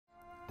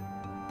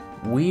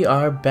We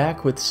are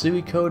back with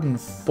Suikoden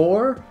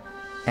IV,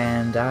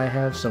 and I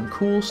have some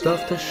cool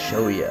stuff to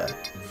show you.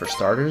 For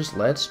starters,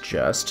 let's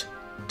just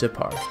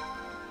depart.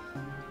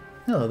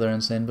 Hello there,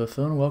 Insane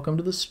Buffoon. Welcome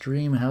to the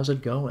stream. How's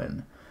it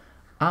going?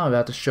 I'm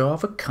about to show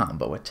off a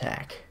combo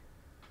attack.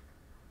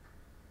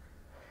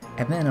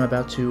 And then I'm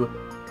about to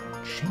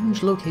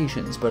change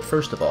locations, but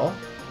first of all,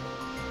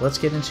 let's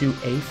get into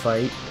a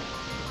fight.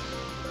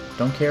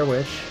 Don't care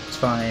which. It's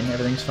fine.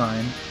 Everything's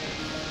fine.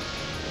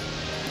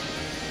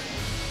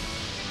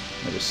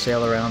 I just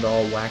sail around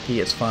all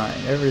wacky. It's fine.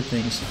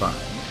 Everything's fine.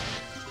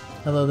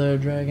 Hello there,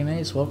 Dragon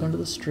Ace. Welcome to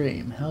the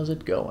stream. How's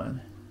it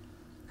going?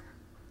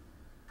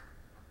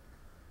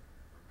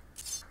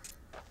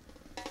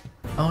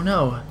 Oh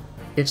no!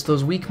 It's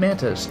those weak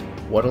mantas.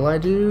 What'll I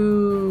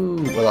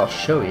do? Well, I'll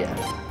show ya.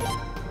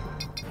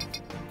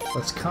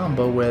 Let's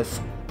combo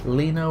with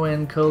Lino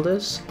and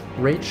Lotus,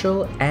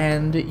 Rachel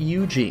and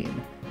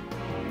Eugene.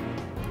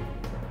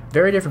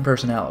 Very different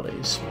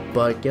personalities,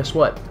 but guess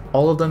what?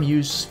 All of them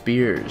use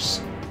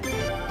spears.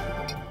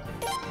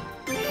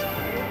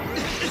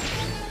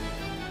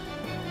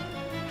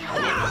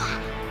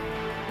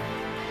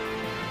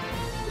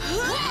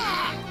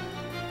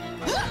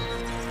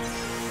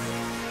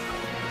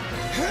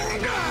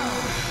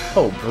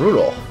 Oh,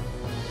 brutal.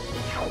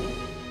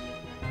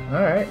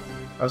 Alright.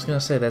 I was gonna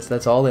say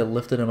that's all they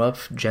lifted him up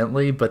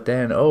gently, but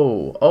then,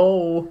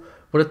 oh,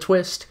 what a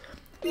twist.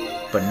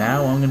 But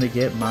now I'm gonna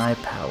get my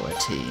power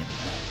team.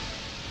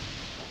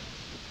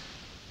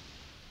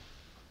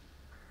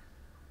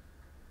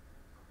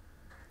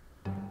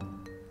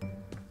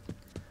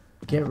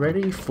 Get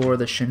ready for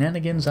the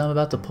shenanigans I'm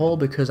about to pull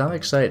because I'm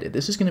excited.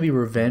 This is gonna be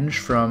revenge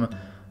from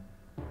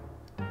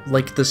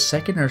like the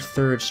second or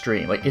third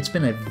stream. Like, it's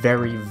been a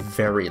very,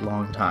 very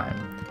long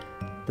time.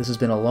 This has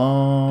been a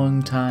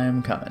long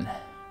time coming.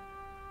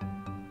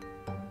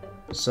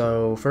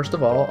 So, first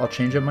of all, I'll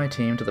change up my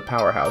team to the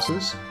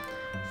powerhouses.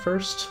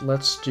 First,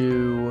 let's put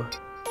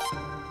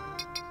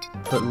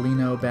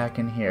Lino back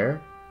in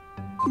here.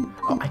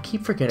 Oh, I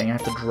keep forgetting I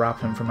have to drop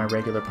him from my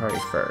regular party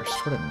first.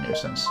 What a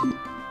nuisance.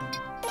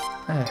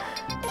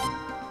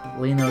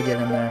 Lino,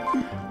 get in there.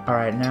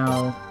 Alright,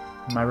 now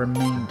my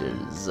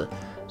remainders.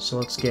 So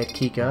let's get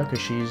Kika, because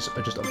she's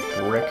just a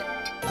brick.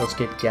 Let's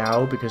get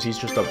Gao, because he's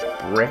just a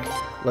brick.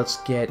 Let's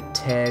get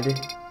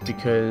Ted,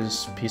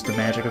 because he's the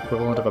magic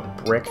equivalent of a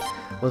brick.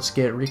 Let's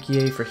get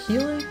Rikie for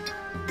healing.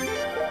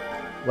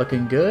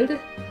 Looking good.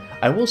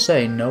 I will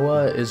say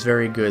Noah is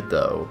very good,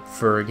 though,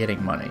 for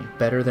getting money.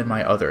 Better than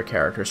my other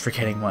characters for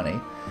getting money.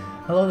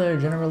 Hello there,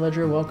 General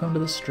Ledger. Welcome to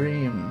the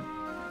stream.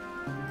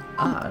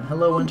 Ah,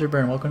 hello,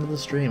 Winterburn. Welcome to the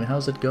stream.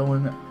 How's it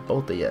going,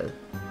 both of you?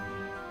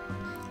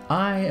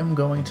 I am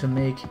going to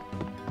make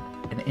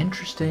an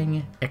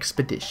interesting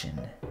expedition.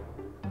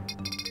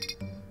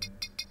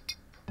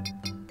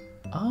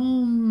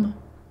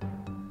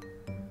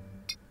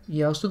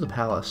 Yeah, let's do the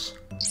palace.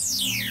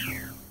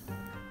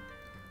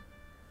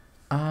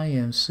 I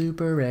am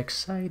super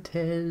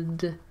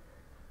excited.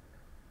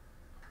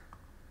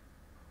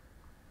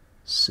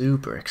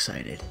 Super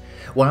excited.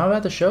 What I'm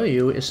about to show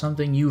you is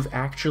something you've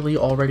actually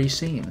already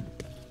seen.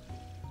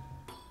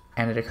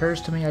 And it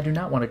occurs to me I do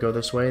not want to go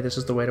this way. This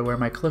is the way to where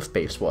my cliff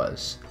base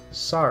was.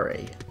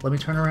 Sorry. Let me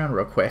turn around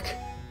real quick.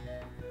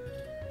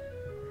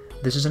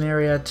 This is an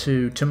area,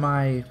 to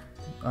my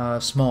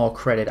small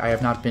credit, I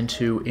have not been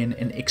to in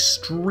an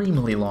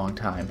extremely long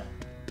time.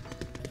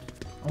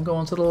 I'm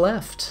going to the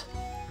left.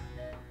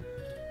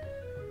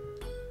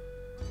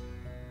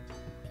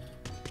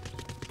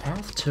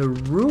 Path to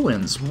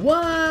Ruins.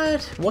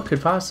 What? What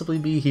could possibly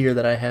be here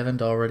that I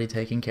haven't already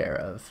taken care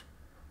of?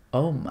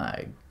 Oh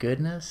my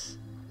goodness.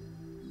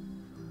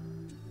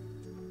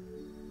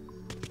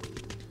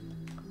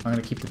 I'm going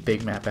to keep the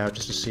big map out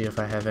just to see if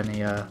I have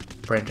any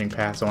branching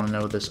paths. I want to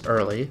know this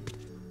early.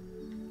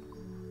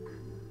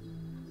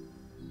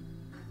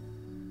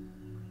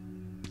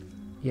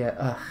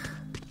 Yeah,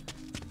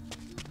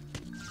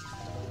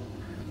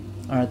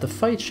 Alright, the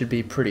fight should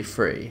be pretty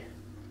free.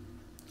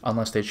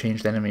 Unless they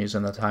changed enemies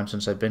in the time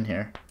since I've been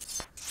here.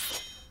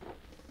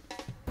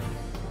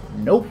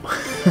 Nope.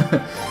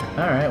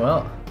 Alright,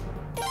 well.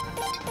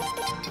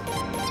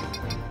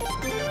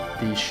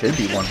 These should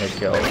be one-hit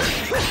kills.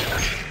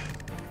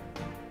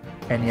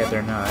 And yet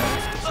they're not.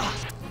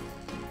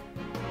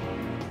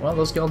 Well,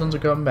 those skeletons are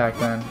coming back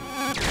then.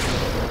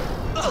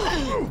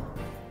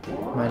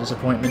 My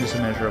disappointment is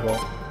immeasurable.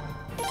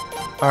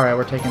 Alright,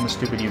 we're taking the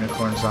stupid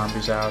unicorn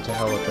zombies out. To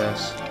hell with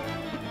this.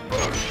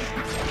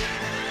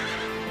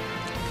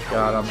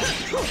 Got him.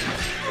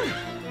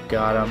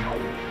 Got him.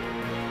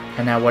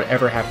 And now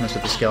whatever happens to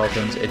the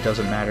skeletons, it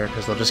doesn't matter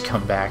because they'll just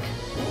come back.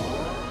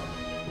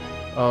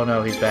 Oh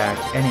no, he's back.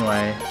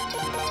 Anyway.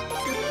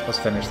 Let's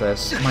finish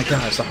this. Oh my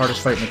god, it's the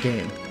hardest fight in the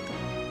game.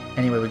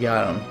 Anyway, we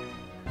got him.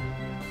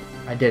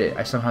 I did it.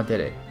 I somehow did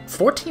it.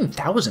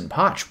 14,000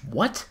 potch.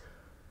 What?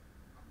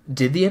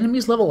 Did the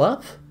enemies level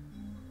up?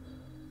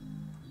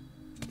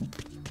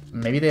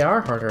 Maybe they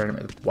are harder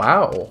enemies.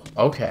 Wow.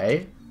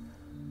 Okay.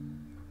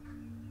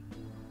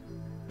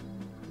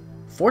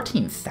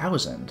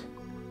 14,000.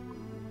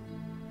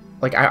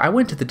 Like, I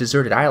went to the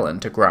deserted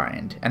island to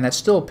grind, and that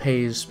still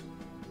pays...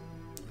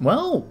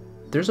 Well,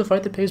 there's a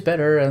fight that pays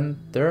better, and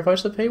there are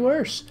fights that pay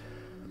worse.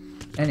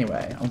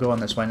 Anyway, I'll go on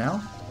this way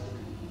now.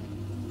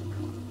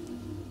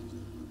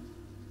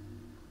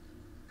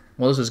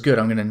 Well, this is good.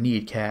 I'm gonna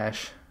need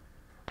cash.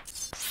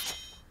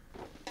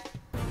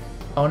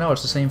 Oh no,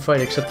 it's the same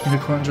fight, except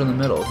unicorns are in the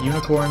middle.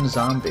 Unicorn,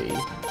 zombie,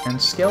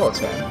 and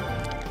skeleton.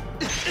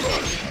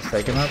 Let's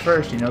take him out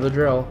first, you know the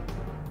drill.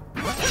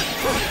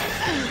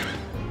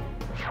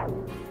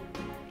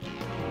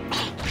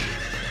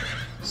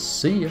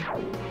 See ya.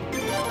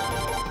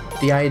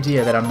 The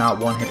idea that I'm not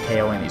one-hit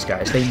KOing these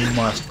guys, they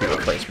must be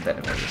replacement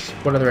enemies.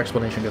 What other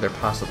explanation could there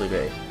possibly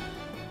be?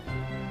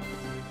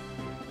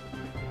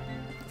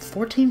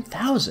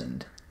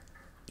 14,000?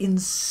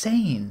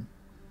 Insane.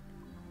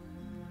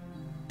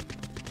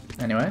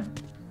 Anyway,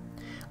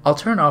 I'll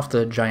turn off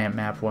the giant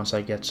map once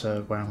I get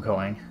to where I'm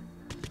going.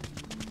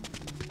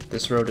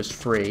 This road is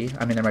free.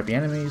 I mean, there might be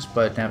enemies,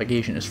 but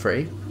navigation is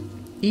free.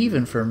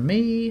 Even for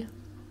me.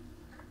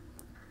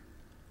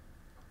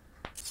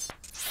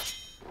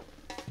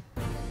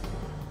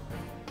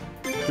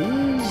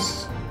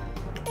 These...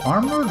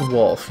 Armored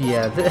Wolf,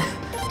 yeah.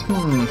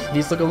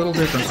 These look a little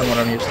different from what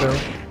I'm used to.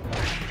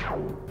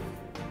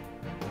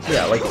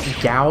 Yeah, like,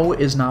 Gao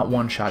is not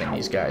one-shotting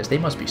these guys. They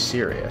must be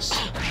serious.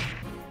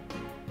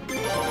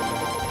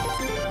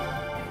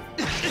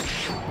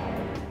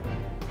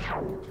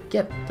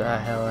 Get the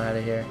hell out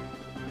of here.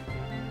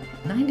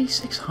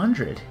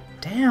 9,600.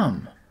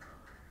 Damn.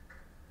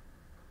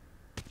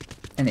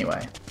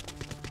 Anyway.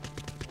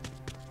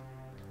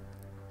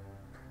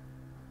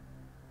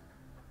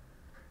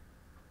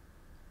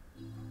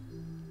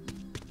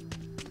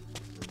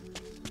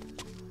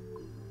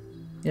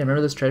 Yeah,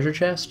 remember this treasure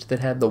chest that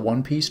had the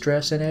one-piece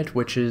dress in it,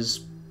 which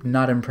is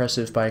not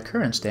impressive by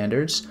current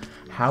standards?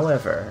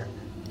 However,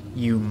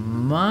 you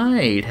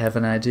might have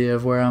an idea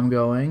of where I'm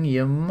going.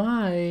 You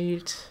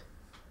might.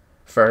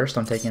 First,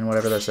 I'm taking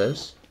whatever this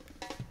is.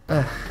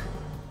 Can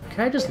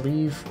I just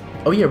leave?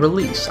 Oh yeah,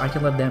 release. I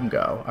can let them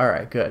go.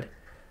 Alright, good.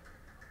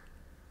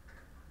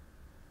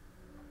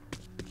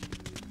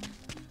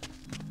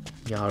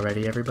 Y'all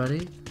ready,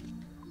 everybody?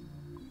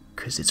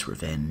 'Cause it's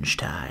revenge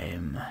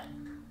time.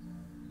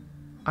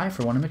 I,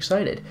 for one, am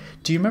excited.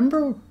 Do you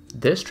remember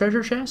this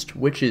treasure chest,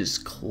 which is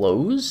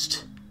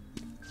closed?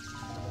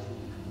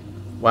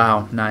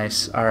 Wow,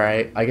 nice.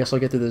 Alright, I guess I'll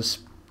get through this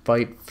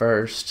fight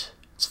first.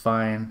 It's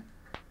fine.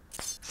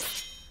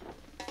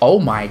 Oh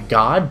my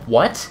god,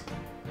 what?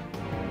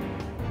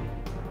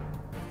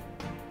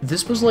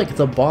 This was like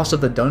the boss of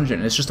the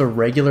dungeon. It's just a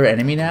regular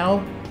enemy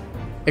now?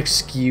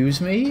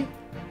 Excuse me?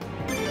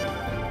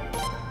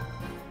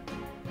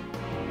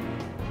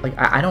 Like,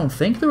 I don't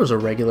think there was a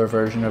regular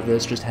version of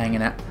this just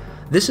hanging out.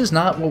 This is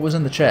not what was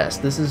in the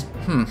chest. This is...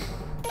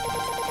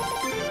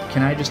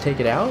 Can I just take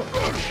it out?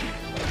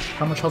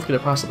 How much health could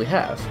it possibly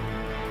have?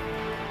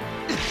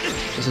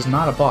 This is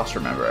not a boss,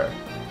 remember.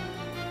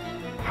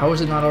 How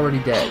is it not already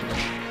dead?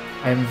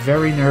 I am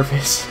very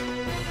nervous.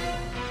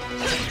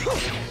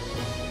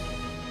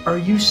 Are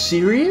you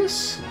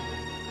serious?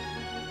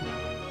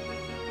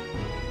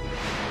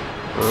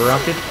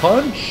 Rocket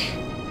punch?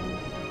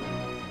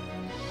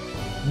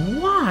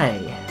 Why?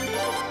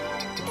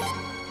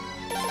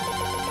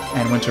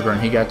 And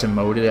Winterburn, he got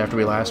demoted after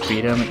we last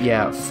beat him.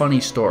 Yeah,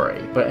 funny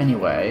story. But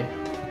anyway.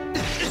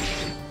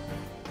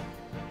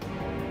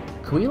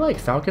 Can we, like,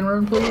 Falcon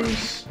Rune,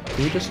 please?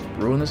 Can we just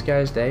ruin this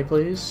guy's day,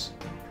 please?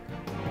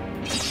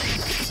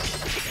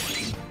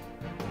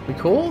 We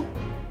cool?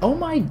 Oh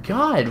my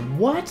god,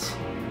 what?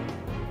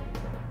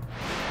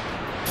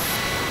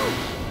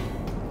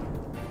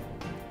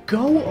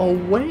 Go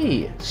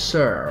away,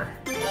 sir.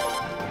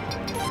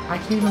 I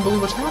can't even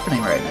believe what's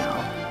happening right now.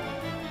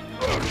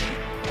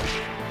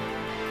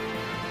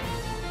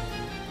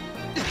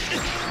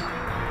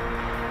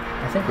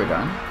 I think we're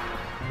done.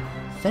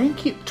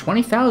 Thank you.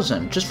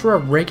 20,000 just for a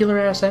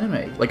regular-ass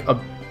enemy. Like, a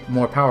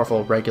more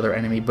powerful regular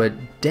enemy, but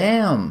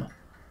damn.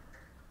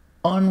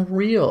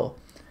 Unreal.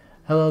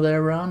 Hello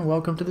there, Ron.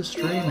 Welcome to the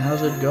stream.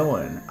 How's it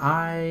going?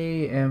 I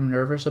am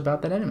nervous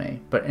about that enemy.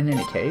 But in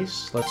any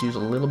case, let's use a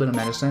little bit of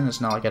medicine. It's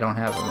not like I don't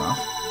have enough.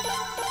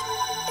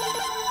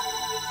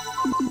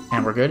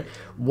 And we're good.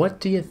 What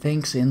do you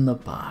think's in the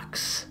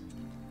box?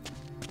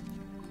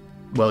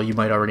 Well, you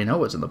might already know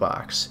what's in the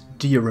box.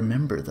 Do you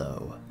remember,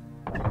 though?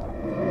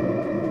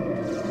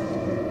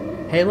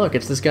 Hey, look,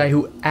 it's this guy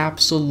who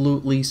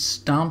absolutely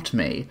stomped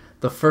me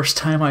the first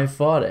time I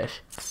fought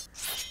it.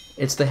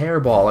 It's the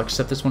hairball,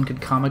 except this one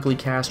could comically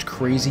cast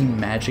crazy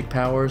magic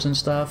powers and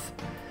stuff.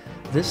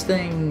 This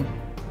thing...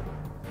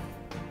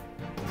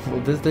 Well,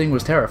 this thing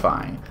was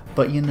terrifying.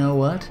 But you know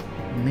what?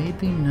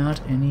 Maybe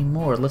not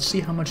anymore. Let's see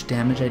how much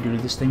damage I do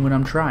to this thing when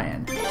I'm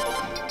trying.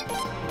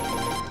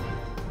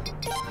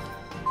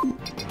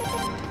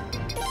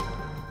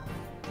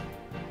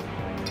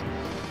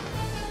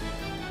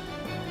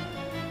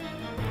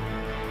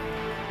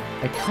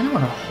 I kind of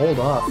want to hold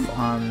off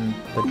on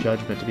the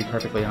judgment, to be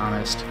perfectly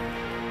honest.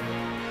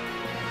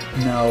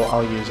 No,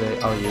 I'll use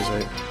it. I'll use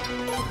it.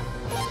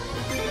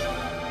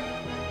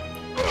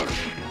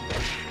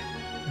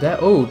 That,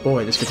 oh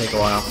boy, this could take a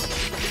while.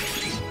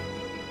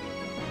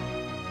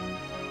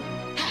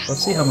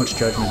 Let's see how much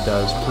Judgment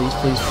does. Please,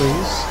 please,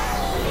 please.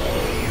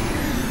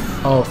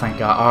 Oh, thank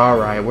God.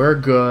 Alright, we're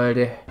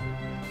good.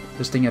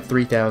 This thing at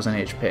 3,000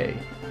 HP.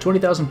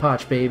 20,000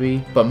 potch,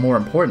 baby. But more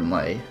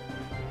importantly,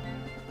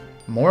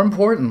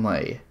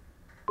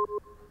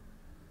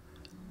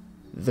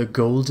 the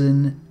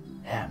Golden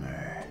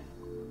Hammer.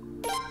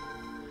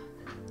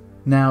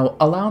 Now,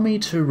 allow me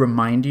to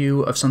remind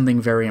you of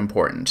something very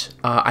important.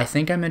 I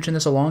think I mentioned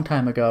this a long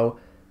time ago.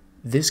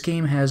 This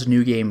game has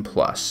New Game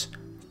Plus.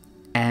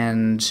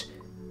 And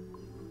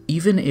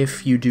even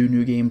if you do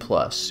New Game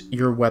Plus,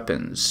 your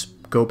weapons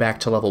go back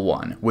to level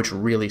 1, which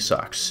really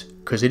sucks,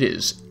 because it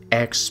is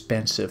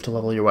expensive to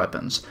level your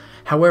weapons.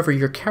 However,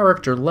 your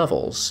character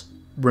levels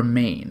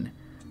remain.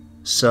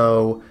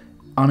 So,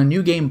 on a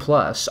New Game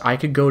Plus, I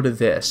could go to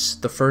this,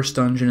 the first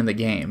dungeon in the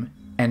game,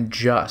 and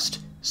just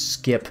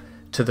skip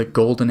to the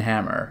Golden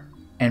Hammer,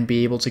 and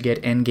be able to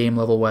get endgame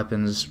level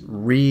weapons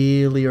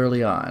really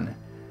early on.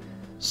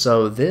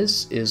 So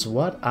this is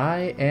what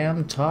I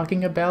am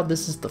talking about.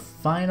 This is the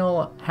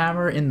final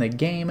hammer in the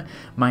game.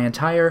 My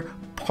entire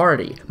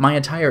party,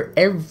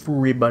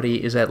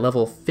 everybody is at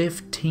level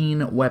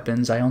 15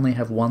 weapons. I only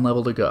have 1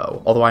 level to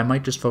go. Although I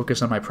might just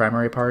focus on my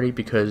primary party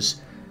because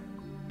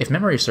if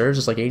memory serves,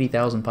 it's like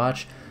 80,000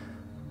 potch.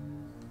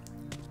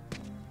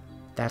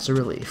 That's a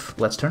relief.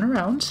 Let's turn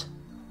around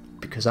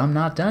because I'm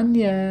not done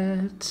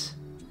yet.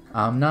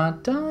 I'm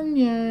not done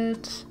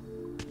yet.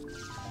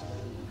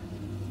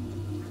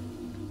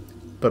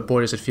 But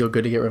boy, does it feel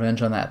good to get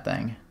revenge on that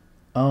thing.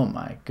 Oh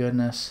my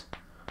goodness.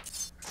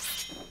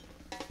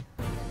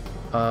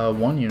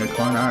 1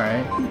 unicorn,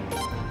 alright.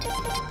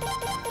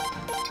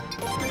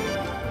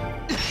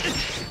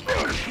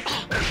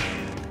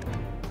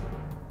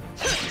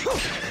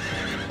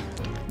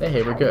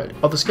 Hey, we're good.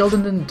 Oh, the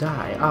skeleton didn't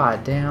die. Ah,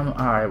 damn.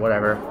 Alright,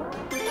 whatever.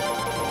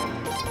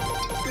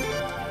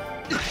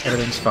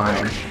 Everything's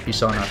fine. You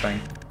saw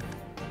nothing.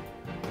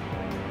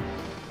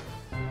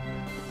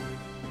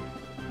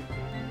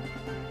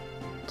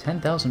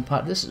 $10,000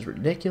 pot. This is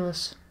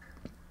ridiculous.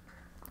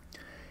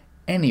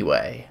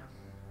 Anyway.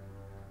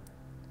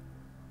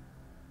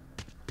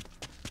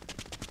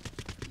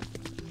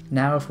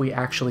 Now if we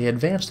actually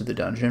advance to the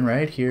dungeon,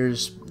 right?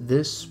 Here's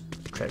this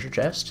treasure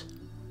chest.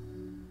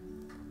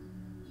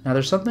 Now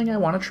there's something I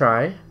want to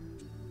try.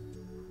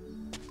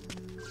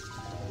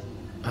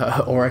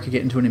 Or I could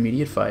get into an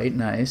immediate fight.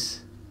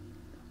 Nice.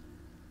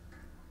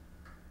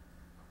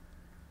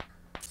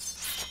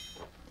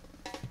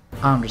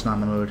 I'm just not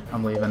in the mood.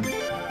 I'm leaving.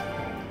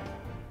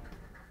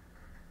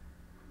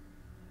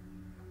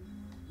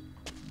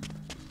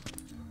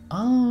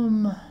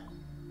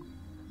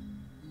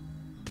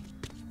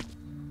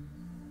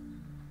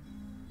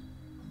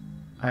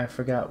 I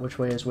forgot which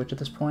way is which at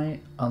this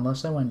point,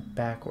 unless I went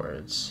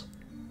backwards.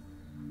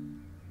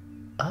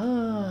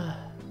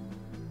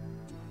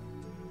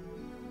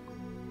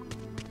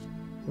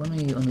 Let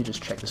me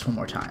just check this one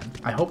more time.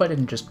 I hope I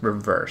didn't just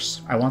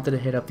reverse. I wanted to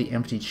hit up the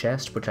empty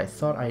chest, which I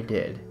thought I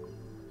did.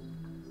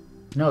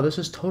 No, this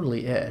is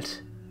totally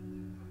it.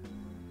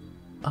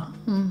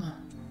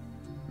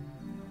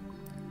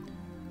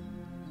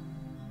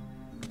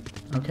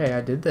 Okay,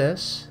 I did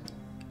this.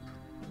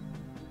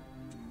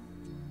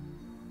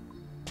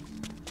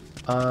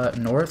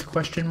 North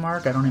question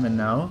mark? I don't even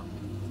know.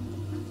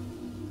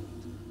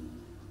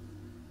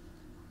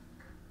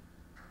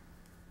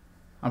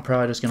 I'm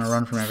probably just gonna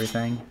run from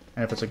everything.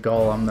 And if it's a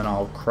golem, then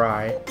I'll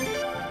cry.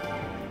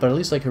 But at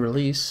least I can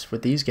release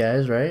with these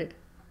guys, right?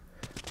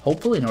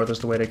 Hopefully north is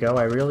the way to go.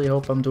 I really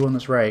hope I'm doing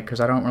this right,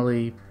 because I don't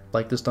really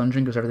like this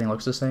dungeon because everything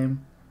looks the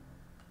same.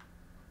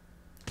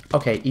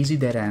 Okay, easy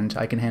dead end.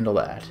 I can handle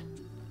that.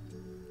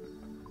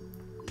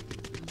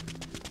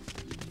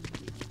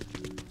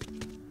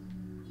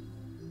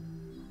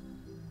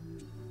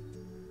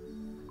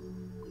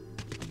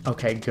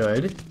 Okay,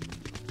 good.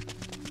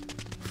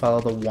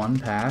 Follow the one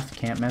path.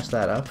 Can't mess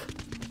that up.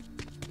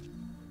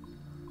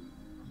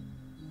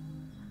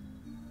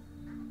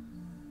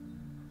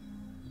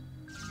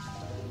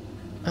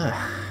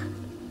 Ugh.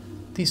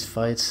 These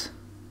fights.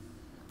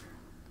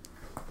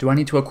 Do I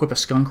need to equip a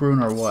skunk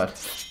rune or what?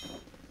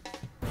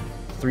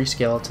 3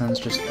 skeletons,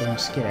 just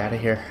get out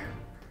of here.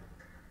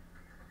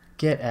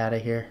 Get out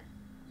of here.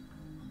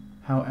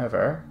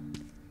 However...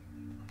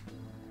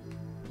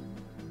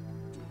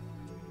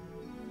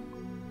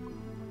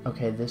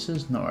 Okay, this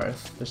is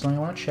north. There's something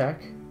I want to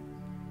check.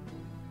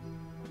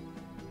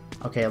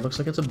 Okay, it looks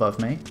like it's above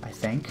me, I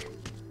think.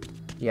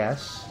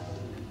 Yes.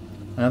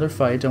 Another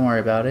fight, don't worry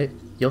about it.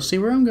 You'll see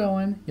where I'm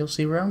going. You'll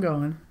see where I'm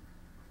going.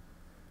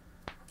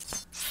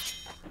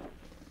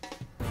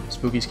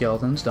 Spooky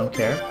skeletons, don't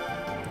care.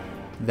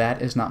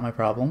 That is not my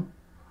problem.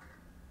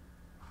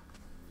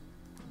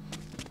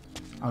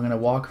 I'm gonna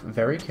walk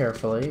very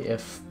carefully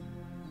if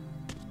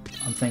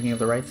I'm thinking of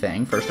the right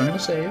thing. First I'm gonna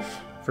save,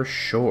 for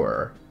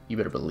sure. You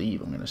better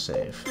believe I'm gonna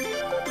save.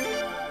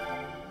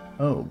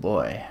 Oh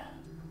boy.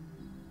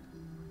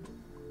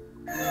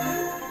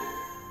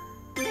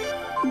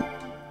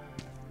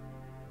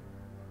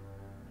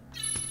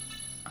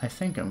 I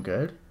think I'm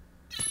good.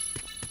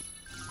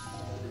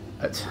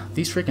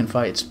 These freaking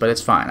fights, but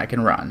it's fine. I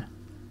can run.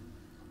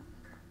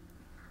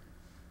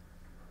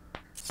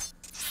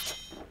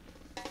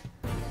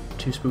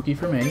 Too spooky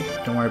for me.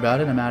 Don't worry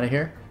about it. I'm out of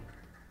here.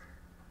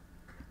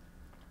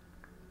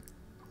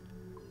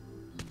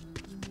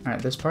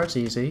 Alright, this part's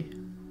easy.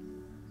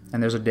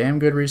 And there's a damn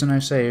good reason I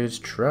say is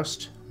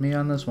trust me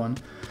on this one.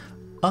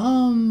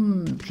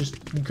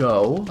 Just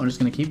go. I'm just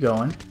gonna keep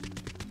going.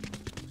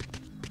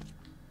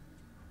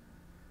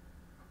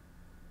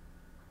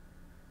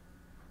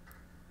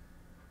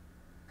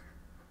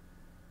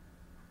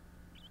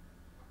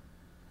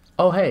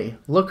 Oh hey,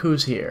 look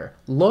who's here.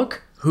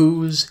 Look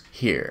who's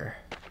here.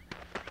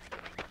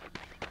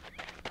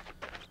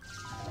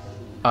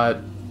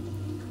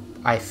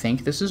 I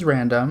think this is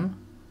random.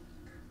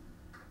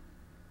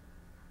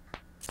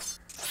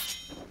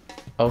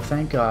 Oh,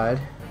 thank God.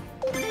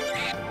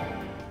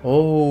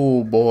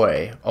 Oh,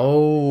 boy.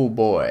 Oh,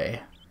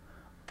 boy.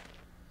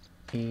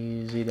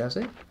 Easy does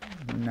it.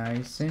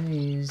 Nice and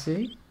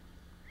easy.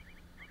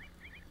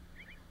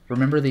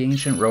 Remember the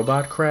ancient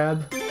robot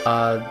crab?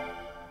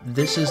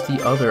 This is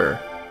the other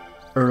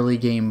early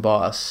game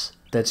boss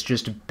that's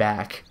just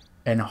back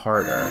and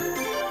harder.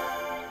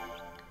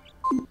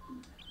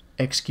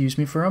 Excuse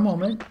me for a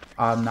moment.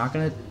 I'm not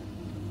gonna...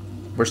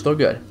 We're still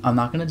good. I'm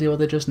not gonna deal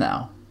with it just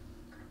now.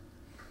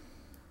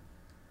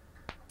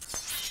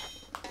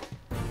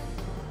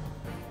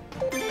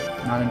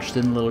 Not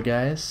interested in little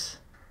guys.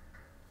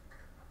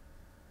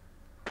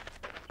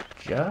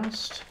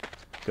 Just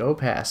go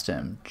past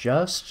him.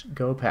 Just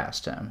go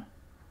past him.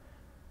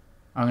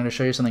 I'm gonna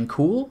show you something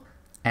cool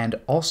and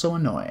also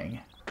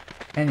annoying.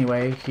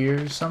 Anyway,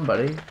 here's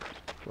somebody.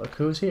 Look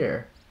who's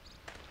here.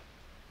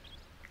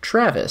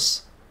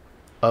 Travis.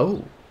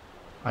 Oh,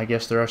 I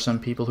guess there are some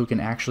people who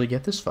can actually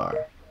get this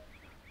far.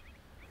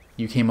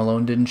 You came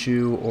alone, didn't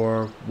you?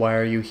 Or why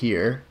are you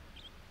here?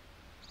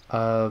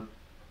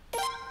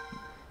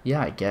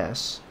 Yeah, I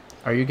guess.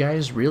 Are you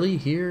guys really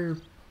here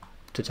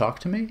to talk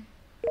to me?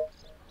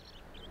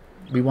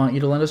 We want you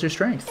to lend us your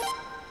strength.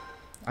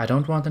 I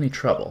don't want any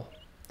trouble.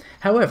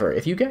 However,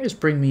 if you guys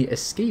bring me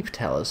escape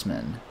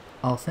talisman,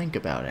 I'll think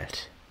about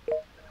it.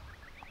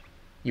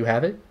 You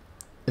have it?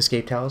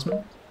 Escape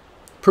talisman?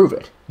 Prove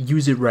it.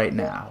 Use it right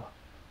now.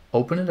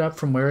 Open it up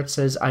from where it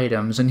says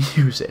items and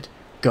use it.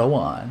 Go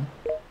on.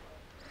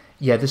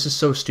 Yeah, this is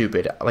so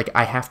stupid. Like,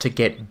 I have to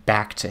get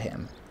back to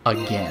him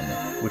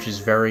again, which is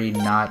very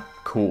not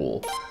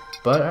cool.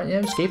 But, yeah,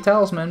 escape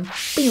talisman.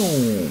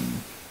 Boom.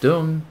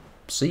 Doom.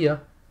 See ya.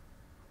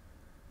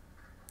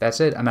 That's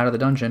it. I'm out of the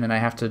dungeon, and I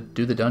have to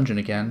do the dungeon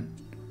again.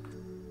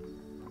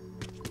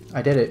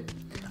 I did it.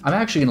 I'm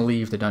actually going to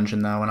leave the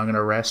dungeon, though, and I'm going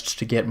to rest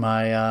to get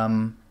my,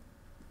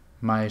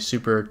 my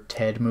super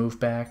Ted move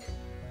back.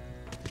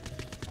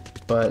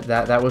 But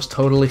that was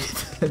totally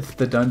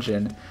the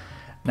dungeon.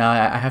 Now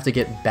I have to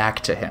get back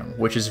to him,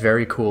 which is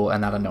very cool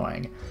and not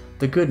annoying.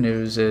 The good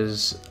news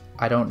is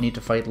I don't need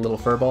to fight the little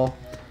furball.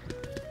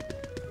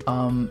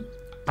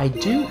 I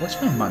do... What's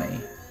my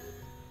money?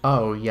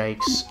 Oh,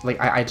 yikes.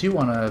 Like, I do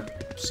want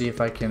to see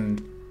if I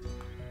can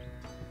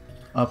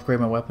upgrade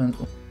my weapon.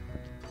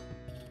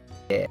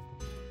 Yeah.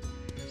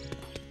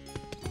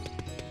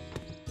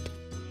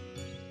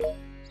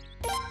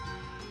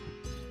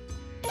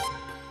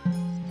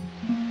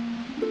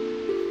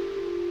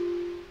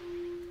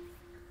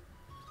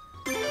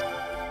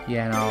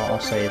 Yeah, no, I'll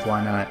save.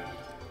 Why not?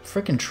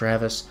 Frickin'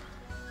 Travis.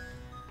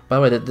 By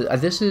the way,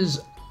 this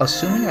is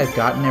assuming I've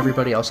gotten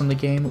everybody else in the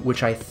game,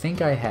 which I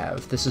think I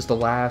have. This is the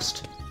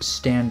last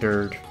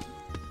standard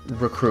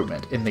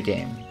recruitment in the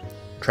game.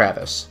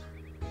 Travis.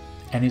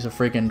 And he's a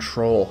friggin'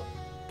 troll.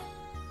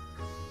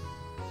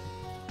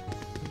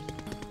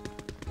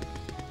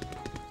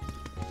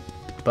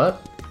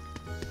 But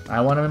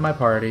I want him in my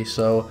party,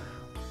 so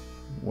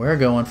we're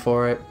going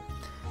for it.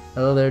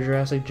 Hello there,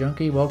 Jurassic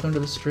Junkie. Welcome to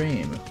the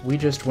stream. We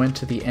just went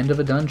to the end of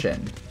a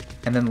dungeon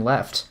and then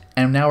left,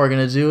 and now we're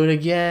gonna do it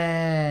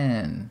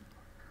again.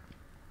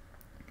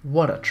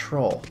 What a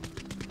troll.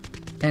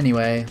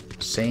 Anyway,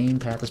 same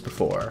path as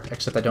before,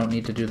 except I don't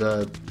need to do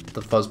the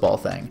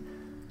fuzzball thing.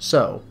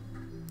 So,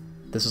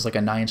 this is like a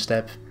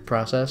 9-step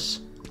process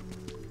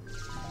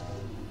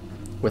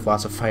with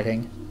lots of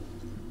fighting.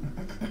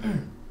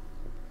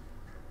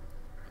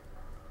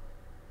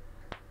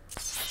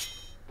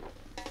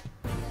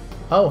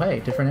 Oh, hey,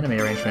 different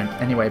enemy arrangement.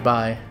 Anyway,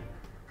 bye.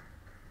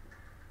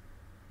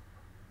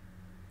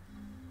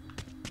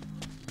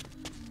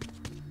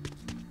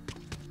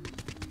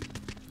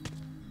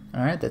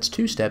 Alright, that's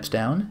 2 steps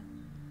down.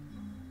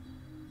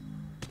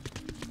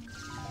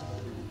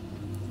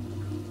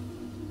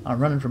 I'm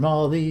running from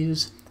all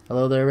these.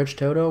 Hello there, Rich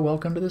Toto.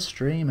 Welcome to the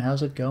stream.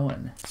 How's it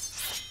going?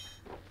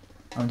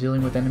 I'm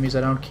dealing with enemies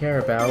I don't care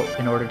about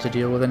in order to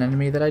deal with an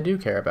enemy that I do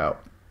care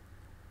about.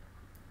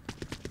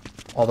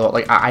 Although,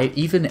 like, I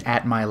even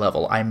at my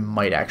level, I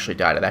might actually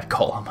die to that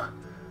golem.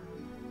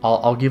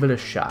 I'll give it a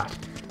shot.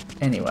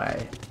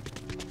 Anyway.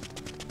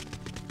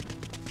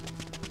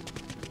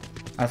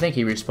 I think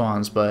he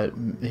respawns, but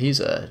he's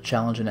a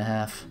challenge and a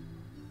half.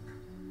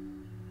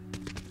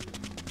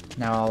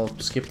 Now I'll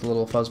skip the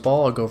little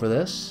fuzzball, I'll go for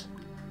this.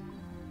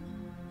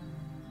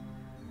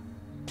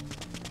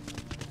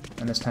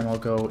 And this time I'll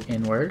go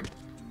inward.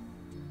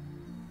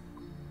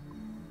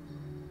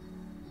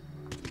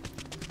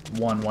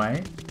 One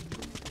way.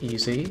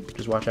 Easy.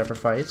 Just watch out for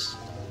fights.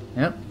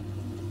 Yep.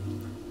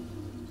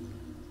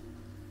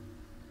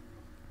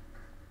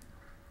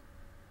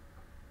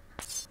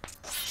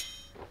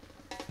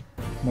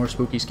 More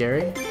spooky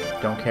scary.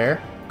 Don't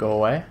care. Go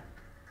away.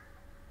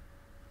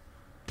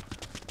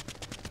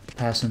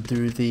 Passing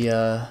through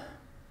the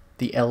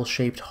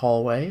L-shaped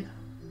hallway.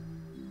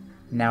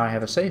 Now I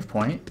have a save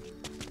point,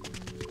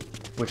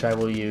 which I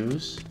will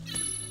use.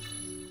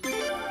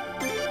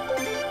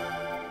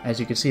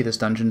 As you can see, this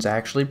dungeon's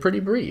actually pretty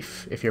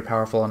brief, if you're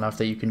powerful enough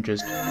that you can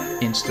just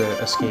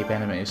insta-escape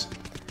enemies.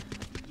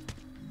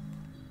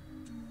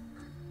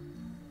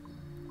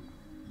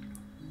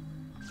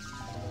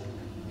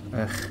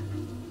 Ugh.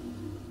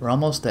 We're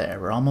almost there,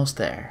 we're almost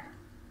there.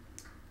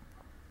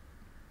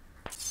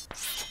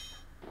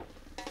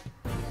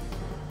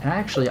 And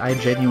actually, I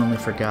genuinely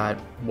forgot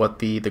what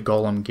the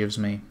golem gives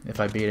me if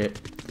I beat it.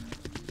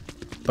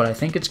 But I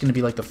think it's going to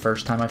be like the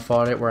first time I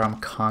fought it, where I'm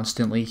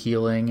constantly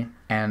healing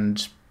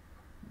and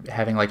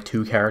having like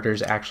 2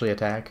 characters actually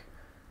attack.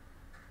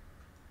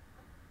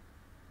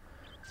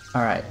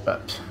 Alright,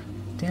 but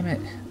damn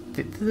it.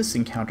 This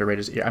encounter rate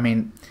is... I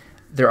mean,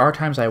 there are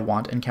times I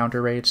want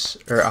encounter rates,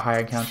 or a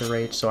high encounter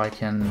rate, so I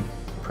can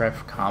prep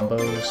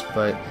combos,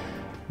 but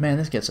man,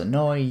 this gets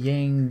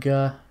annoying.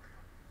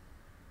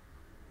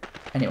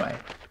 Anyway,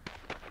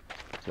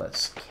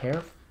 let's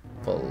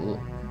careful.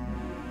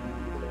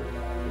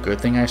 Good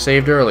thing I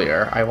saved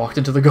earlier. I walked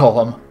into the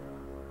golem.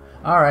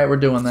 Alright, we're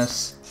doing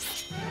this.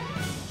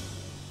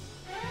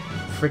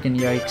 Freaking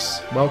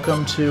yikes.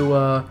 Welcome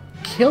to,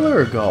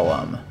 Killer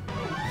Golem.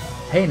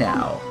 Hey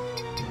now.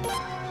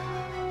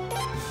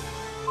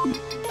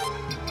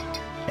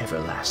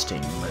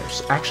 Everlasting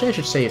Mercy. Actually, I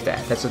should save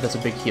that. That's a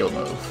big heal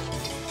move.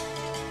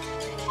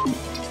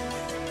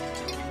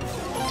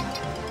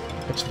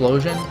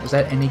 Explosion? Is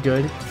that any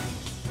good?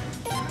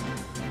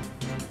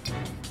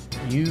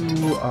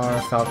 You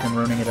are Falcon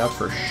ruining it up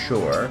for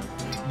sure.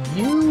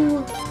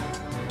 You...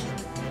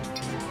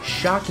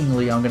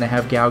 Shockingly, I'm going to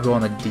have Gao go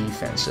on the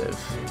defensive.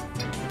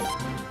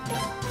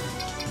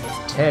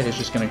 Ted is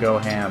just going to go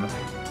ham.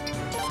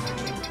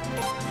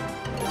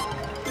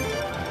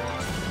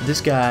 This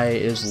guy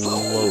is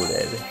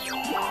loaded.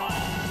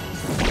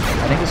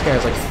 I think this guy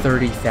has like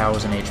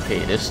 30,000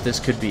 HP. This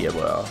could be a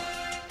well.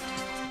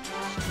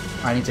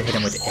 I need to hit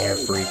him with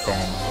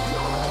everything.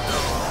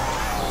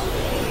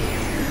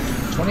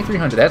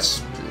 2,300.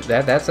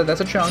 That's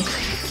a chunk.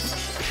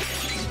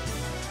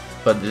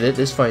 But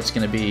this fight's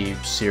gonna be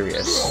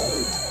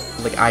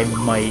serious. Like, I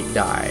might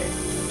die.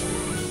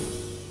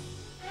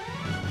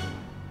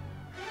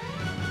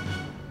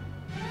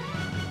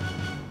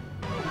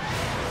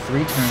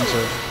 Three turns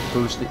of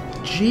boosted.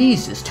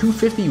 Jesus,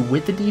 250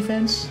 with the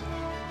defense?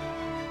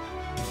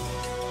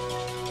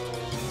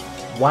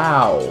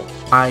 Wow.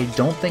 I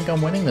don't think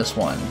I'm winning this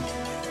one.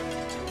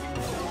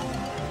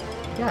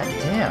 God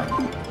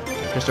damn.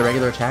 Just a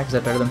regular attack? Is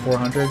that better than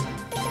 400?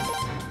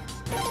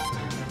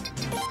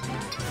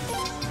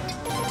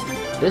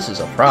 This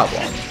is a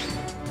problem.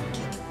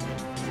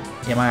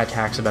 Yeah, my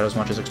attack's about as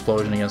much as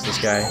explosion against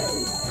this guy.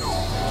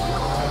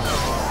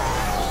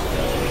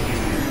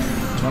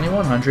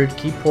 2,100.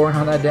 Keep pouring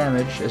on that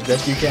damage as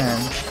best you can.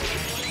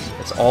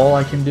 That's all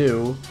I can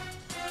do.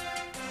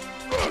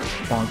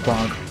 Bonk,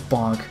 bonk,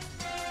 bonk.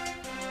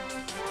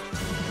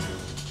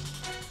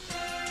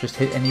 Just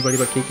hit anybody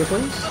but Kika,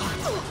 please?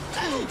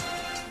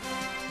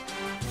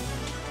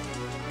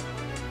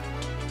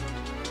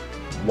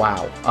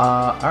 Wow.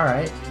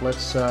 Alright.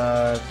 Let's,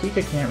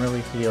 Kika can't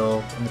really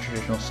heal in the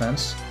traditional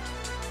sense.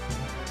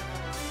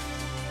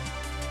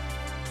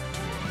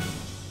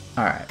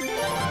 Alright.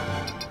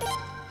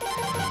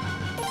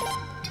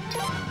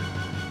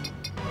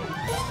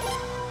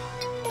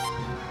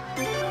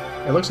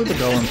 It looks like the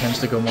golem tends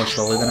to go more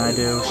slowly than I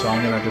do, so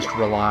I'm gonna just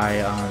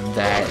rely on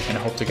that and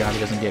hope to God he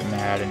doesn't get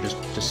mad and just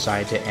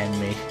decide to end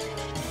me.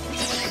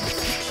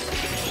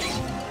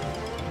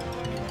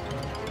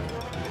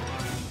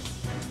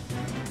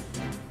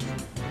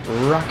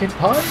 Rocket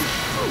punch?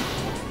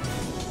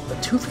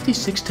 But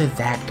 256 to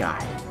that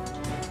guy.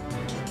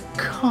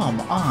 Come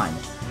on.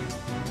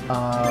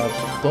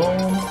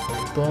 Boom,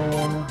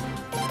 boom,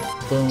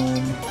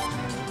 boom.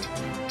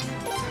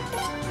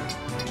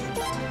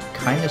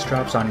 Kindness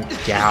drops on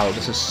Gao.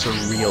 This is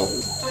surreal.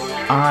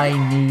 I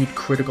need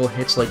critical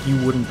hits like you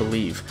wouldn't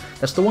believe.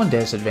 That's the one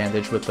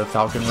disadvantage with the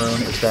Falcon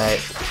Rune, is that,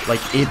 like,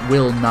 it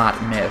will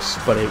not miss,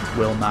 but it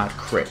will not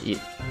crit.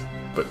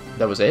 But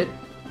that was it?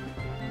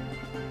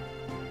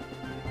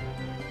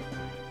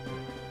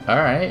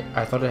 Alright,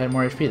 I thought it had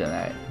more HP than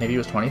that. Maybe it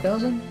was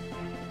 20,000?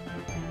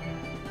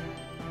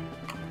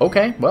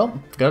 Okay,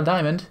 well, got a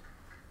diamond.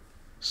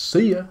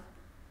 See ya.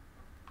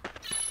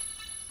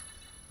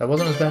 That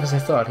wasn't as bad as I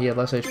thought. He had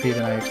less HP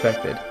than I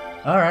expected.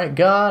 Alright,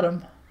 got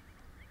him.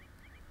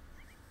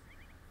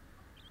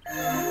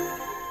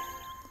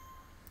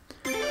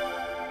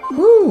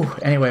 Whew.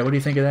 Anyway, what do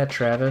you think of that,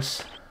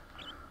 Travis?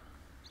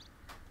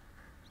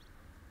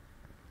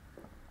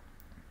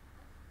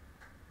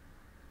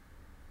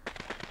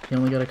 He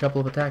only got a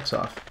couple of attacks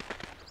off.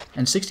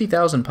 And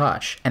 60,000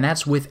 potch. And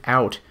that's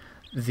without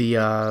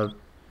the,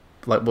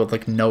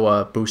 like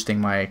Noah boosting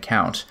my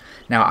account.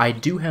 Now, I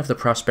do have the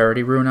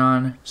Prosperity rune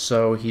on,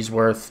 so he's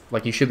worth,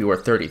 like, he should be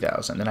worth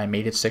 30,000. And I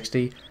made it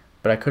 60,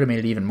 but I could have made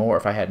it even more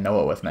if I had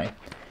Noah with me.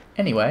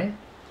 Anyway.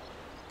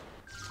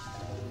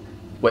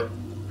 What?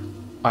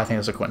 Oh, I think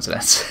that's a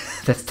coincidence.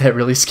 that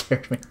really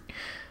scared me.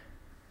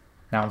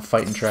 Now I'm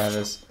fighting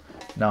Travis.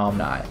 No, I'm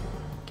not.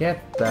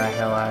 Get the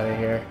hell out of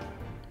here.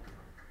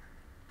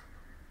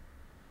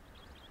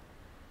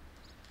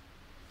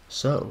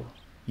 So,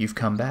 you've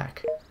come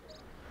back.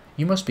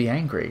 You must be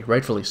angry,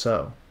 rightfully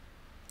so.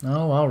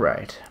 Oh,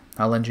 alright.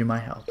 I'll lend you my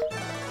help.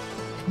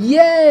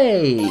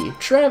 Yay!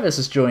 Travis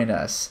has joined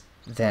us.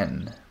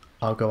 Then,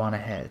 I'll go on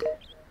ahead.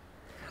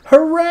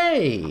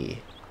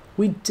 Hooray!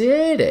 We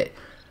did it!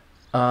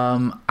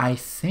 I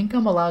think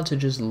I'm allowed to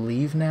just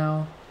leave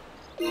now.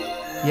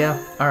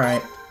 Yeah,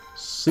 alright.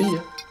 See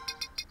ya.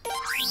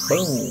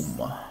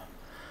 Boom.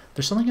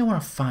 There's something I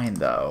want to find,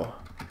 though.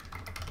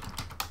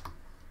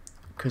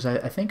 Because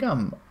I think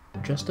I'm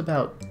just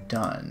about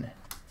done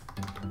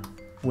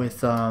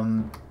with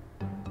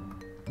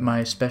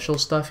my special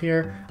stuff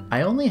here.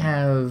 I only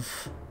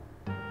have...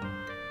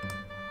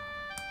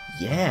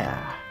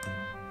 Yeah.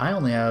 I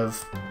only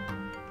have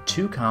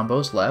 2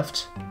 combos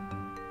left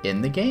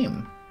in the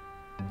game.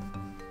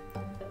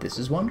 This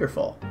is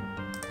wonderful.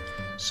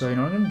 So you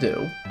know what I'm going to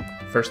do?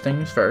 First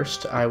things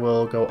first, I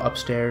will go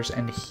upstairs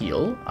and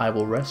heal. I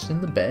will rest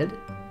in the bed.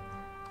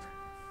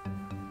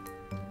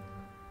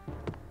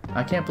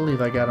 I can't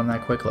believe I got him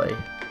that quickly.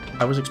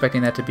 I was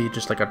expecting that to be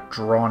just like a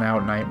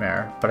drawn-out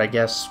nightmare, but I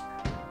guess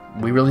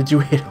we really do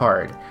hit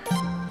hard.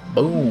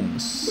 Boom.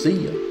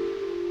 See ya.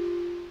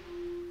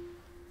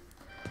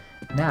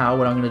 Now,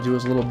 what I'm going to do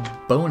is a little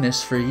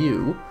bonus for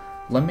you.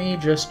 Let me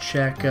just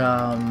check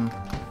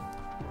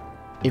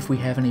if we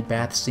have any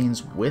bath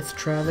scenes with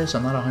Travis.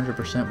 I'm not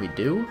 100% we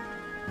do.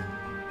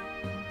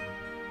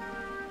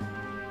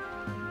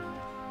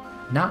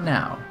 Not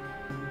now.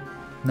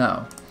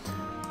 No.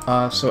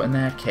 So in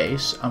that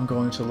case, I'm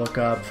going to look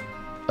up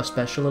a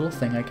special little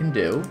thing I can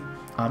do.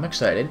 I'm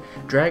excited.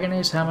 Dragon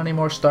Ace, how many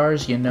more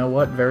stars? You know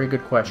what? Very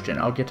good question.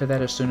 I'll get to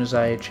that as soon as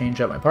I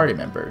change up my party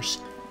members.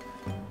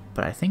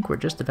 But I think we're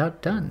just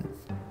about done.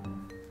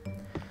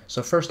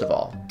 So first of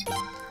all,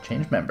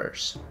 change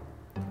members.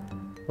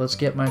 Let's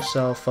get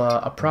myself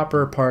a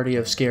proper party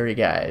of scary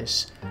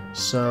guys.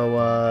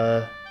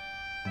 So,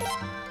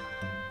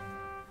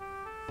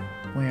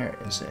 where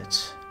is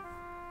it?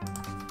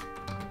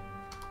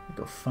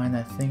 Go find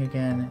that thing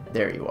again.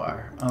 There you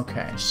are.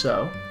 Okay,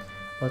 so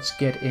let's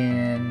get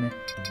in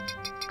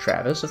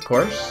Travis, of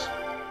course.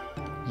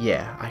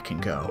 Yeah, I can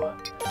go.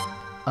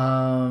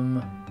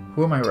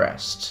 Who are my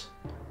rest?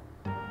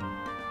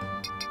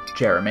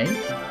 Jeremy.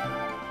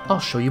 I'll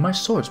show you my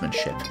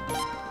swordsmanship.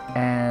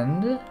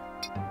 And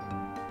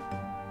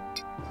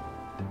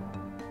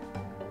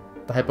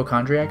the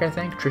hypochondriac, I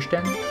think,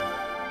 Tristan.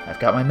 I've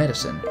got my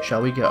medicine.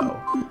 Shall we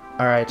go?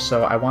 Alright,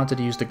 so I wanted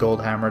to use the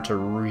gold hammer to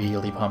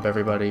really pump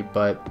everybody,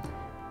 but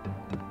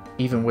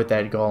even with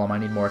that golem, I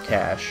need more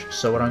cash.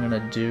 So what I'm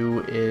going to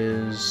do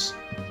is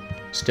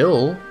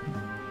still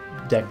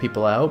deck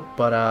people out,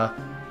 but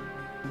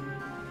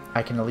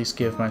I can at least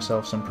give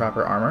myself some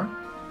proper armor.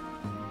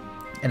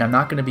 And I'm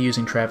not going to be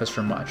using Travis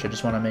for much. I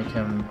just want to make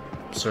him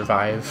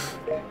survive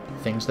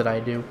things that I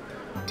do.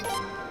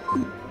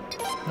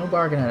 No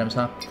bargain items,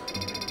 huh?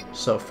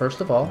 So first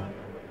of all,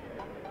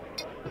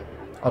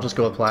 I'll just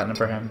go with platinum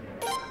for him.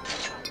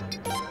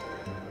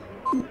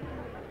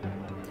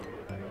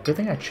 Good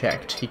thing I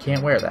checked. He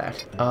can't wear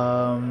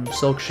that.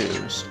 Silk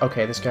shoes.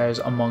 Okay, this guy's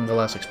among the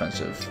less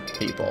expensive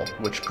people,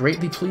 which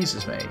greatly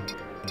pleases me.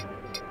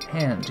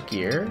 Hand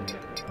gear.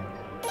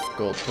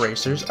 Gold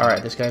bracers.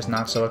 Alright, this guy's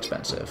not so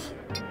expensive.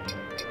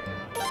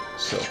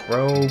 Silk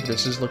robe.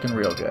 This is looking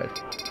real good.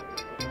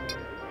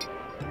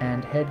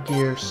 And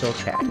headgear, silk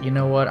hat. You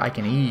know what? I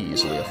can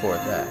easily afford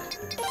that.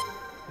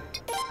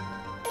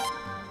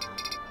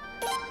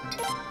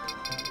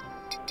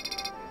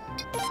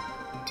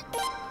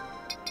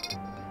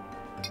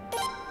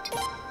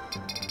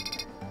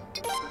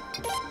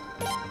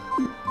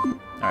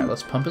 Alright,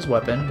 let's pump his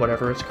weapon,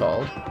 whatever it's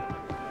called.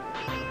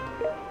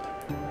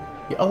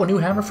 Yeah, oh, a new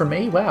hammer for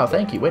me? Wow,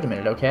 thank you. Wait a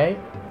minute, okay?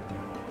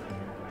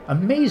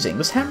 Amazing!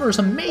 This hammer is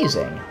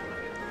amazing!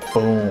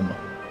 Boom.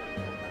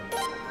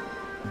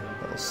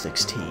 Level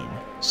 16.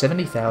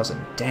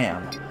 70,000.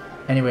 Damn.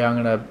 Anyway, I'm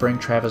gonna bring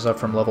Travis up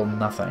from level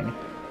nothing.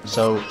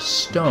 So,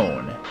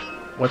 stone.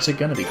 What's it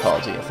gonna be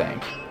called, do you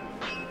think?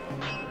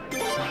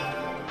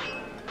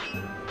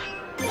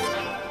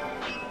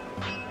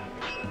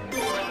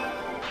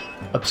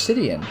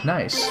 Obsidian.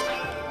 Nice.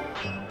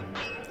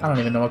 I don't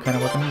even know what kind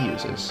of weapon he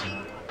uses.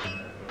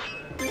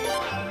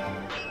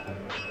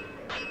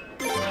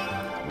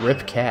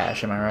 Rip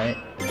cash, am I right?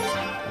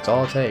 That's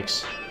all it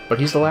takes. But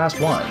he's the last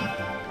one.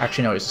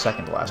 Actually, no, he's the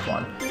second to last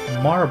one.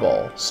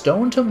 Marble.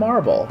 Stone to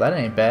marble. That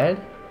ain't bad.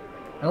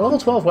 And a level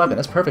 12 weapon.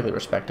 That's perfectly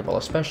respectable,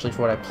 especially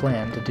for what I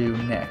plan to do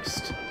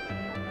next.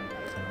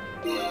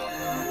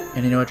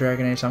 And you know what,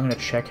 Dragon Age? I'm going to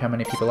check how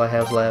many people I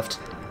have left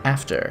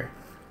after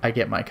I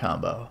get my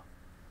combo.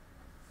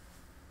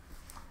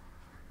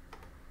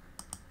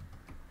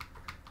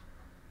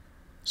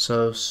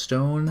 So,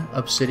 stone,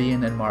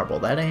 obsidian, and marble.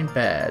 That ain't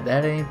bad.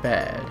 That ain't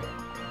bad.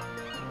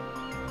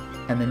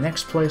 And the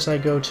next place I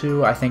go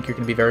to, I think you're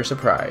going to be very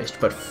surprised.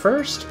 But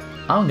first,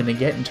 I'm going to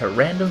get into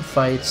random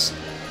fights,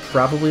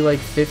 probably like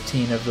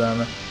 15 of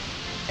them,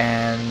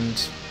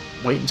 and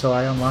wait until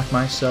I unlock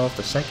myself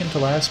the second to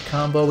last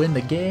combo in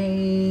the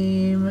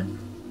game.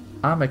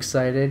 I'm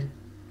excited.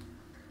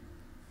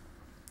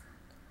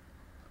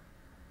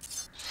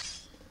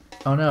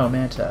 Oh no,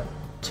 Manta.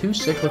 2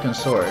 sick-looking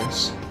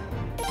swords.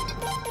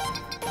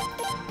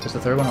 Is the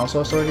third one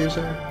also a sword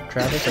user?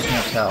 Travis? I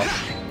can't tell.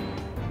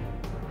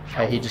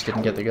 He just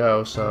didn't get the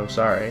go, so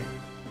sorry.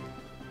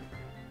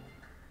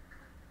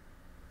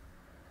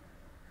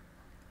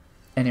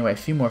 Anyway, a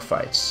few more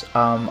fights.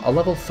 A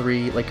level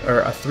 3, or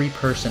a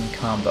 3-person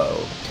combo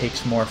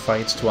takes more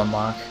fights to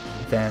unlock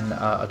than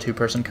a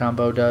 2-person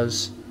combo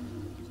does.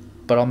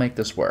 But I'll make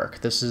this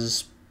work. This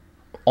is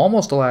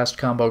almost the last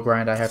combo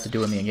grind I have to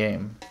do in the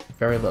game.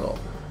 Very little.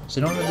 So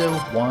you know what I'm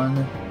gonna do?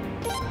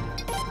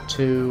 1,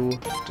 2,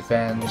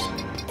 defend,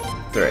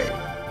 3.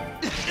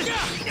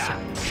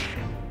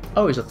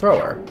 Oh, he's a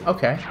thrower.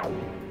 Okay.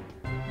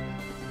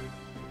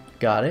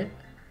 Got it.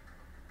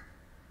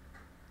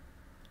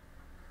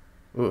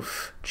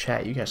 Oof.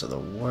 Chat, you guys are the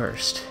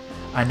worst.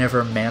 I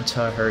never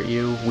Manta hurt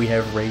you. We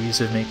have ways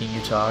of making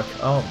you talk.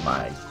 Oh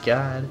my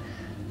god.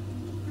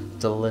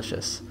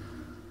 Delicious.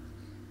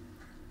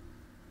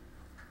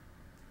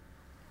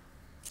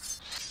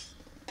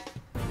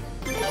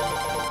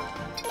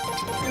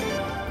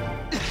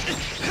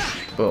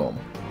 Boom.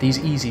 These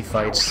easy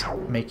fights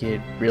make it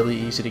really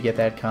easy to get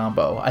that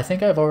combo. I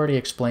think I've already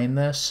explained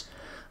this,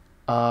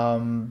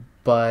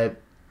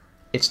 but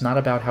it's not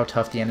about how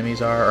tough the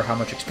enemies are or how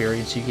much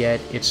experience you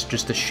get, it's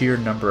just the sheer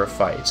number of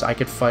fights. I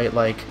could fight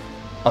like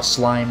a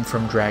slime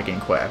from Dragon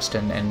Quest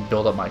and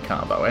build up my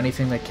combo.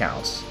 Anything that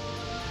counts.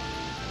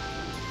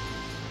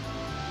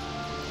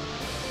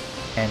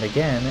 And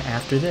again,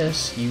 after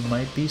this, you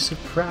might be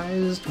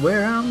surprised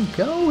where I'm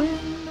going.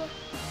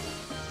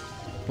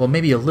 Well,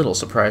 maybe a little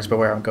surprised by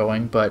where I'm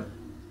going, but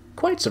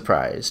quite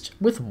surprised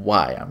with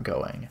why I'm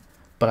going.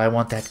 But I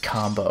want that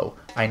combo.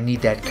 I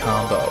need that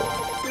combo.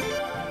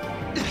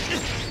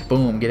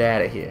 Boom, get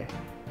out of here.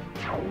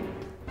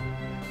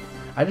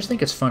 I just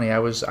think it's funny. I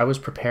was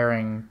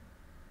preparing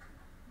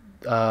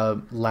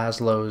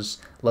Laszlo's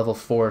level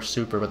 4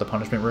 super with the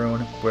punishment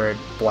rune, where it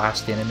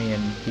blasts the enemy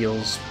and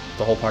heals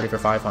the whole party for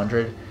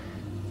 500.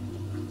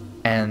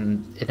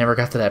 And it never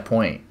got to that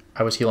point.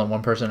 I was healing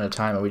one person at a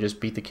time and we just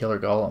beat the killer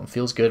golem.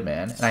 Feels good,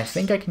 man. And I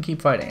think I can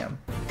keep fighting him.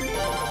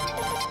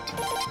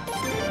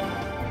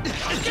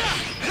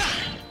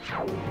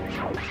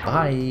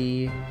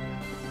 Bye!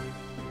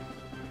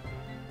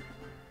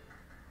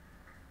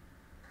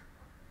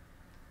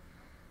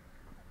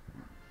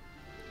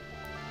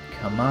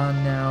 Come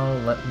on now,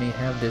 let me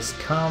have this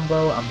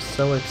combo. I'm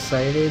so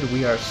excited.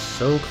 We are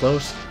so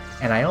close.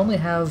 And I only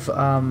have,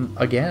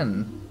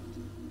 again,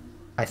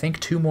 I think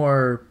 2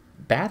 more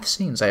bath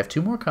scenes. I have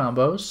 2 more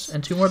combos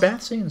and 2 more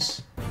bath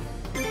scenes.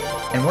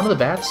 And one of the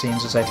bath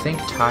scenes is, I think,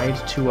 tied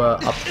to a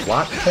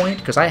plot point,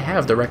 because I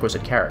have the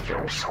requisite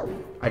characters.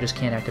 I just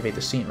can't activate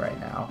the scene right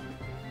now.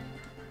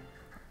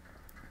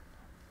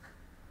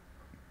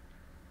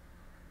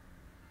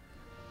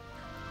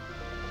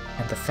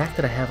 And the fact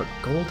that I have a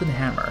golden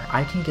hammer,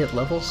 I can get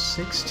level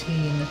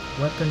 16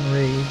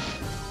 weaponry.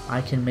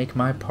 I can make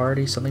my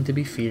party something to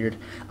be feared.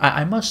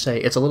 I must say,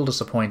 it's a little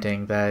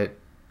disappointing that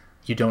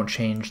you don't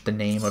change the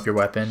name of your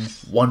weapon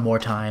one more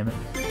time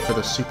for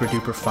the super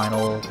duper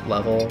final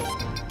level,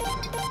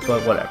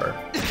 but whatever.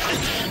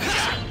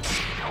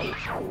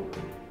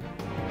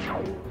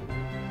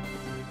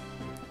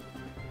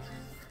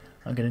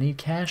 I'm gonna need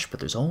cash, but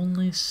there's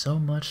only so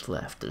much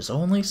left. There's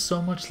only so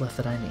much left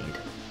that I need.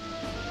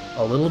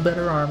 A little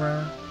better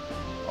armor,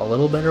 a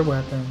little better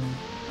weapon,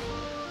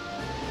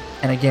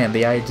 and again,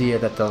 the idea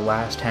that the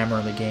last hammer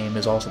in the game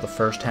is also the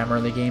first hammer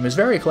in the game is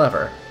very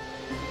clever.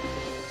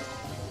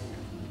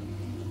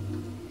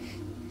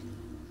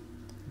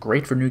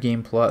 Great for New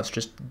Game Plus.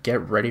 Just get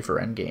ready for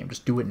Endgame.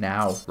 Just do it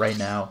now. Right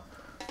now.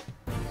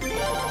 Oh,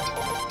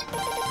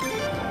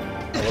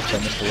 whoops, I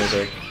missed the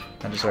wizard.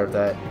 I deserve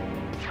that.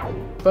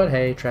 But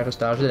hey, Travis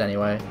dodged it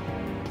anyway.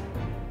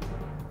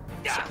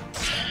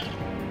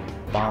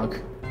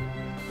 Bonk.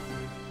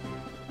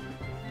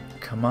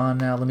 Come on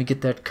now, let me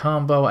get that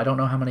combo. I don't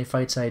know how many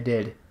fights I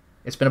did.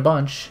 It's been a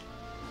bunch.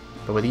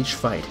 But with each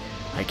fight,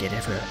 I get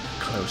ever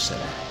closer.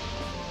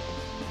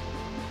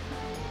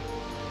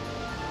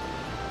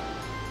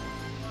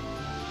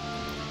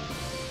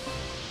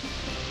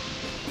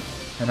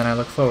 And then I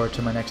look forward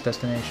to my next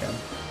destination.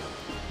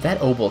 That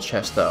obol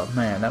chest, though,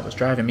 man, that was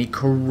driving me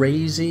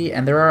crazy.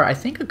 And there are, I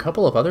think, a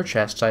couple of other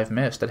chests I've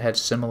missed that had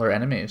similar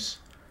enemies.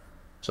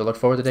 So look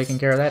forward to taking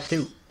care of that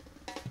too.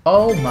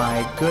 Oh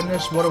my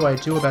goodness, what do I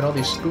do about all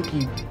these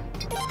spooky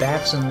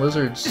bats and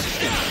lizards?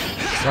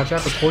 Watch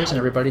out for poison,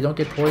 everybody. Don't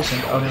get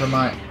poisoned. Oh, never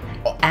mind.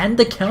 Oh, and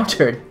the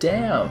counter.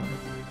 Damn.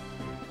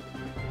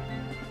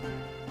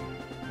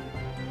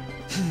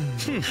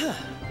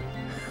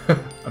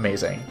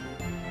 Amazing.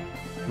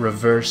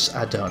 Reverse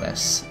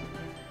Adonis.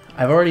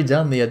 I've already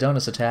done the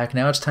Adonis attack.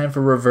 Now it's time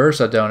for Reverse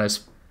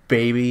Adonis,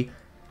 baby.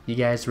 You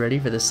guys ready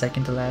for the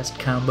second to last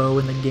combo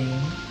in the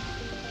game?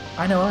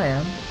 I know I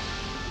am.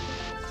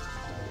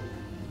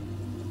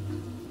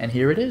 And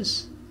here it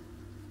is.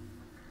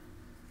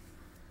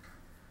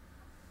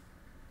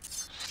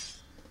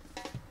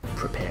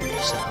 Prepare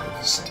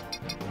yourselves.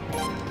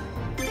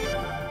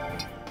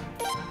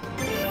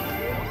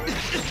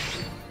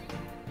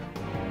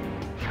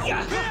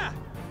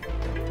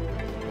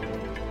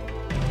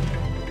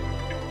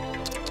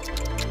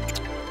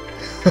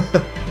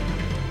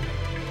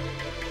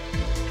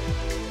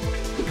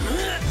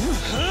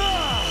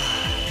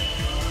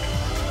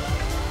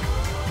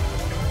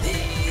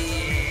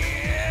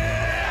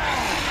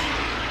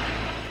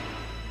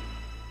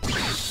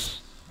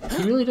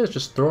 He really does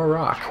just throw a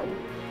rock.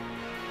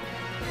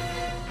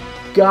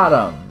 Got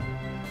him!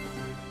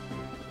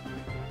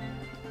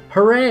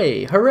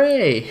 Hooray!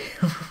 Hooray!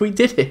 We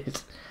did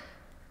it!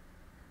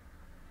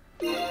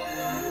 I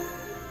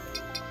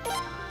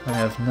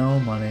have no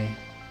money.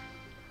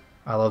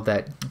 I love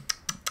that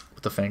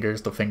with the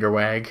fingers, the finger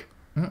wag.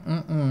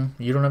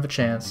 You don't have a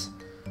chance.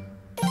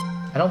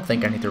 I don't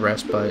think I need to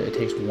rest, but it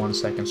takes 1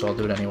 second, so I'll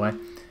do it anyway.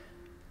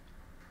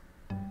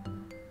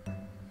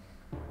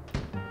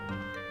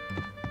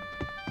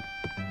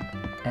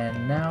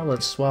 And now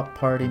let's swap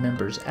party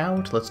members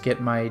out. Let's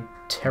get my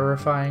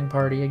terrifying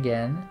party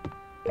again.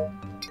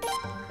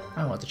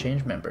 I want to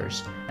change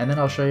members. And then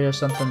I'll show you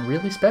something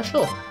really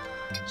special.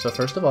 So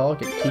first of all,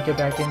 get Kika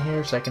back in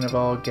here. Second of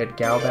all, get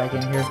Gao back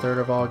in here. Third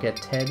of all, get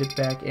Ted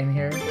back in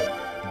here.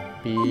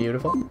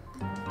 Beautiful.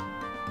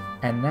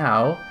 And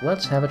now,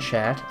 let's have a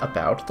chat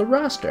about the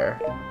roster.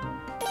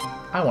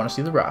 I want to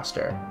see the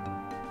roster.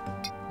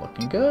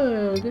 Looking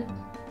good.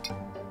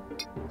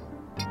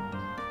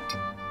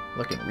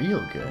 Looking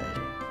real good.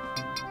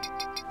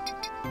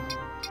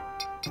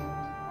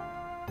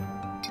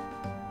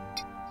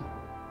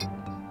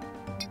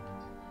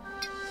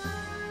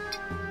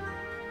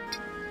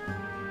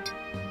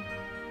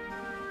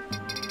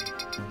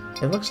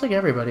 It looks like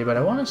everybody, but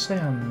I want to say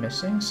I'm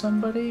missing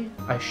somebody.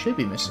 I should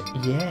be missing.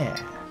 Yeah.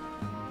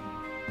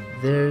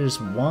 There's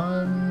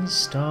 1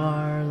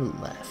 star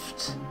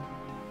left.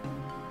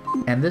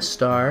 And this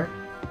star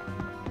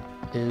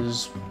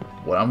is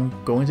what I'm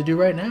going to do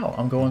right now.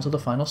 I'm going to the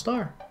final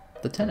star.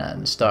 The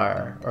Tenan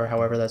star, or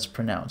however that's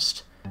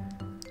pronounced.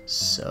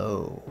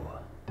 So...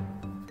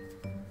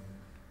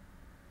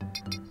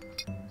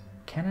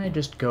 can I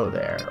just go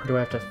there, or do I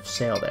have to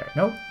sail there?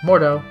 Nope,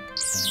 Mordo.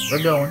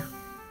 We're going.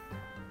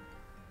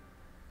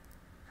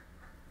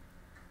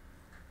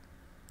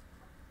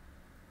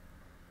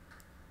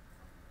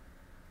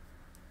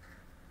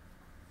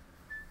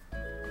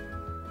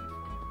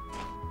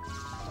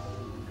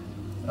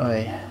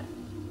 Oi.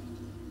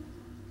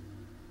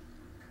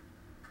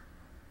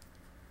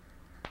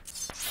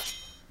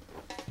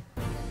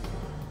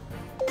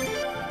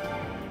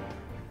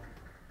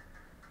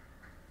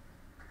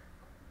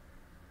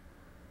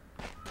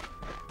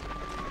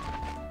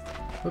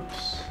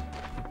 Oops.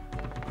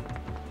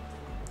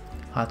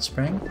 Hot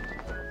spring.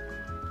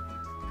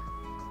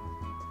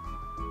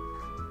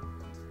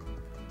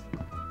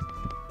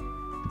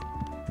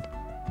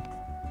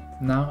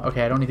 No?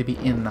 Okay, I don't need to be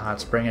in the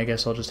hot spring. I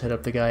guess I'll just hit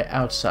up the guy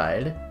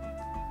outside.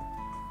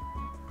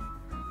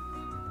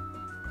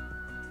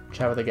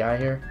 Chat with the guy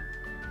here.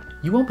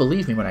 You won't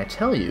believe me when I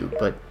tell you,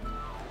 but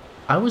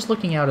I was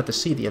looking out at the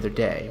sea the other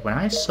day when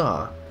I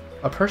saw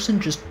a person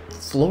just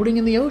floating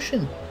in the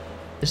ocean.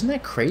 Isn't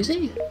that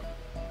crazy?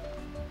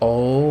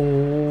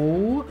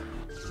 Oh,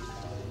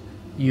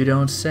 you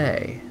don't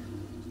say.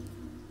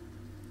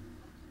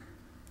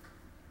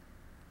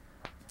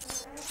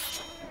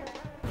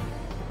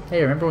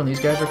 Hey, remember when these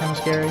guys were kind of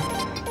scary?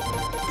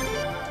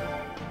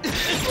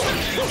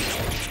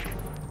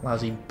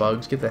 Lousy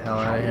bugs, get the hell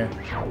out of here.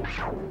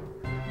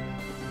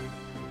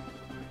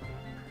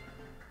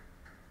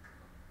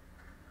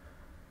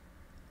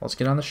 Let's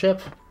get on the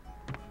ship.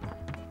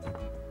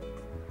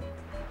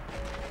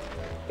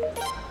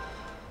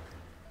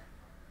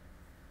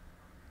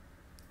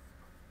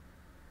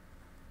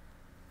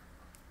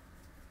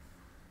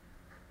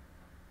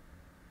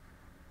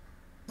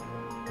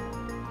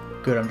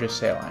 Good, I'm just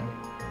sailing.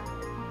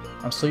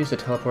 I'm still used to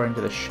teleporting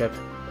to the ship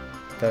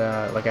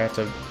that, like, I have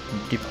to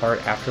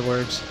depart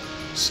afterwards.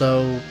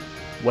 So,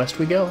 west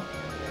we go.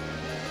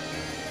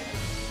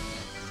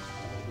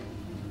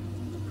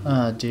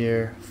 Ah,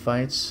 dear.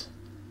 Fights.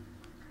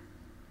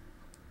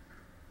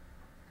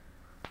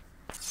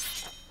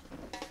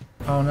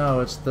 Oh no,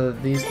 it's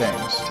these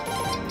things.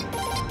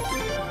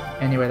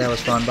 Anyway, that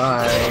was fun.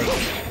 Bye.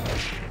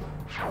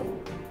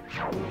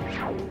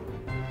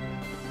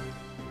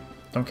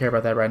 Don't care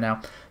about that right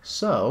now.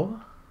 So,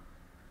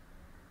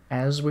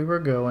 as we were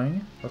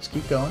going. Let's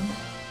keep going.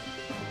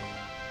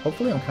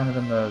 Hopefully I'm kind of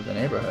in the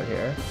neighborhood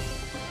here.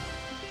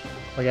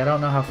 Like, I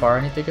don't know how far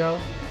I need to go.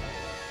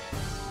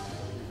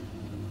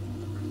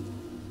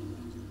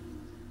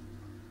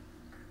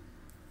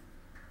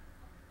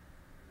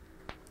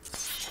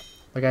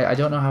 Like, I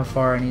don't know how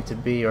far I need to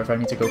be, or if I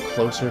need to go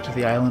closer to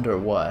the island, or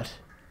what.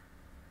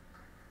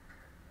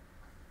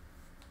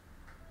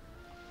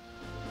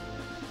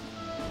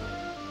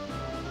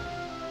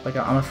 Like,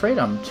 I'm afraid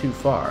I'm too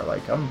far.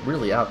 Like, I'm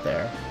really out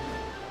there.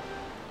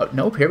 Oh,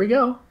 nope, here we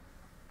go.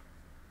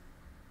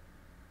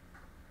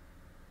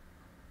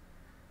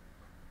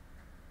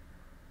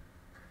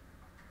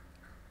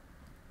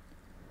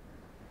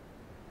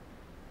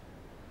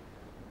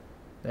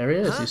 There he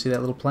is. You see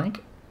that little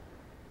plank?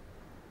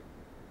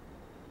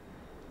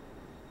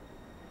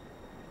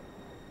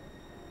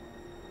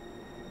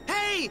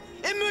 Hey!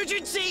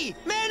 Emergency!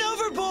 Man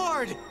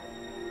overboard!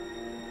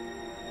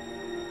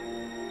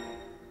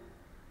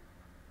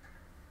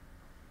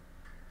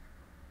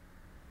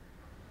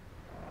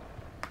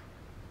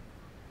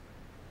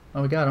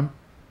 Oh, we got him.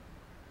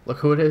 Look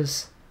who it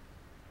is.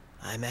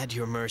 I'm at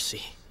your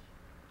mercy.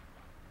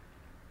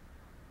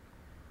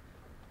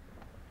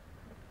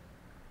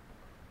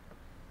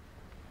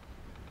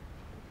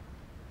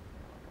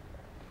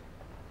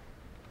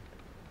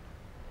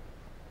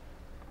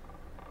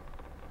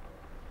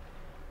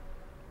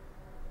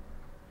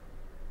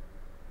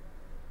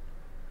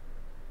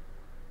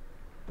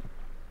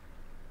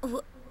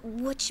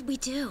 What should we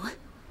do?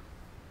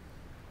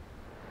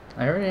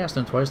 I already asked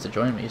him twice to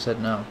join me. He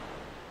said no.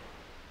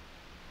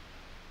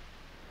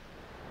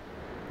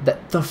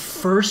 The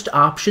first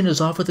option is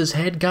off with his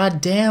head?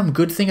 God damn,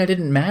 good thing I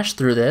didn't mash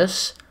through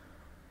this.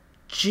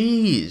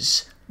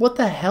 Jeez. What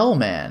the hell,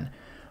 man?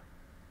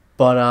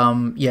 But,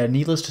 yeah,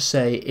 needless to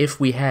say, if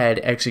we had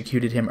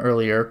executed him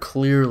earlier,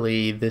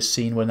 clearly this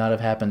scene would not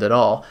have happened at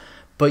all.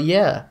 But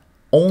yeah,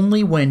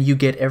 only when you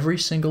get every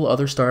single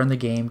other star in the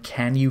game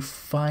can you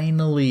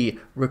finally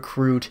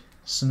recruit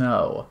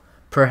Snow.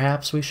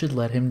 Perhaps we should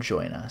let him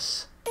join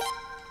us.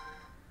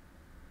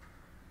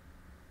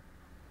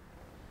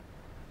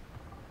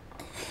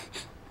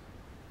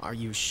 Are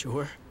you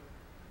sure?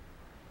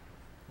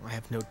 I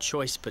have no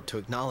choice but to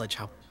acknowledge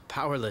how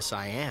powerless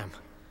I am.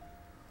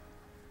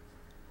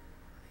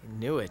 I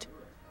knew it.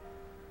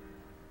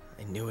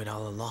 I knew it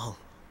all along.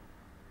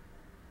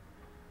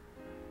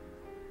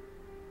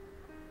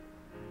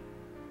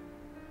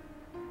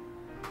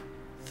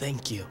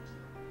 Thank you.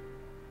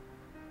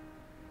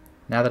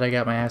 Now that I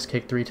got my ass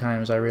kicked 3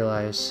 times, I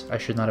realize I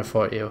should not have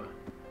fought you.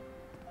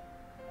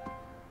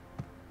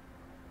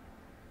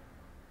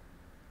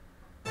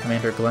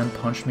 Commander Glenn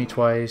punched me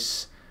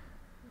twice.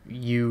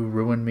 You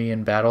ruined me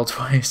in battle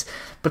twice.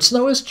 But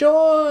Snow has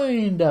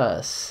joined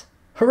us!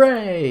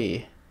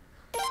 Hooray!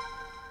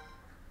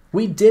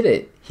 We did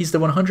it! He's the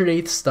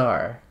 108th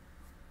star.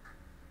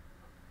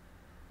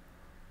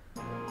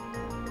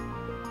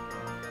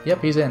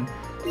 Yep, he's in.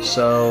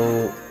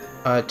 So,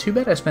 too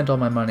bad I spent all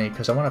my money,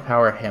 because I want to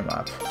power him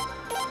up.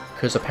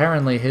 Because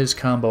apparently his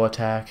combo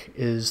attack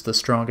is the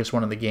strongest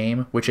one in the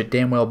game, which it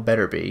damn well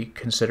better be,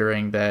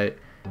 considering that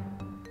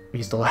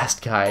he's the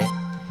last guy.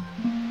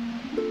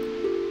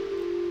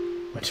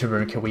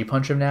 Can we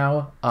punch him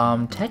now?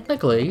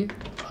 Technically,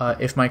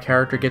 if my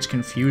character gets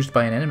confused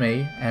by an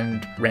enemy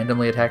and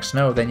randomly attacks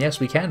Snow, then yes,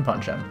 we can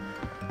punch him.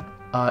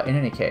 In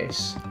any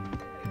case,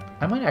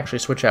 I might actually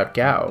switch out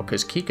Gao,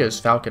 because Kika's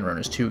Falcon Rune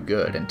is too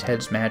good, and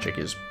Ted's magic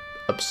is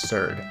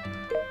absurd.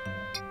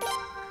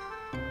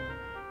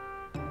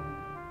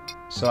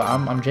 So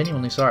I'm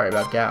genuinely sorry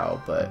about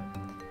Gao, but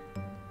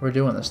we're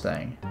doing this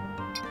thing.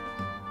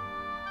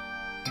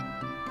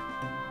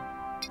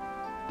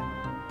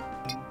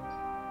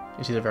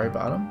 Is he the very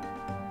bottom?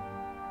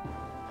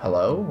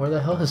 Hello? Where the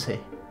hell is he?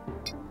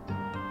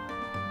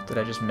 Did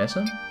I just miss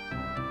him?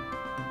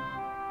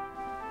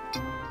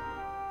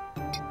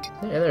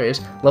 Yeah, there he is.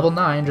 Level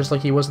 9, just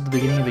like he was at the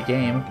beginning of the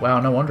game. Wow,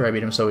 no wonder I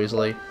beat him so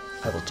easily.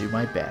 I will do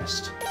my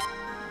best.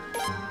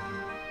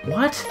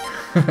 What?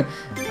 Alright,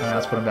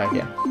 let's put him back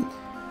in.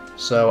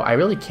 So, I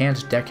really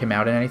can't deck him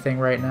out in anything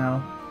right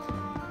now.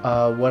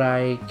 What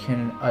I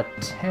can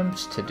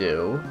attempt to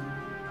do...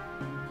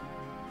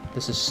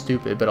 This is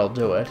stupid, but I'll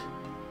do it.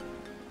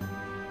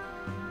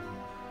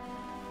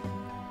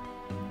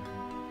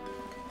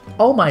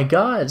 Oh my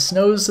god,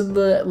 Snow's in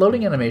the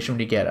loading animation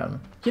when you get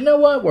him. You know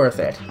what? Worth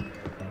it.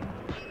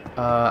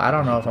 I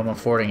don't know if I'm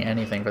affording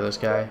anything for this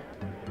guy.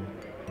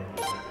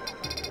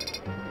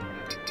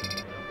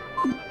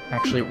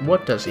 Actually,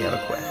 what does he have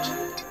equipped?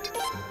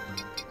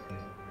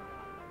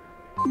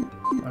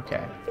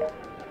 Okay.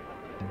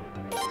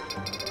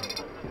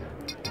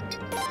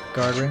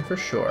 Guard ring for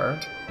sure.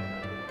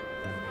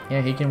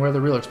 Yeah, he can wear the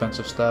real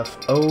expensive stuff.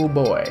 Oh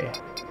boy.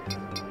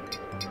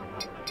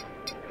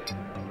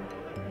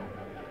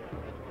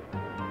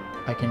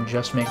 I can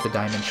just make the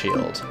diamond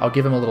shield. I'll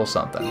give him a little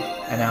something.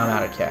 And now I'm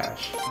out of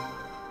cash.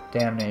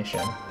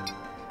 Damnation.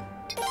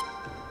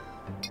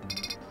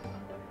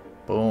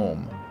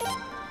 Boom.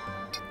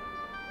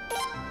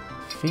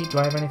 Feet, do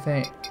I have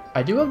anything?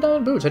 I do have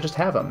diamond boots, I just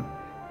have them.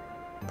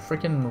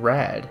 Freaking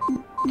rad.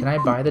 Can I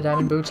buy the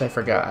diamond boots? I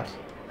forgot.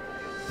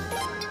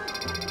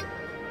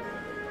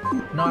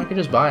 No, I can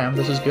just buy them.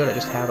 This is good, I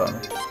just have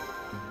them.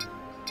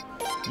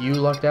 You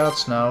lucked out,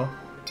 Snow.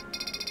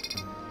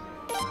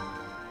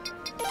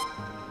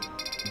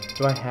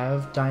 Do I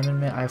have diamond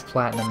mail? I have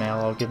platinum mail,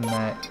 I'll give him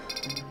that.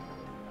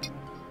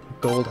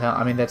 Gold helm.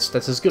 I mean, that's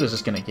as good as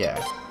it's gonna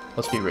get.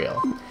 Let's be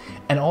real.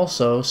 And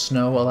also,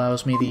 Snow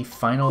allows me the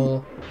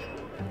final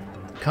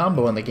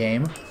combo in the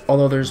game.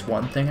 Although there's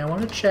one thing I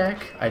want to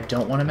check. I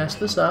don't want to mess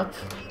this up.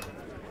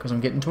 Because I'm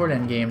getting toward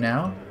endgame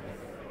now.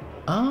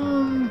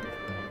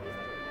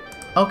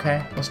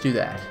 Okay, let's do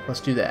that. Let's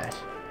do that.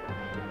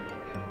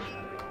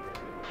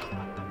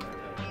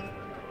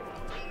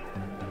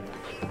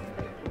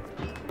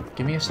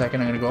 Give me a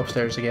second, I'm gonna go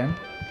upstairs again.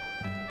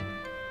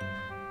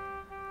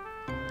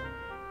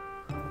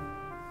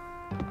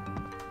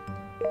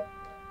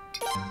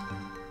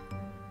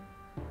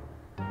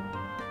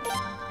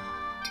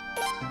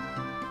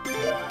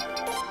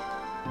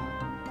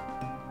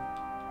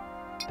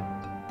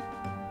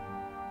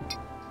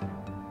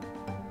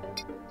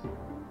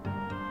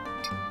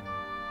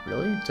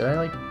 Really? Did I,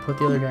 like, put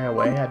the other guy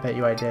away? I bet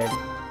you I did.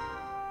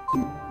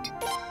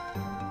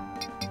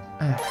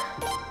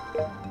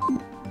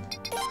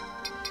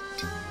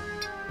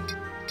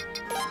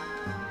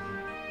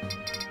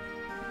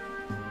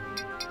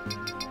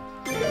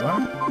 There you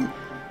are.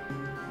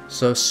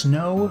 So,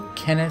 Snow,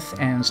 Kenneth,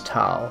 and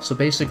Tal. So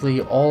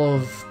basically,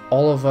 all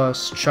of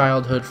us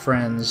childhood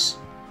friends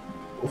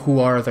who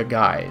are the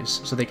guys,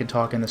 so they can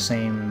talk in the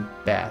same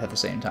bath at the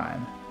same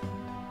time.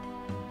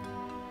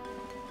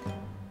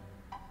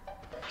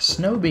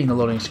 Snow being the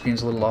loading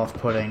screen's a little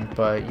off-putting,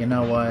 but you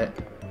know what?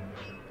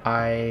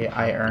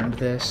 I earned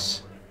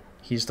this.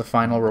 He's the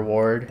final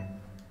reward.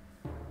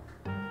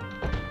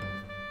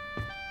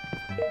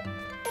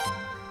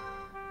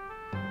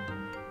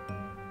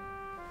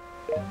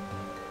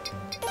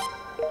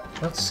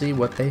 Let's see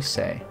what they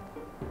say.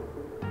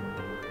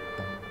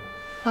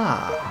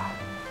 Ah.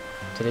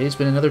 Today's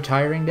been another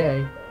tiring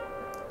day.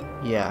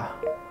 Yeah.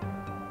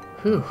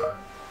 Whew.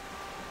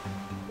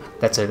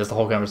 That's it, that's the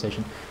whole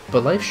conversation.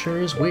 But life sure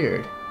is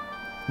weird.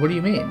 What do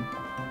you mean?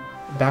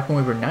 Back when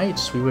we were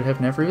knights, we would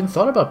have never even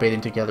thought about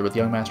bathing together with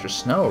young Master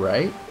Snow,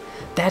 right?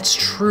 That's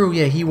true,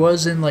 yeah, he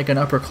was in like an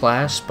upper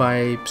class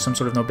by some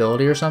sort of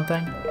nobility or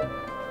something.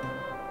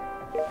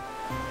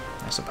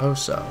 I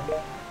suppose so.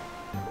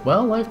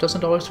 Well, life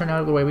doesn't always turn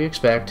out the way we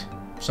expect.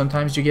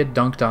 Sometimes you get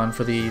dunked on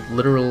for the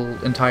literal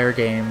entire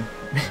game,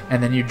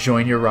 and then you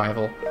join your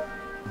rival.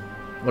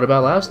 What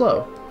about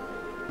Laszlo?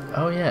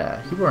 Oh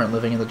yeah, you weren't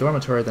living in the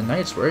dormitory of the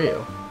Knights, were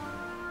you?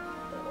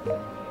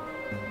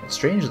 It's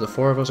strange that the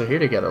four of us are here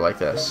together like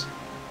this.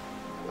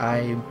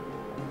 I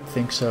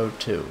think so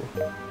too.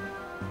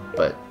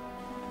 But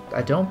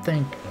I don't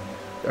think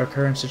our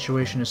current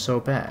situation is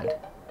so bad.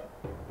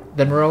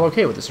 Then we're all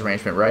okay with this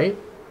arrangement, right?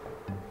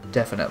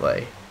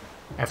 Definitely.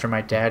 After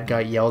my dad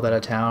got yelled out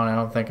of town, I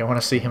don't think I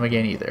want to see him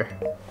again either.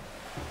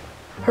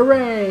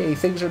 Hooray!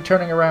 Things are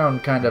turning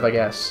around, kind of, I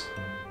guess.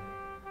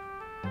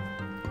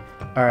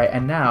 Alright,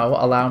 and now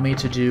allow me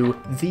to do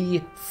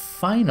the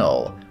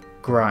final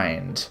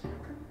grind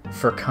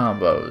for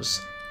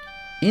combos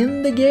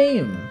in the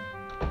game.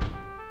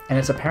 And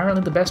it's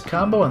apparently the best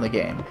combo in the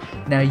game.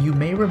 Now, you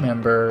may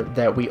remember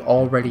that we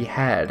already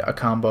had a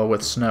combo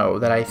with Snow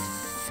that I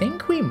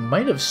think we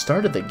might have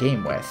started the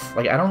game with.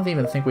 Like, I don't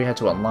even think we had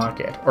to unlock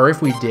it. Or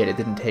if we did, it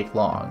didn't take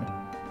long.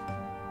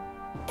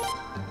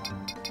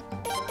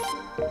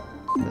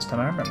 This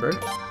time I remembered.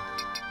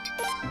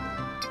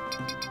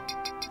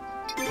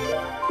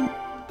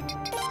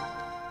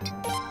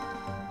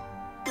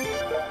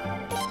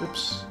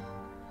 Oops.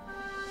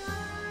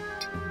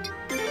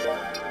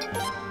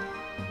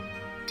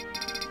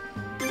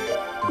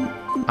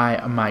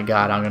 My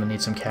god, I'm gonna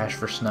need some cash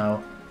for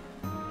Snow.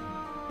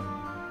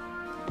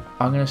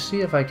 I'm gonna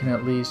see if I can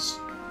at least...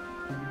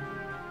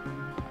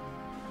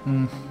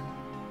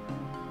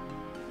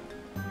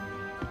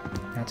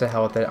 That's a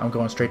hell with it. I'm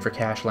going straight for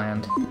cash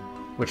land.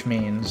 Which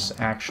means,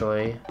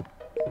 actually...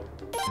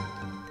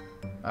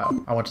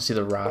 Oh, I want to see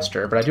the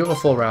roster. But I do have a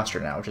full roster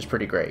now, which is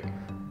pretty great.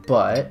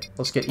 But,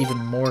 let's get even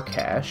more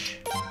cash.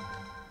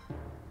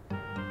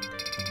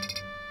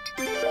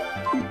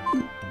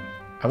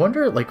 I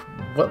wonder, like,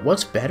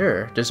 what's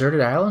better?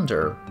 Deserted Island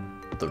or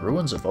the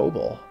Ruins of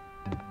Obel?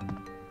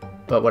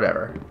 But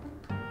whatever.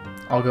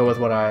 I'll go with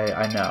what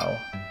I know.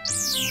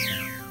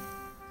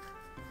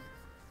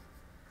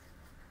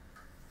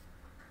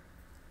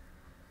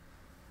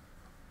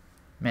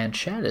 Man,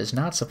 chat is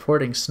not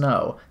supporting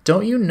Snow.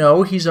 Don't you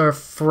know he's our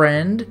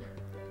friend?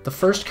 The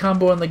first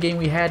combo in the game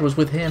we had was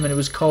with him, and it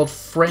was called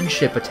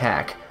Friendship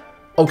Attack.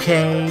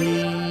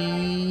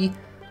 Okay.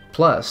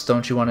 Plus,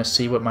 don't you want to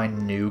see what my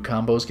new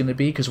combo is going to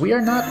be? Because we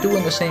are not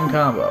doing the same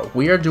combo.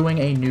 We are doing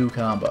a new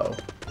combo.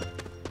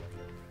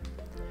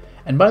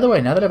 And by the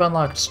way, now that I've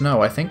unlocked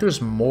Snow, I think there's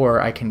more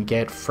I can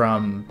get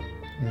from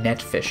net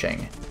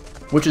fishing.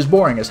 Which is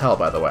boring as hell,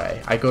 by the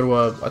way. I go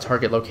to a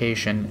target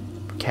location,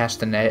 cast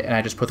the net and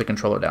I just put the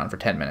controller down for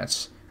 10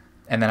 minutes.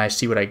 And then I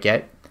see what I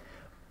get.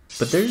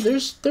 But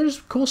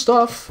there's cool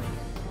stuff.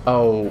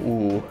 Oh,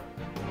 ooh.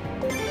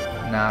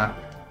 Nah.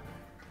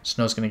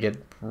 Snow's gonna get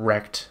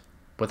wrecked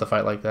with a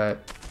fight like that.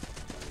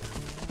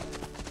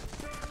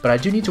 But I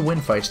do need to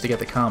win fights to get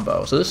the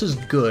combo. So this is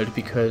good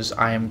because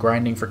I am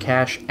grinding for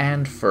cash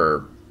and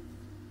for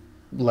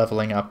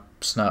leveling up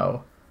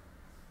Snow.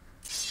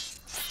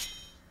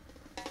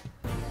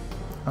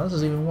 Oh, this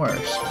is even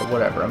worse, but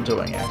whatever, I'm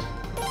doing it.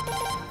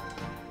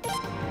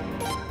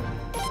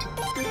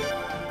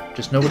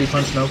 Just nobody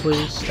punch Snow,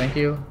 please. Thank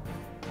you.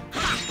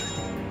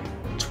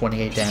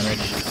 28 damage.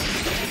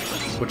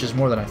 Which is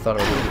more than I thought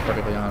it would be, to be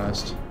perfectly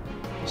honest.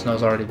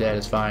 Snow's already dead,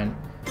 it's fine.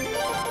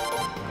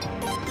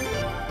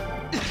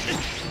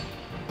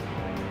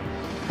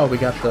 Oh, we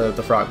got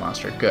the frog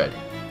monster. Good.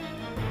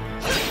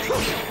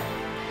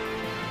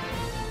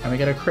 And we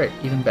get a crit.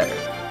 Even better.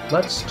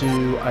 Let's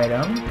do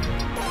item.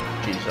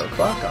 Jizo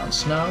clock on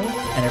Snow,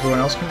 and everyone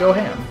else can go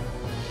ham.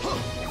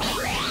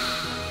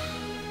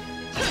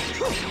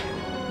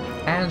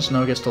 And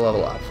Snow gets to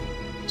level up.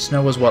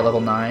 Snow was what,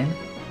 level 9?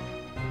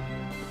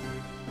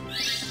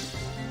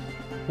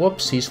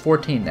 Whoops, he's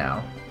 14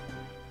 now.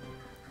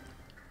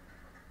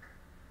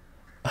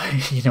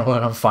 You know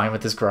what, I'm fine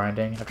with this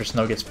grinding after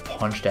Snow gets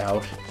punched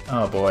out.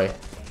 Oh boy.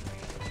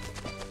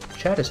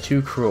 Chat is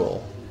too cruel.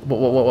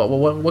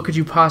 What could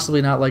you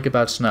possibly not like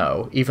about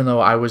Snow? Even though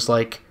I was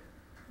like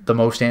the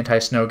most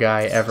anti-Snow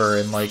guy ever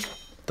in like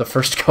the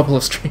first couple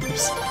of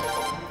streams.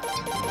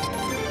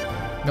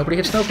 Nobody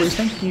hit Snow, please,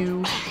 thank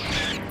you.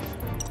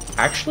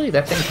 Actually,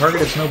 that thing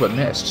targeted Snow but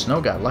missed.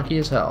 Snow got lucky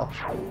as hell.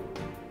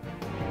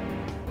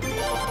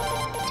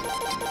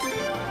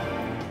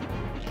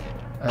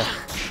 Ugh,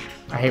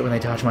 I hate when they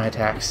dodge my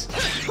attacks.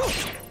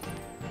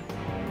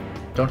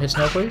 Don't hit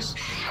Snow, please.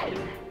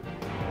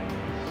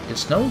 Did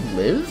Snow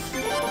live?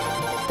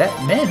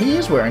 That man, he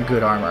is wearing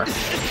good armor.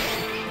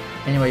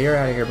 Anyway, you're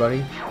out of here,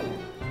 buddy.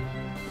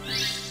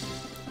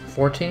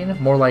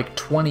 14? More like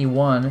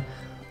 21.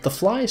 The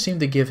flies seem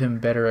to give him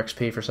better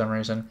XP for some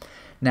reason.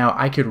 Now,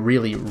 I could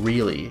really,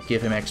 really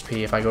give him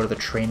XP if I go to the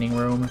training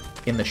room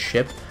in the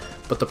ship,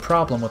 but the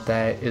problem with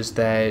that is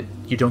that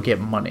you don't get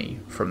money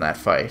from that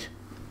fight.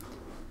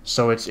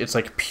 So it's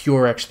like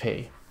pure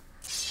XP.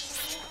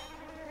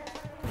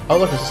 Oh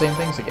look, it's the same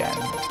things again.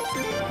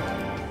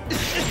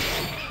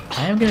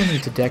 I am going to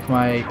need to deck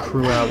my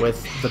crew out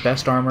with the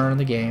best armor in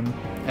the game,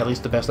 at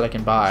least the best that I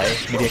can buy.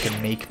 Maybe I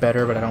can make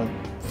better, but I don't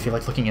feel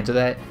like looking into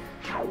that.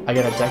 I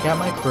gotta deck out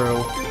my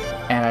crew,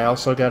 and I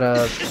also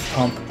gotta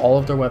pump all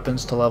of their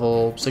weapons to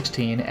level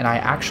 16, and I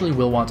actually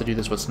will want to do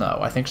this with Snow.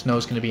 I think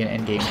Snow's going to be an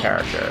endgame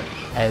character,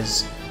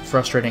 as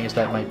frustrating as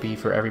that might be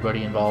for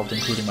everybody involved,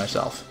 including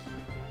myself.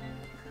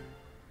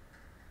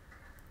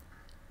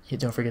 Yeah,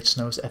 don't forget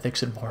Snow's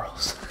ethics and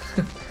morals.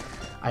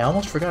 I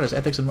almost forgot his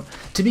ethics and morals.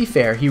 To be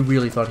fair, he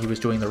really thought he was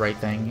doing the right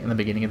thing in the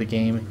beginning of the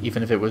game,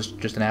 even if it was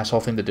just an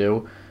asshole thing to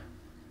do.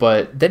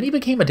 But then he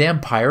became a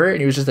damn pirate and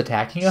he was just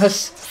attacking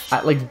us?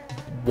 Like,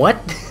 what?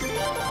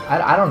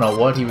 I don't know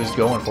what he was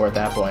going for at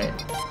that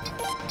point.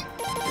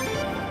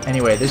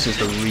 Anyway, this is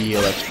the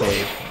real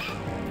XP.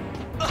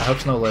 I hope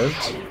Snow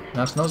lived.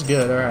 No, Snow's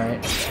good,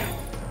 alright.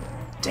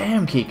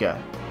 Damn,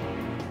 Kika.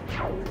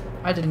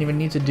 I didn't even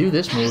need to do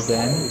this move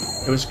then.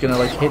 It was gonna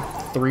like hit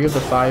 3 of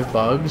the 5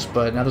 bugs,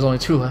 but now there's only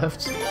 2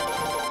 left.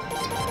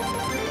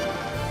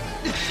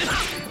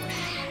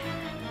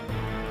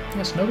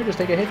 Yeah, Snow could just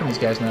take a hit from these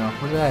guys now.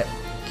 Look at that.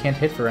 Can't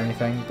hit for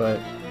anything, but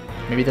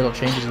maybe that'll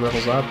change as he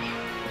levels up.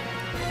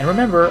 And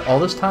remember, all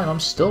this time I'm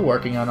still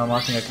working on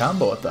unlocking a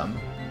combo with them.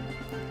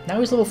 Now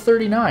he's level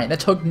 39. That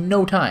took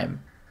no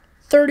time.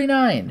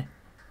 39!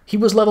 He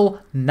was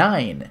level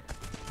 9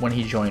 when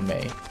he joined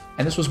me.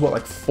 And this was, what,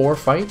 like 4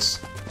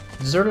 fights?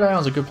 Deserted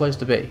Island's a good place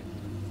to be.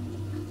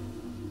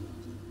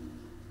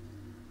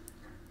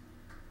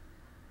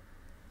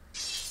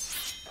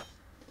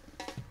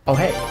 Oh,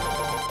 hey.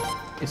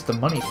 It's the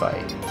money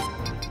fight.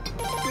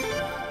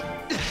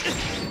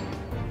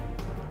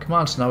 Come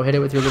on, Snow, hit it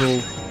with your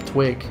little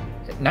twig.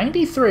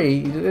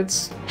 93,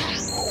 it's...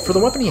 For the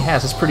weapon he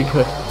has, it's pretty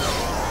good.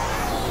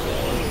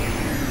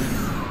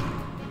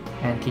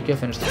 And Kika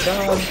finished the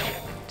job.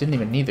 Didn't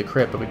even need the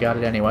crit, but we got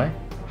it anyway.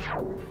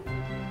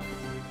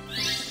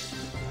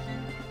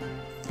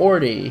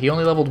 40. He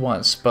only leveled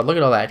once, but look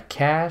at all that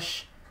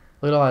cash.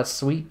 Look at all that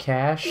sweet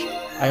cash.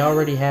 I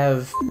already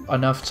have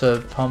enough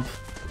to pump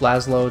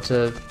Laszlo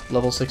to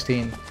level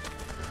 16.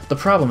 The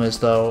problem is,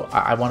 though,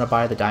 I want to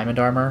buy the diamond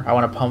armor. I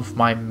want to pump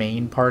my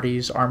main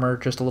party's armor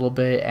just a little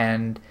bit,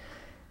 and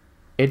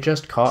it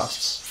just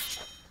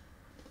costs.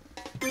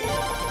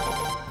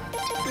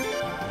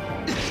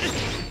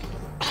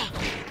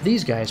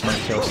 These guys might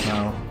kill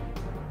Snow.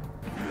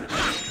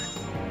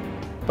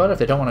 But if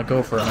they don't want to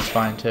go for him, it's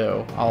fine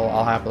too.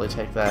 I'll happily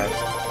take that.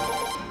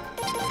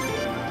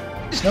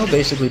 Snow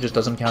basically just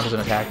doesn't count as an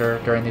attacker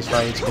during these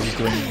fights because he's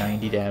doing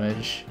 90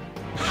 damage.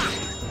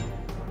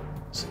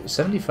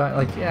 75,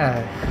 like, yeah.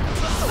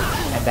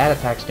 And that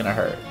attack's gonna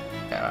hurt.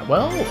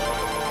 Well,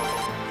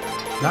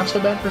 Not so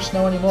bad for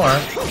Snow anymore.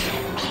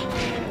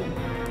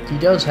 He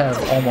does have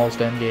almost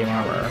endgame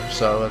armor,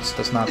 so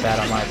that's not bad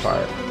on my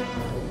part.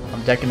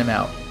 I'm decking him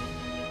out.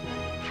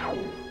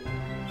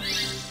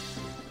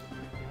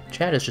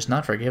 Chad is just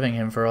not forgiving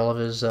him for all of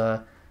his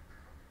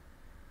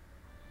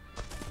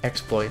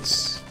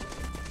exploits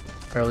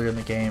earlier in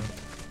the game.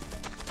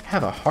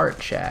 Have a heart,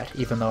 Chad,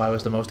 even though I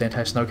was the most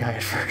anti-Snow guy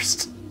at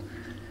first.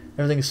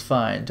 Everything's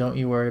fine, don't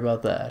you worry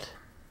about that.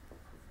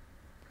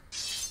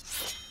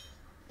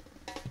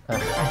 I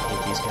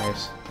hate these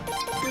guys.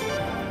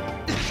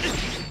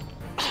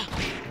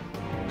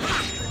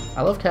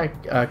 I love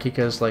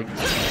Kika's, like...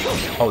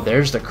 Oh,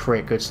 there's the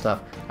crit, good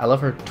stuff. I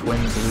love her twin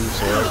blue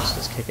swords,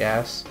 just kick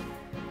ass.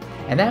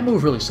 And that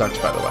move really sucks,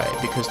 by the way,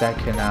 because that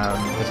can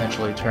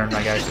potentially turn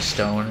my guys to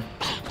stone.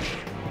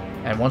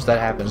 And once that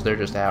happens, they're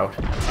just out.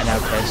 And now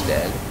Ted's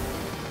dead.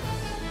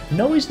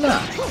 No, he's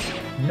not.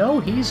 No,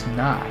 he's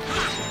not.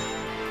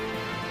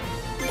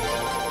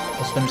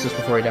 Let's finish this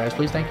before he dies,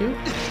 please. Thank you.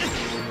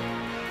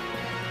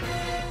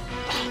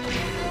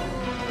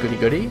 Goody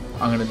goody.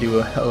 I'm gonna do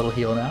a little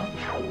heal now.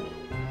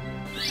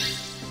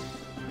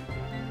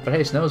 But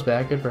hey, Snow's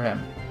back. Good for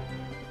him.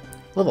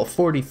 Level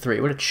 43.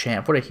 What a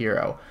champ. What a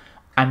hero.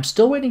 I'm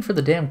still waiting for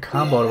the damn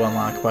combo to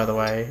unlock, by the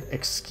way.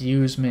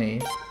 Excuse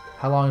me.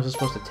 How long is it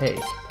supposed to take?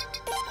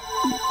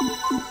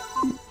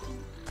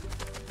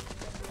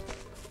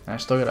 And I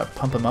still gotta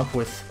pump him up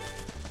with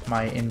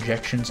my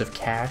injections of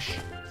cash.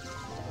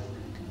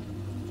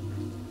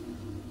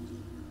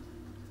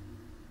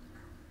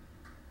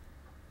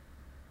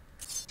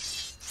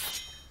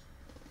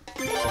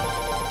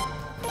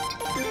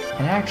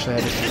 And actually,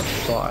 I just had a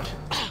thought.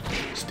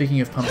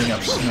 Speaking of pumping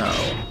up Snow,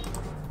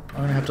 I'm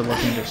gonna have to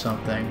look into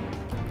something.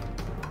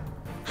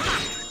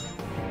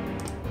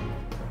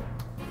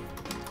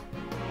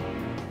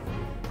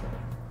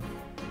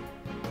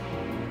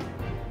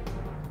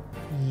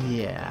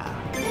 Yeah.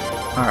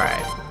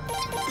 Alright.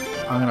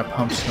 I'm gonna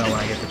pump Snow when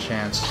I get the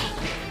chance.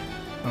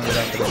 I'm gonna go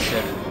back to the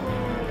ship.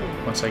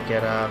 Once I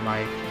get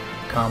my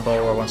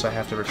combo or once I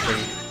have to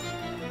retreat.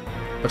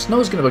 But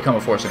Snow's gonna become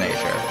a force of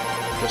nature.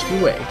 Just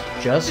you wait.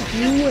 Just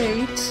you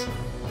wait.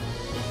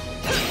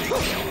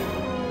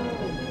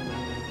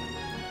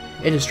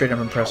 It is straight up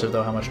impressive,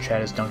 though, how much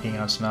Chad is dunking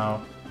on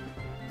Snow.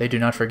 They do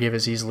not forgive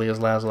as easily as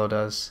Laszlo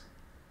does.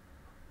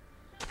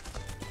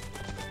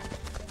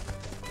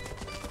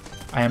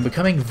 I am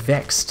becoming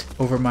vexed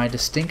over my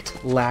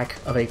distinct lack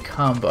of a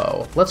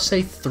combo. Let's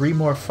say 3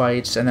 more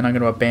fights, and then I'm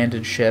going to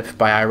abandon ship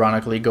by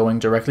ironically going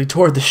directly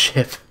toward the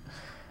ship.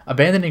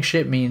 Abandoning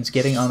ship means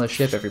getting on the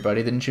ship,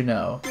 everybody, didn't you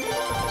know?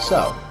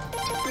 So,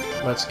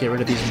 let's get rid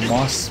of these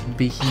moss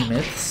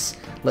behemoths.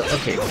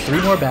 Okay,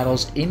 3 more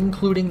battles,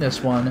 including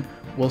this one.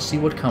 We'll see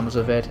what comes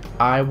of it.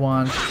 I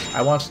want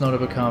Snow to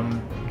become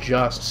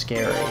just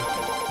scary.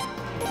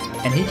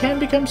 And he can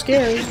become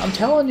scary. I'm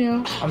telling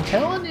you. I'm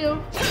telling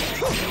you.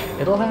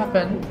 It'll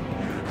happen.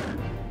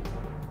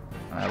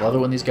 I love it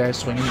when these guys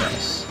swing and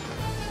miss.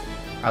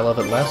 I love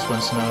it less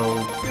when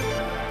Snow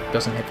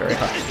doesn't hit very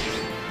high.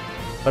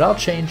 But I'll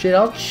change it.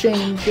 I'll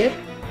change it.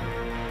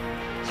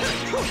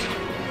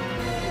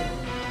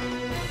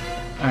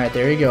 Alright,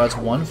 there you go. That's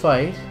 1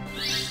 fight.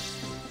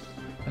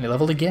 And he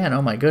leveled again.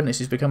 Oh my goodness,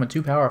 he's becoming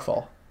too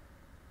powerful.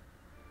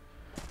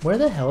 Where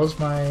the hell is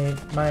my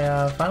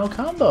final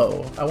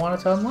combo I wanted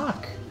to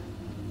unlock?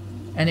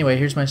 Anyway,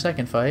 here's my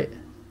second fight.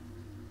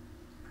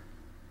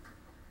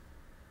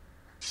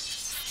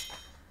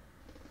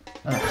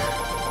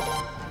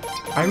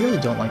 I really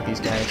don't like these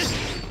guys.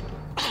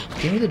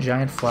 Give me the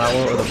giant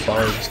flower or the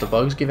bugs. The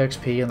bugs give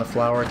XP and the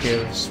flower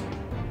gives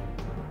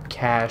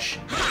cash.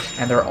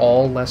 And they're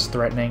all less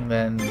threatening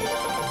than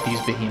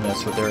these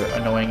behemoths with their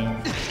annoying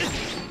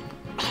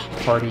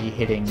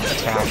party-hitting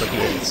attack with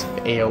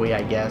the AoE,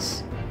 I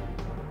guess.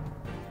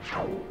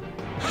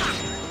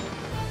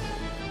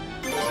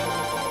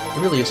 It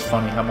really is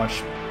funny how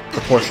much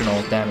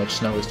proportional damage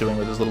Snow is doing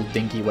with his little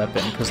dinky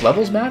weapon, because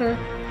levels matter.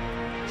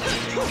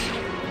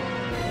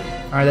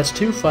 Alright, that's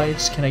 2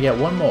 fights. Can I get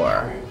 1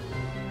 more?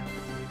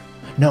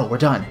 No, we're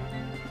done.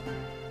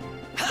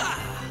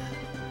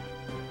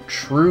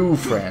 True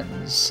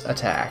friends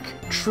attack.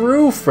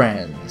 True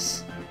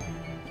friends!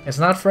 It's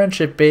not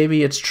friendship,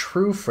 baby, it's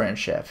true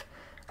friendship.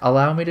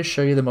 Allow me to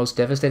show you the most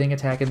devastating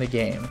attack in the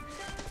game.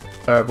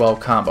 Well,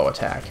 combo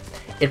attack.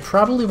 It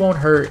probably won't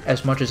hurt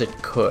as much as it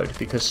could,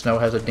 because Snow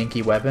has a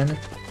dinky weapon,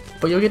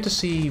 but you'll get to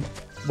see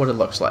what it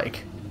looks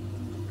like.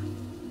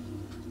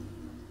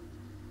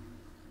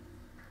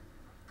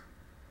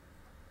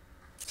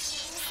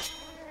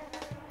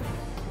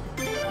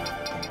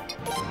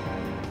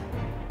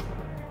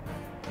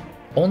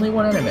 Only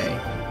 1 enemy.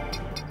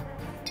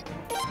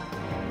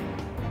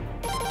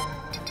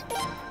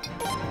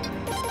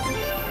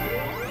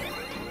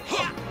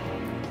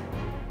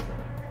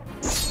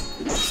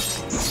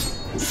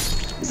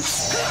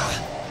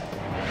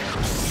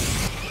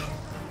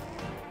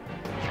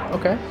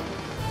 Okay.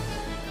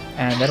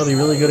 And that'll be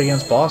really good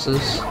against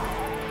bosses.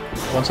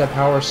 Once I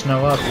power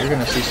Snow up, you're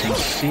gonna see some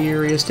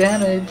serious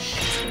damage.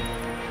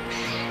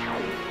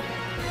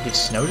 Did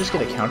Snow just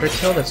get a counter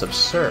kill? That's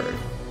absurd.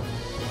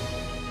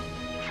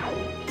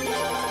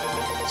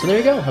 So there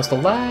you go. That's the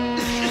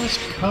last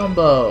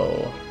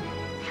combo.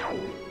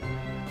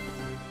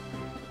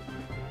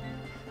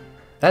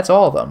 That's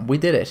all of them. We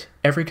did it.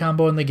 Every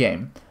combo in the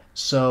game.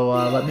 So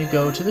let me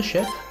go to the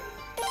ship.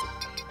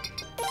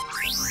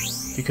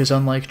 Because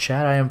unlike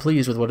chat, I am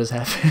pleased with what has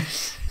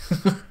happened.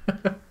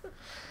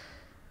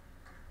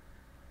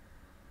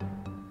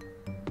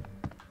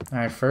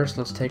 Alright, first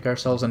let's take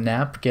ourselves a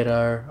nap, get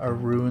our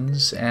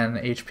runes and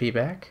HP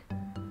back.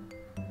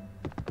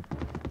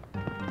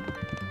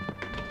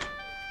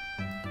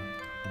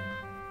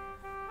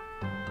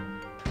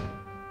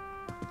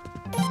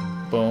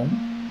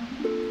 Boom.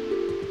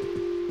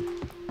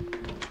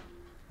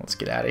 Let's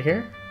get out of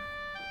here.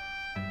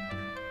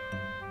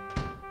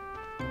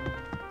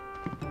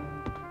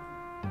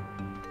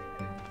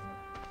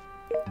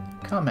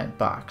 Comment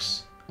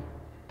box.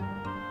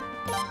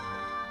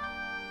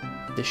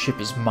 This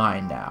ship is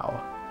mine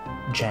now.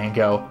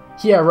 Django.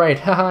 Yeah, right.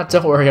 Haha,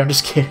 don't worry, I'm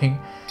just kidding.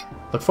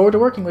 Look forward to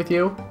working with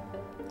you.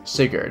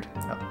 Sigurd.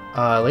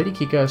 Lady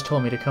Kika has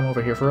told me to come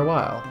over here for a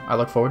while. I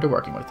look forward to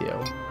working with you.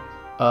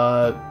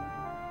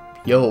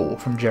 Yo,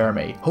 from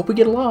Jeremy. Hope we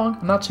get along.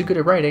 I'm not too good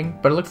at writing,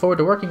 but I look forward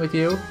to working with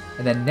you.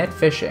 And then net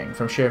fishing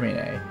from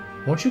Shermine.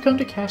 Won't you come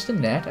to cast a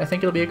net? I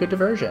think it'll be a good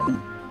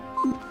diversion.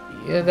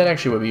 Yeah, that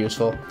actually would be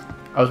useful.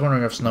 I was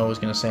wondering if Snow was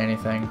going to say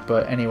anything,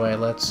 but anyway,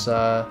 let's,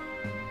 go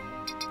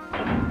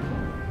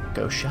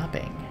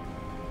shopping.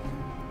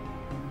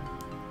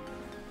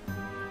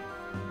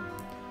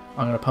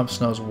 I'm going to pump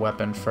Snow's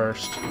weapon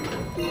first,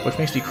 which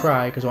makes me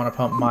cry because I want to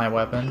pump my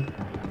weapon.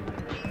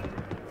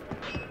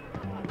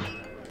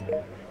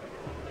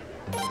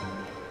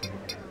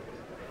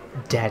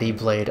 Daddy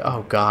Blade.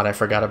 Oh god, I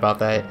forgot about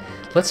that.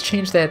 Let's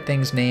change that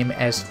thing's name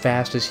as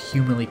fast as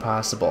humanly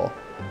possible.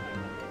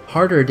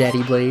 Harder,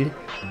 Daddy Blade.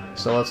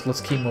 So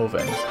let's keep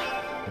moving.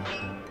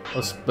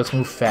 Let's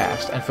move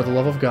fast. And for the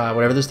love of God,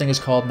 whatever this thing is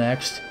called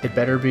next, it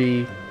better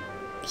be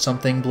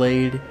something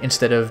Blade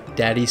instead of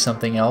Daddy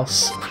something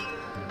else.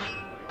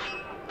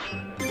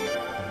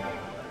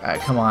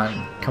 Alright, come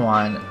on. Come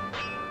on.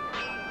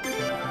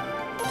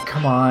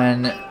 Come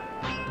on.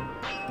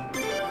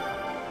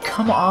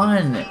 Come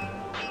on!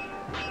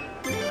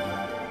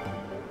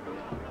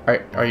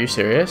 Are you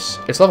serious?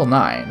 It's level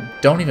 9.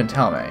 Don't even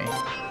tell me.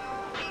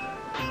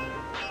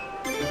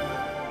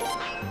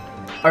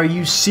 Are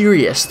you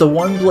serious? The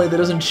one blade that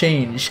doesn't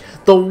change,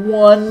 the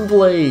one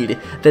blade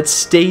that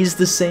stays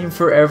the same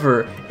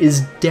forever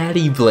is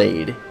Daddy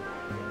Blade.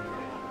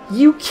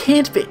 You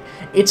can't be...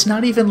 It's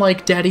not even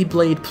like Daddy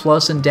Blade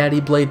Plus and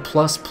Daddy Blade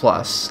Plus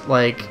Plus.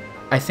 Like,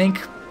 I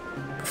think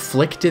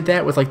Flick did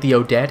that with like the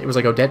Odette. It was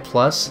like Odette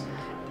Plus.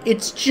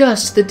 It's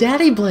just the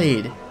Daddy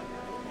Blade.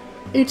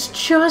 It's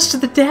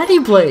just the Daddy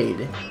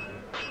Blade.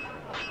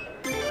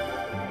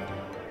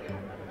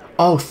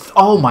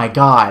 Oh my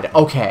god.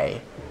 Okay.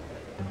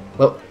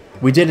 Well,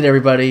 we did it,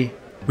 everybody.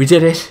 We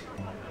did it.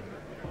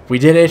 We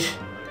did it.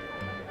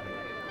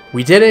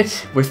 We did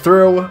it. We're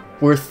through.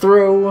 We're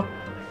through.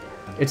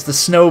 It's the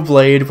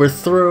Snowblade. We're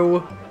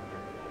through.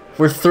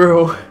 We're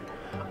through.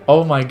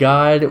 Oh my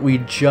god, we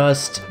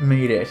just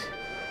made it.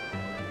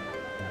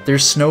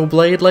 There's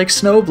Snowblade like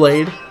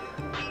Snowblade.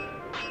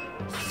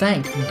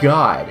 Thank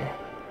God.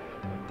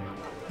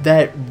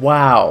 That,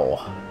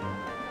 wow.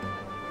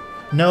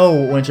 No,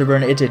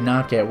 Winterburn, it did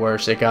not get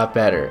worse, it got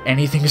better.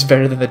 Anything's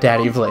better than the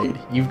Daddy Blade.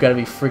 You've got to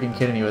be freaking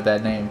kidding me with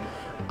that name.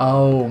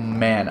 Oh,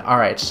 man.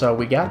 Alright, so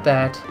we got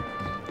that.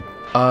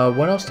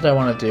 What else did I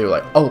want to do?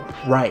 Like, oh,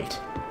 right.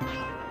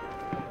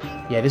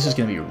 Yeah, this is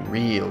going to be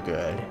real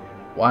good.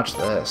 Watch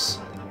this.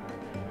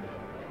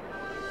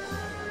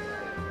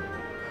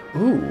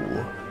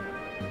 Ooh.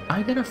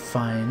 I gotta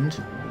find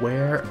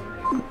where...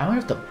 I might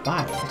have to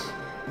buy it.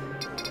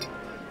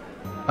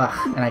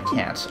 Ugh, and I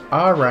can't.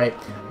 Alright,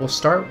 we'll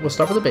start with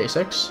the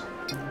basics.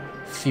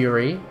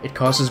 Fury. It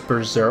causes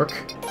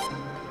Berserk.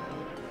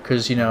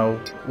 Because, you know,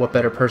 what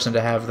better person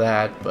to have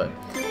that, but...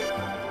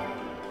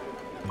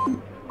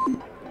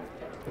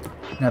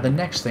 Now the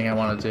next thing I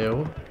want to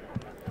do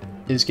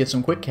is get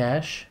some quick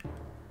cash.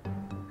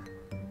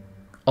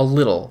 A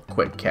little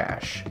quick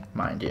cash,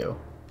 mind you.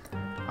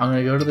 I'm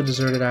going to go to the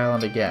deserted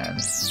island again.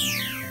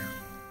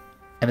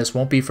 And this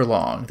won't be for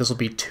long. This will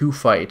be 2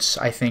 fights,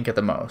 I think, at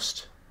the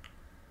most.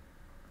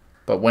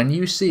 But when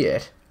you see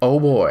it, oh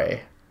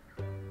boy.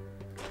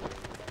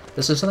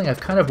 This is something I've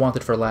kind of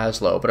wanted for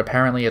Laszlo, but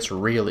apparently it's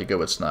really good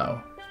with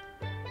Snow.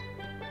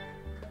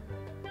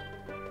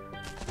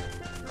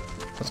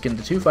 Let's get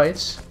into 2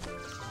 fights.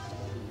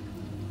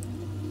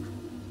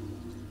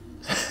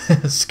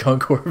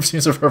 Skunk Orb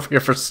seems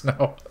appropriate for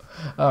Snow.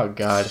 Oh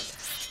god.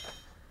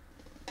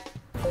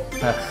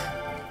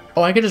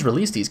 Oh, I can just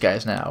release these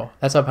guys now.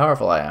 That's how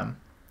powerful I am.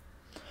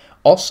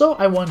 Also,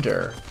 I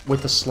wonder,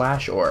 with the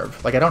Slash Orb,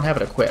 like I don't have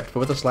it equipped,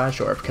 but with the Slash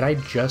Orb, could I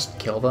just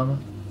kill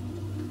them?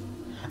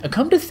 And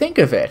come to think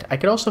of it, I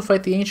could also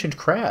fight the Ancient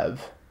Crab.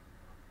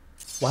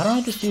 Why don't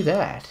I just do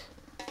that?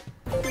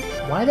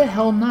 Why the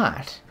hell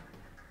not?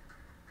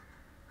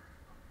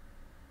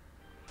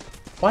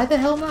 Why the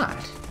hell not?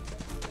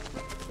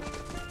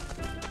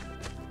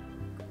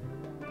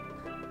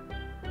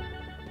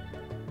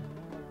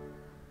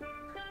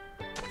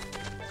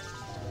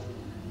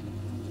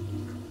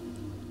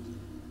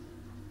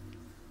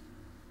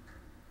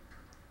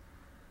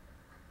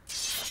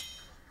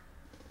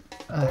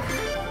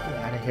 Get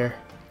out of here.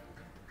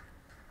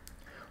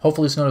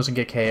 Hopefully Snow doesn't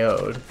get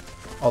KO'd.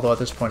 Although at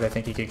this point I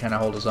think he can kind of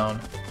hold his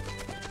own.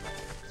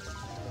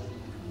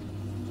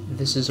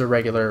 This is a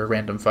regular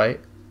random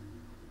fight.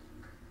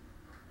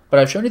 But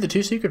I've shown you the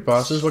 2 secret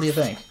bosses, what do you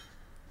think?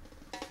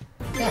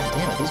 God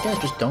damn it, these guys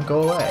just don't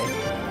go away.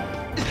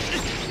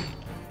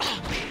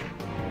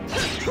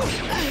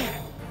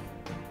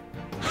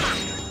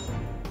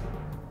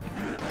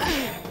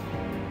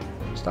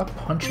 Stop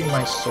punching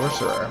my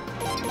sorcerer.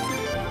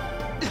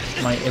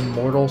 My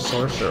immortal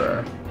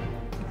sorcerer.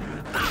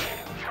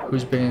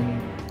 Who's been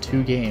in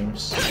 2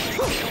 games.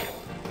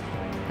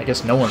 I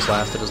guess no one's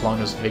lasted as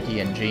long as Vicky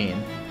and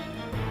Jean.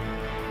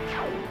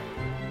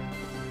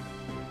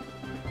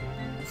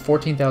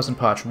 14,000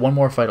 potch. One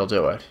more fight will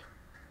do it.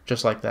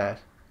 Just like that.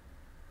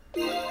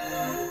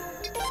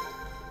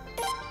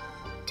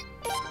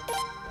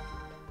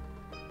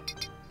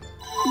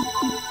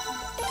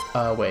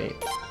 Wait.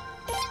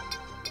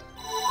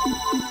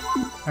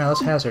 Alright,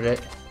 let's hazard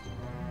it.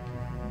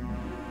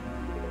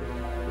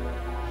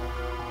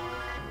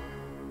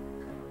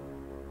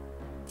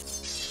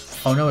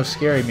 Oh no, it's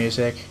scary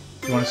music.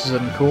 You want to see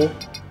something cool?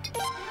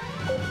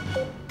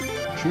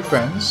 True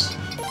Friends.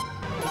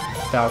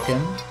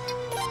 Falcon.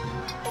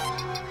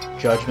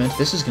 Judgment.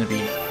 This is going to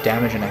be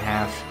damage and a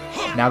half.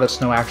 Now that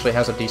Snow actually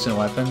has a decent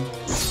weapon.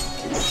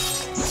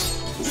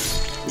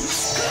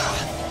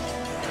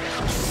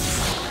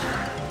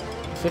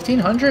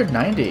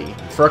 $1,590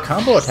 for a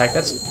combo attack.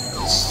 That's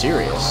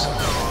serious.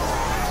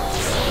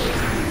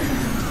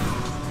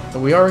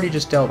 But we already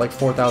just dealt like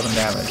 4,000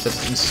 damage.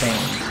 That's insane.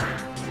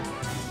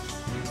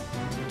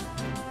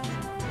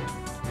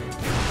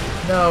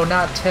 No,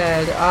 not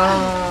Ted.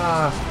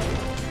 Ah.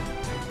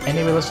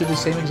 Anyway, let's do the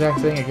same exact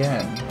thing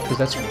again, because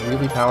that's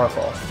really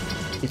powerful.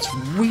 It's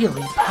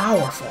really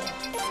powerful.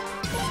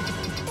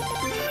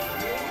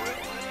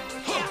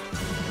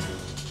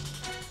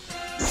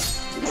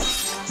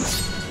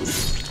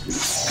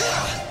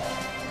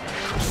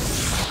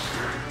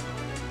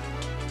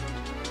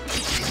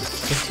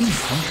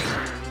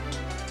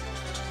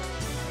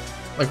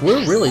 $1,500. Like,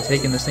 we're really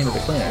taking this thing to the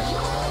cleaners.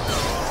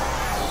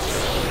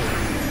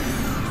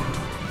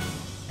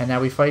 And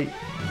now we fight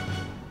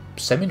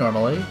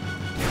semi-normally.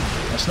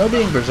 Now, Snow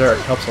being Berserk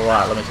helps a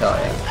lot, let me tell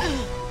you.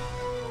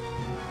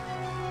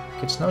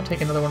 Can Snow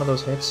take another one of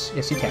those hits?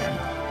 Yes, he can.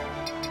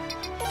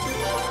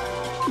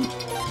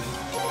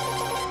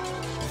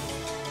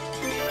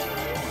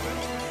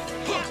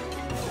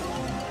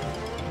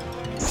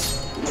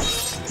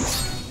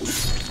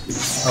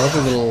 I love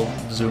the little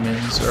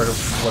zoom-ins, or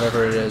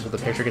whatever it is, where the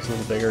picture gets a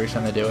little bigger each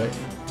time they do it.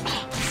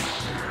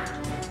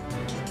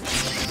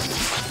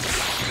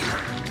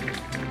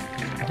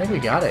 I think we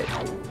got it.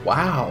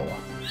 Wow.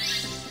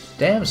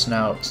 Damn,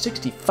 Snow.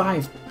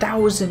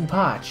 65,000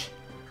 potch.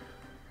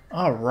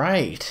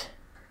 Alright.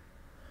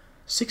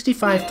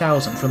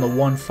 65,000 from the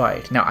one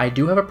fight. Now, I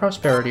do have a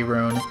Prosperity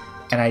Rune,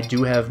 and I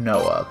do have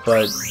Noah,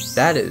 but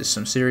that is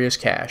some serious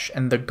cash.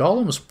 And the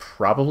Golem's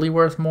probably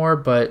worth more,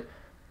 but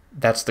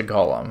that's the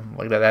Golem.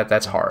 Like,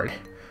 that's hard.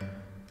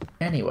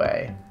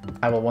 Anyway,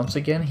 I will once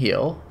again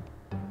heal.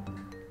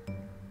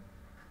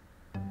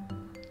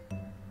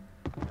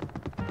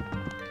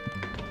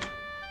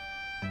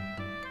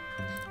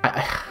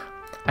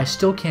 I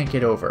still can't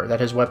get over that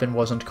his weapon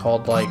wasn't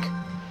called, like,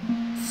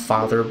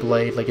 Father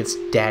Blade, like it's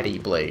Daddy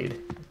Blade.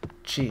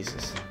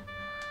 Jesus.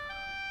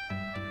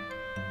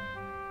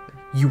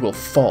 You will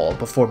fall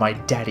before my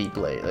Daddy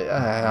Blade.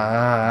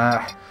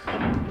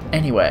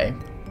 Anyway,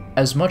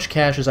 as much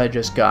cash as I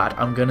just got,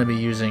 I'm gonna be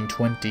using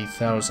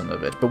 20,000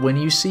 of it. But when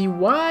you see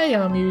why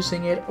I'm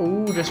using it,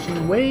 oh, just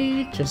you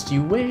wait, just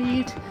you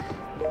wait.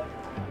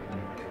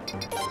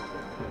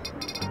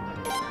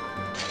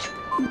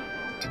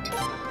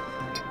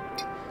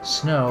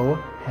 Snow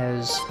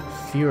has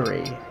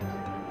Fury,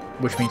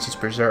 which means he's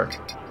Berserk.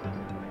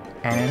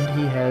 And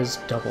he has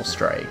Double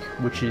Strike,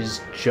 which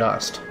is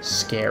just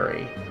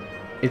scary.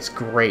 It's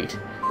great.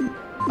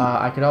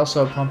 I could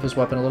also pump his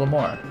weapon a little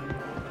more.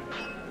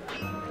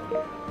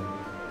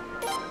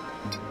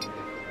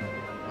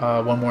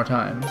 One more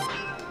time.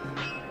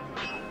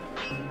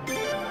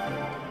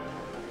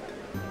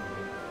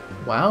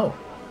 Wow.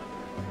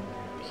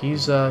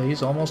 He's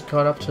almost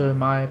caught up to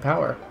my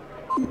power.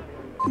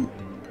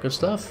 Good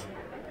stuff.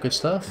 Good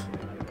stuff.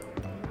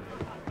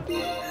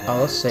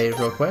 Let's save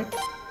real quick.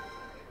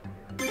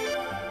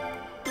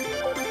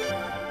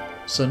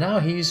 So now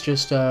he's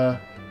just a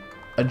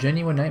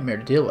genuine nightmare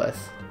to deal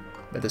with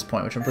at this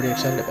point, which I'm pretty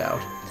excited about.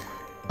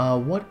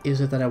 What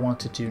is it that I want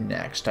to do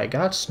next? I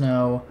got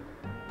Snow.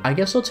 I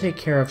guess I'll take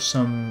care of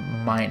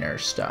some minor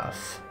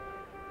stuff.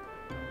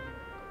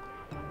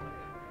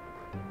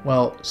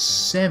 Well,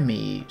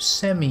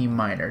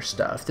 semi-minor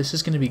stuff. This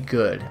is going to be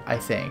good, I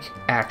think,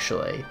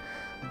 actually.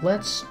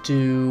 Let's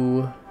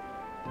do...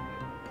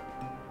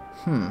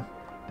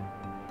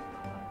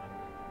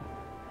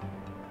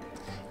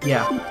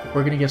 Yeah,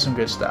 we're gonna get some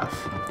good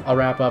stuff. I'll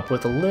wrap up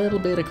with a little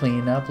bit of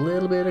cleanup, I'm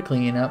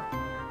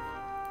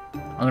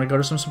gonna go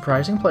to some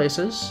surprising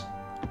places.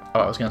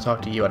 Oh, I was gonna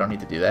talk to you, I don't need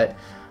to do that.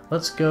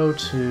 Let's go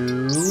to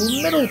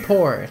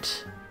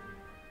Middleport.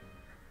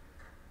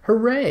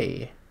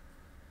 Hooray!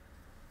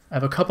 I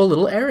have a couple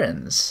little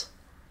errands.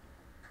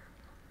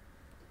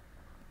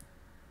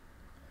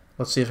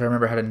 Let's see if I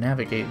remember how to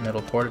navigate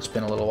Middleport. It's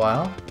been a little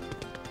while.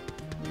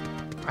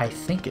 I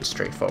think it's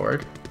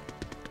straightforward.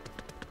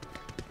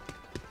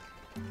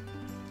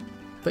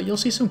 But you'll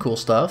see some cool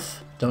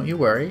stuff, don't you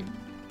worry.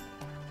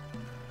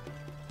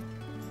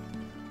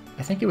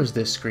 I think it was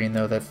this screen,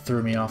 though, that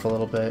threw me off a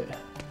little bit.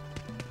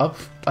 Up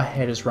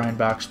ahead is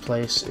Reinbach's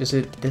place. Is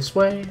it this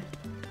way?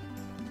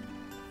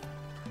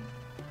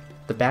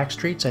 The back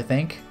streets, I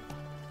think.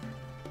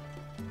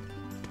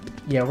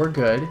 Yeah, we're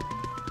good.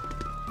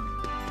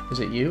 Is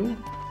it you?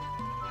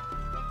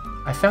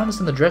 I found this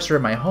in the dresser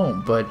at my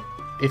home, but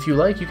if you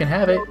like, you can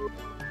have it.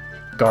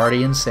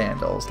 Guardian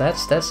sandals.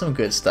 That's some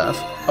good stuff.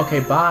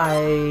 Okay,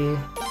 bye.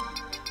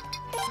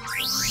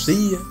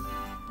 See ya.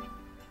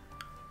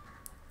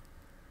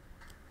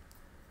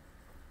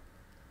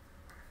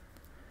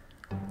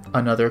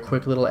 Another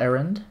quick little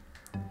errand.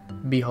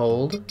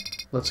 Behold.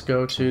 Let's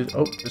go to...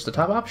 Oh, there's the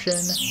top option.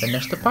 The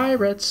Nest of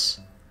Pirates.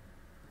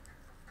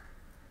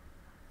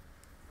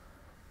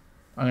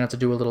 I'm gonna have to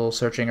do a little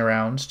searching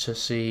around to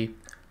see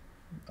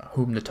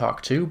whom to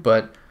talk to,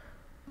 but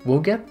we'll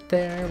get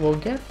there. We'll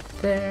get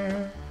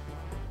there.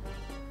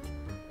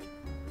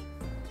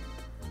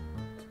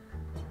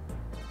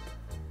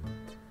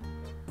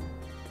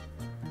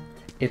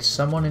 It's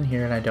someone in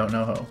here and I don't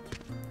know who.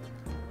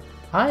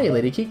 Hi,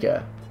 Lady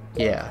Kika.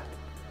 Yeah.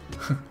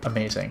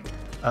 Amazing.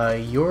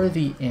 You're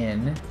the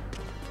inn,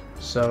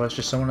 so it's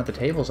just someone at the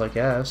tables, I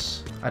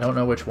guess. I don't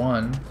know which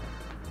one.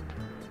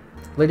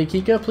 Lady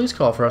Kika, please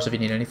call for us if you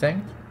need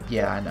anything.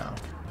 Yeah, I know.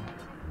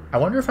 I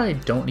wonder if I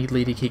don't need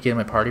Lady Kika in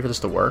my party for this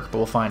to work, but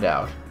we'll find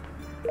out.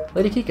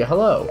 Lady Kika,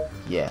 hello!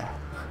 Yeah.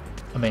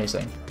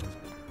 Amazing.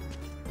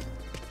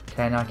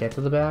 Can I not get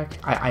to the back?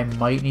 I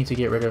might need to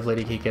get rid of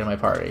Lady Kika in my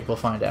party. We'll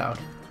find out.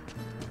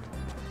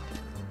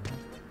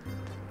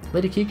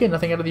 Lady Kika,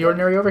 nothing out of the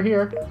ordinary over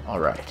here?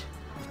 Alright.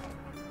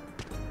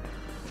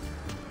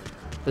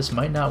 This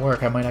might not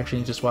work. I might actually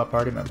need to swap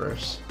party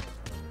members.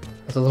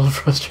 That's a little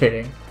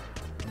frustrating.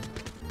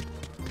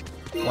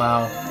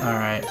 Wow.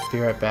 Alright. Be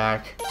right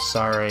back.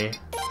 Sorry.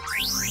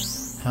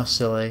 How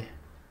silly.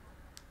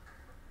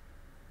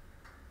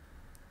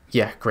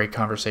 Yeah, great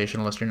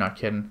conversationalist. You're not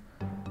kidding.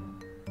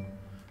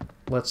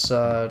 Let's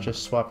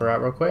just swap her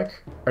out real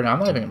quick. Or no, I'm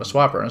not even going to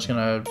swap her. I'm just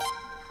going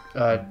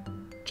to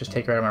just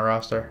take her out of my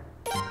roster.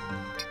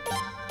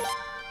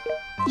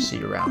 See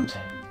you around.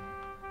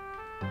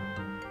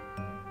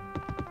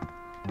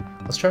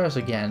 Let's try this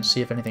again, see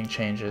if anything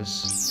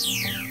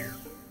changes.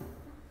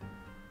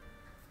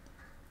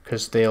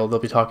 Because they'll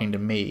be talking to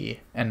me,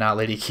 and not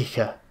Lady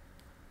Kika.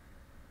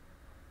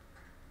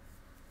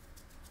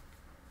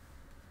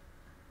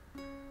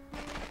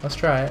 Let's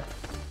try it.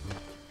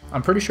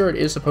 I'm pretty sure it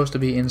is supposed to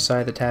be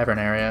inside the tavern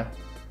area.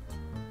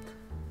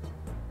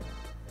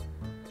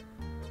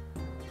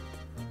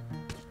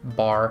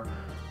 Bar.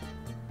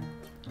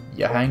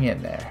 You hang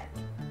in there.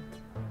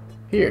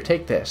 Here,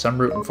 take this. I'm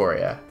rooting for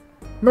you.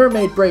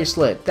 Mermaid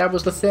bracelet! That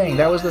was the thing!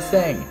 That was the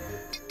thing!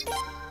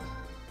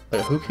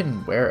 But who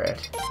can wear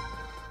it?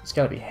 It's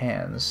gotta be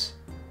hands.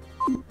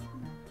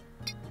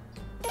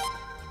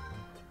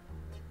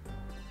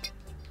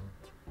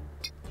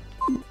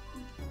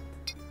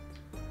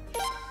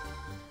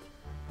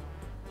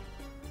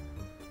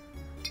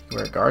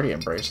 Wear a guardian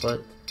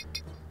bracelet.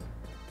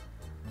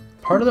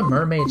 Part of the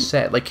mermaid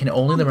set. Like, can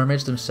only the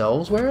mermaids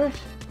themselves wear it?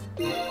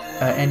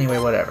 Anyway,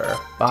 whatever.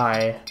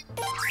 Bye.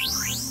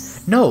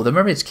 No, the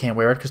mermaids can't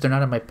wear it because they're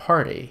not in my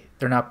party.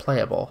 They're not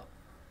playable.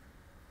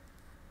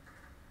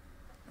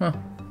 Huh.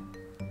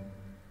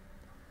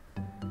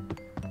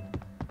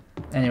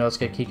 Anyway, let's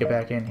get Kika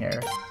back in here.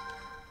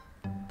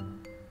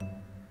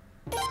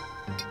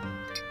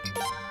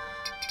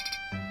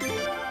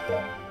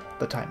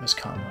 The time has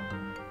come.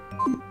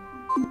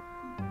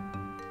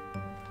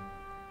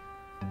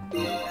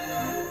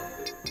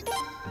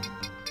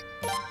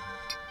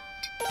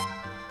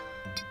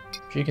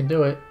 She can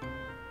do it.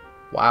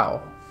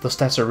 Wow. Those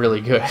stats are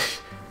really good.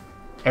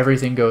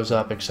 Everything goes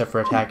up except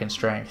for attack and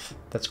strength.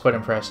 That's quite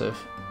impressive.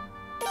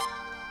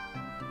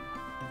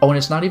 Oh, and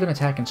it's not even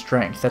attack and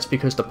strength. That's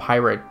because the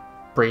pirate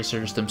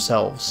bracers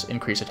themselves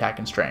increase attack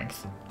and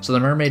strength. So the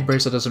mermaid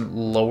bracelet doesn't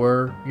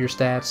lower your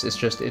stats, it's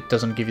just it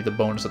doesn't give you the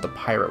bonus that the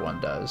pirate one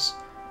does.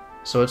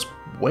 So it's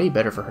way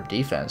better for her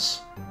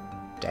defense.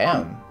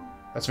 Damn.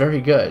 That's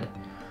very good.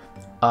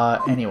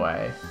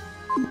 Anyway.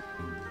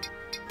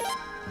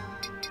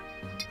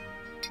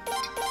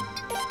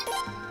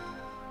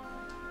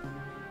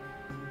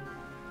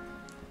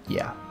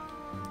 Yeah.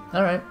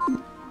 Alright.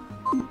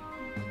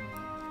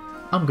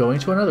 I'm going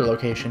to another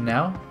location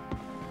now.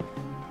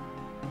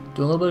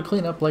 Doing a little bit of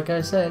cleanup, like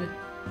I said.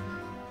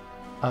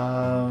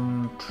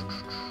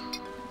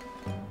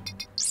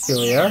 Here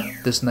we are.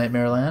 This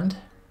Nightmare Land.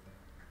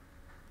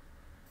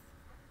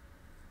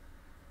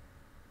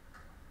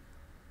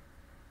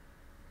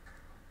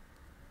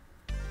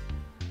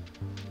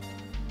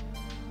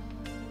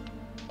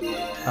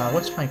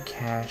 What's my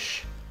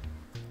cash?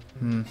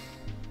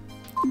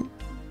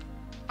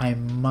 I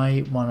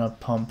might want to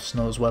pump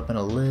Snow's weapon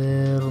a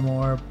little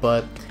more,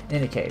 but in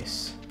any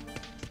case.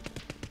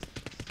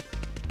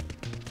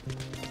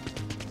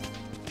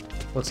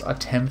 Let's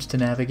attempt to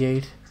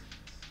navigate.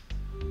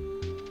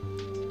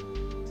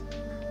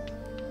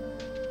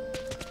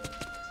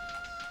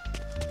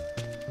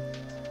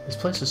 This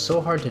place is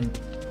so hard to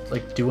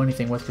like do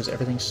anything with because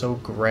everything's so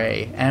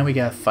gray, and we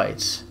got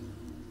fights.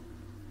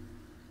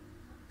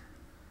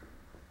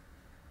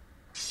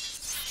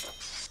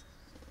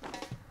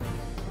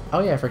 Oh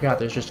yeah, I forgot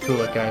there's just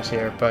Kulak guys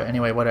here, but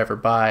anyway, whatever,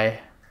 bye.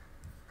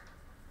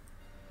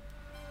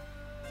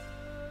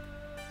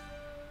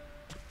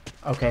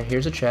 Okay,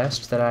 here's a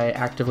chest that I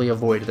actively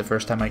avoided the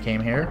first time I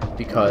came here,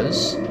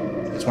 because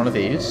it's one of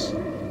these.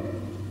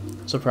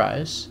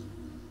 Surprise.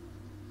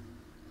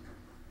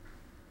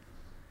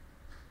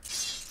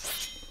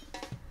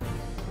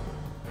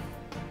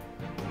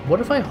 What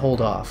if I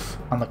hold off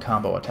on the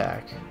combo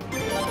attack?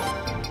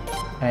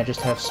 And I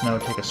just have Snow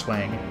take a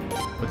swing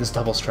with his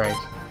double strike.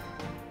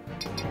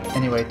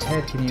 Anyway,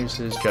 Ted can use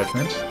his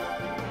judgment.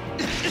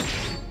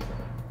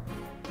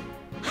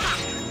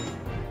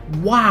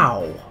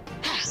 Wow!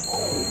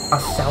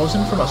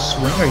 1,000 from a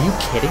swing? Are you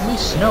kidding me?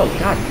 Snow,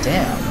 god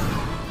damn.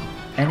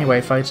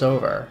 Anyway, fight's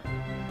over.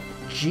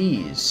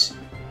 Jeez.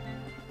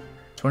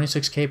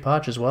 26k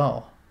potch as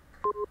well.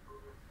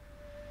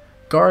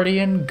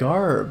 Guardian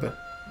Garb.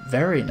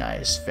 Very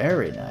nice,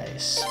 very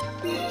nice.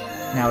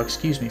 Now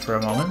excuse me for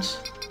a moment.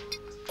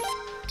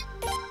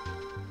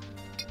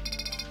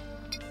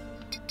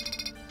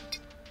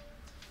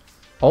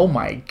 Oh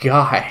my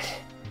god.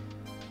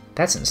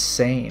 That's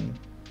insane.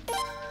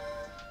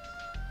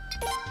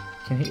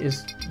 Can he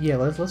yeah,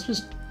 let's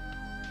just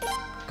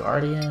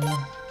Guardian.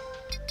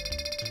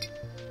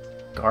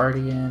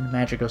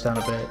 Magic goes down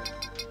a bit.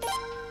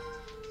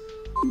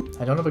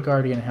 I don't have a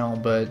Guardian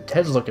helm, but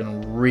Ted's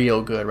looking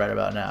real good right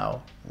about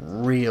now.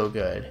 Real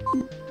good.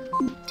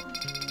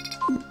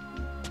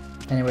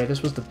 Anyway,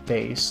 this was the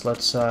base.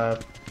 Let's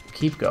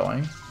keep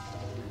going.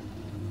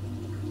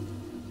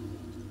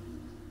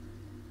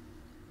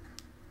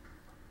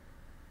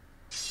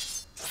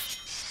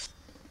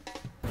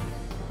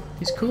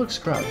 These Kulak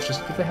scrubs,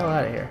 just get the hell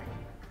out of here.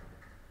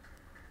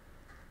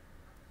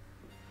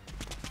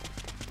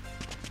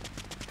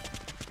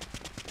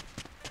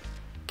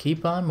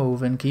 Keep on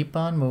moving, keep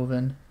on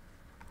moving.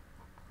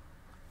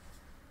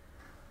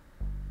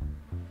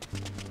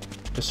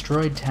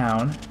 Destroyed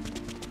town.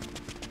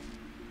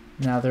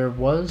 Now there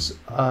was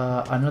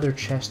another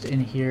chest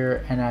in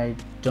here, and I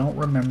don't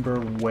remember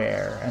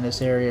where. And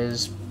this area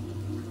is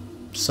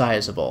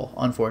sizable,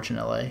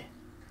 unfortunately.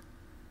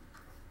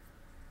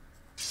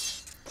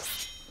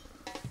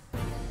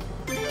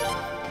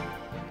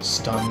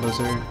 Stun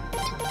lizard.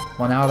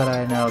 Well, now that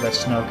I know that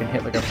Snow can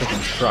hit like a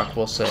freaking truck,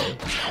 we'll see.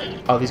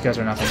 Oh, these guys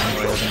are nothing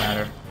anyway, doesn't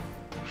matter.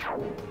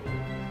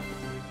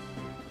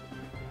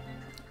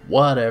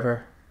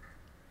 Whatever.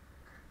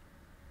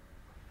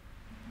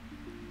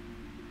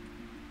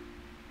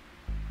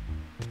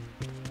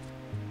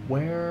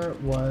 Where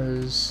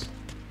was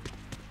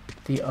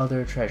the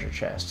other treasure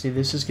chest? See,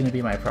 this is going to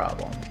be my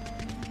problem.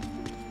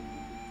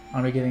 I'm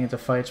going to be getting into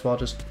fights while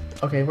just...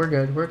 Okay, we're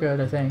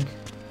good, I think.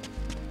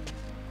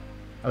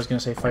 I was going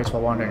to say fights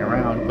while wandering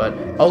around, but...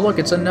 Oh, look,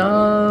 it's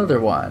another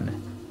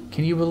one!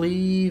 Can you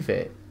believe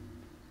it?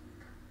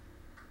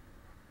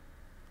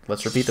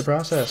 Let's repeat the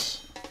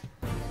process.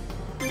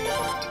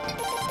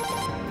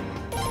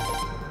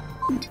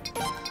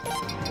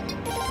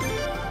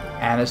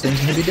 And this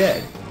thing's going to be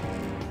dead.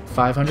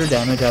 500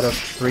 damage out of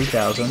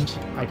 3,000.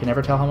 I can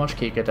never tell how much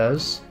Kika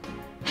does.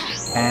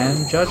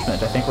 And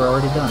Judgment. I think we're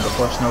already done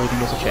before Snow even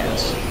gets a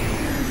chance.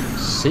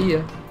 See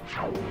ya.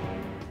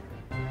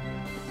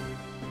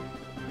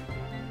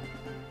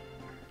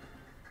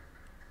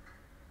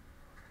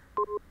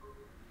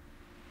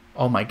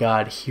 Oh my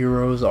god,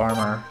 Hero's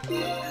Armor.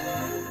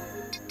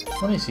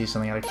 Let me see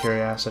something out of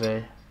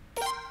curiosity.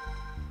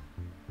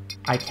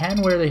 I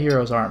can wear the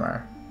Hero's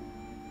Armor.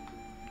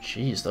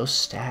 Jeez, those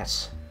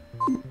stats.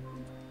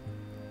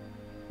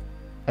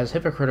 As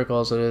hypocritical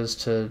as it is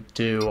to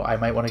do, I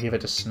might want to give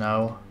it to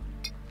Snow.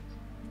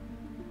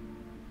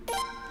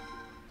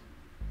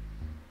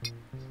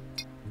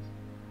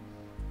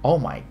 Oh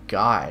my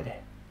god.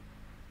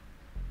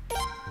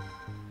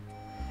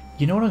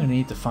 You know what I'm going to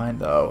need to find,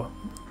 though?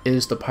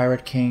 Is the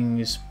Pirate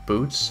King's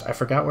boots. I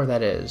forgot where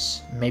that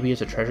is. Maybe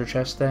it's a treasure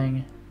chest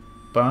thing?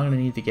 But I'm going to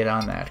need to get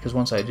on that, because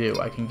once I do,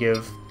 I can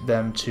give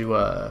them to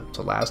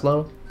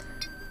Laszlo.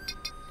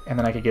 And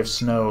then I could give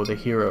Snow the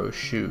hero's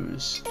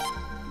shoes.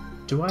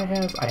 Do I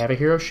have... I have a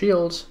hero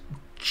shield.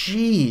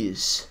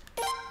 Jeez.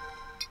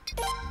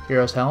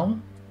 Hero's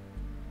helm?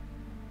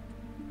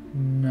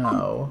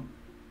 No.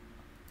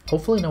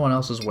 Hopefully no one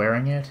else is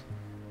wearing it.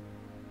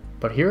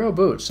 But hero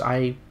boots,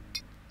 I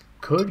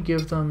could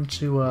give them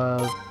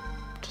to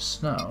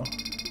Snow.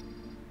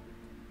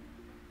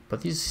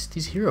 But these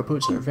hero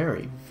boots are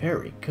very,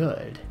 very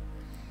good.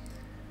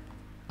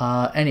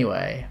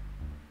 Anyway.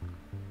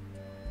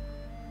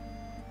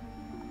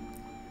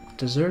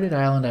 Deserted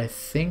Island, I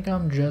think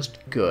I'm just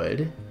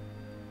good.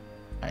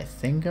 I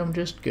think I'm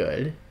just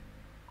good.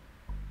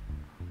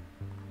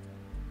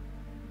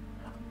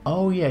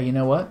 Oh yeah, you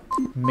know what?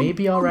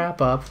 Maybe I'll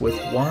wrap up with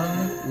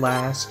one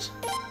last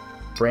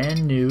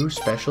brand new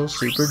special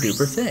super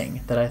duper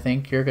thing that I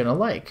think you're gonna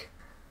like.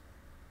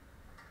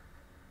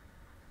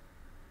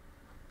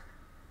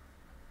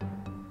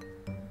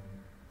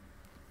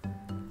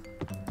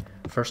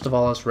 First of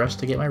all, let's rest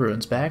to get my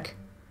runes back.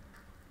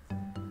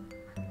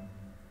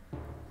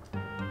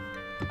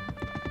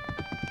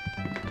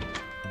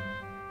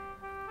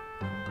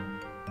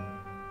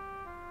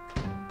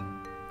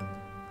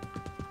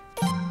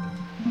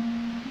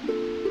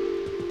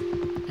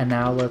 And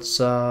now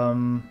let's,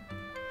 I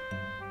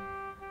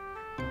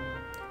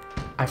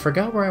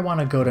forgot where I want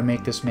to go to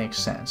make this make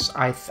sense.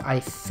 I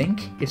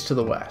think it's to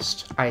the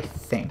west. I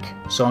think.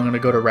 So I'm going to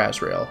go to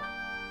Razrael.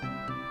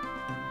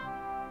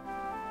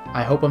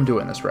 I hope I'm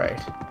doing this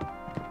right.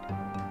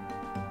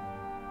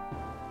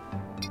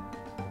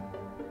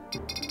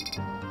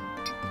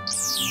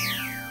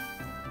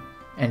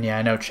 And yeah,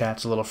 I know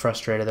chat's a little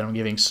frustrated that I'm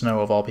giving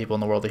Snow, of all people in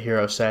the world, the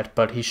hero set,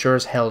 but he sure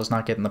as hell is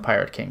not getting the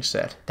Pirate King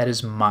set. That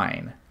is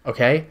mine.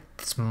 Okay?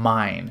 It's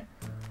mine.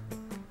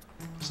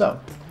 So,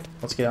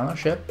 let's get on our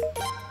ship.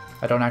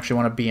 I don't actually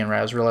want to be in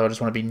Razrael, I just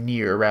want to be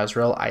near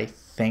Razrael, I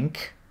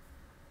think.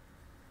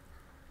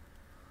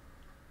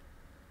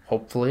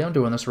 Hopefully I'm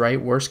doing this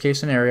right. Worst case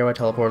scenario, I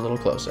teleport a little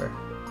closer.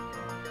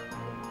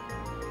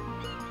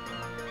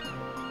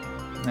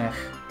 I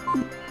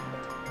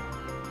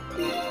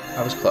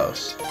was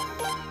close.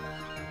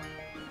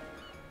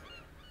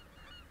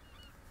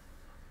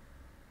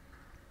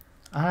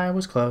 I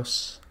was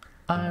close.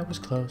 I was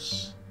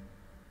close.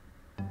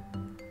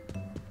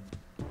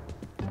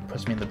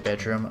 Puts me in the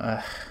bedroom.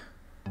 Ugh.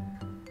 I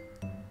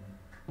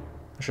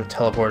should have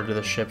teleported to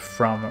the ship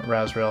from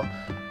Razrael.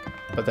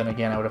 But then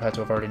again, I would have had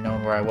to have already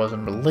known where I was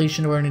in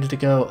relation to where I needed to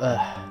go.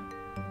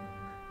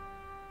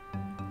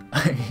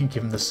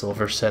 Give him the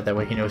silver set, that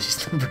way he knows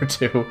he's number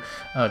 2.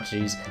 Oh,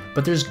 jeez.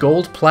 But there's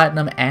gold,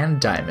 platinum,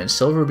 and diamond.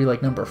 Silver would be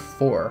like number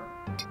 4.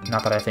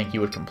 Not that I think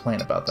you would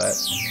complain about that.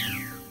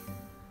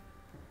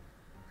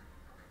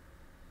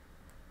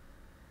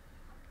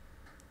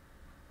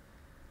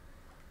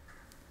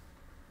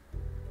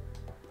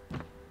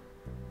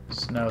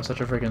 Snow,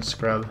 such a freaking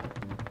scrub.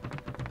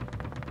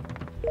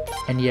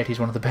 And yet he's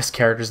one of the best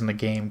characters in the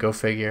game, go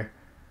figure.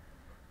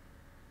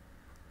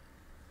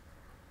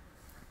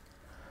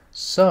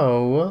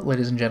 So,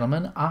 ladies and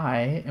gentlemen,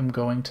 I am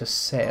going to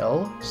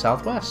sail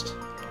southwest.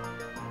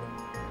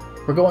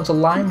 We're going to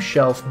Lime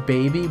Shelf,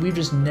 baby. We've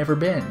just never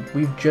been.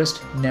 We've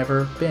just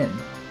never been.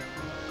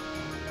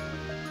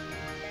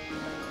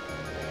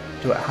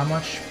 How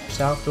much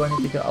south do I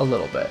need to go? A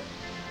little bit.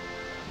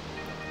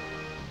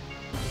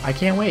 I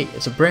can't wait.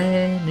 It's a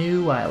brand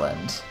new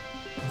island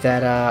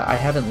that I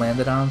haven't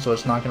landed on, so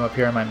it's not going to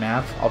appear on my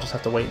map. I'll just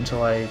have to wait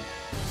until I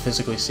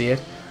physically see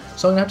it.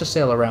 So I'm going to have to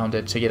sail around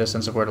it to get a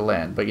sense of where to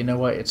land, but you know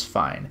what? It's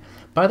fine.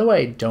 By the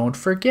way, don't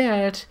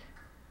forget,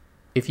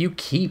 if you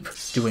keep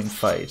doing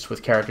fights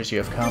with characters you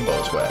have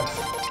combos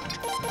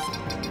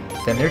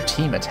with, then their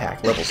team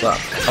attack levels up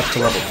to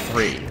level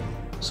 3.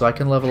 So I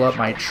can level up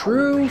my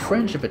true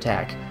friendship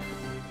attack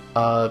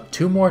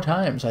 2 more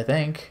times, I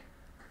think.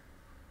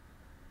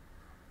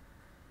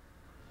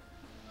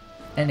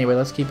 Anyway,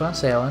 let's keep on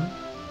sailing.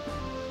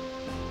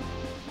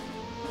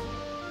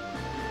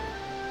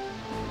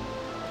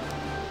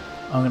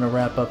 I'm going to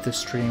wrap up this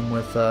stream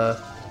with a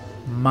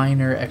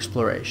minor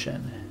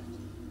exploration.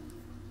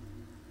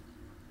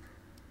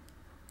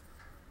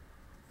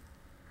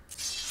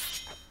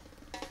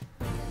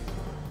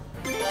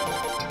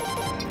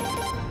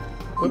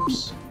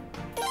 Whoops.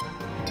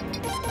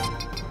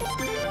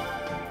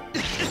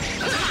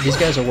 These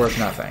guys are worth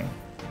nothing,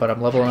 but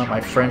I'm leveling up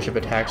my friendship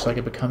attack so I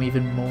can become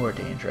even more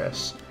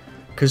dangerous.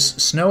 Because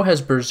Snow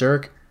has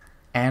Berserk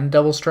and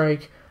Double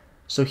Strike,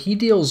 so he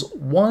deals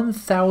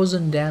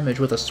 1,000 damage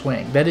with a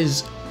swing. That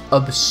is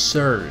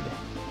absurd.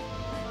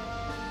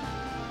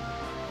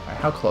 Alright,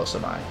 how close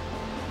am I?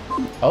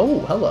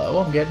 Oh,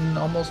 hello, I'm getting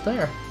almost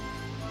there.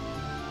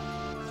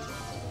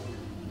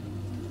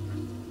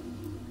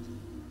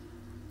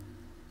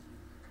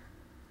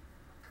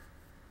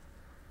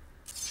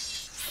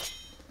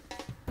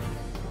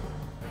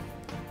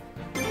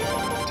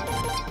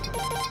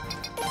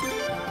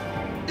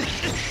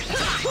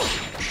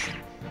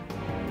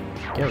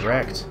 Get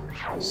wrecked.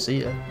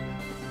 See ya.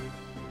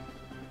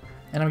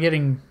 And I'm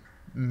getting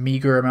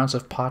meager amounts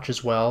of potch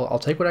as well. I'll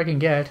take what I can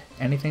get.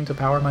 Anything to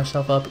power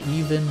myself up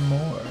even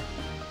more.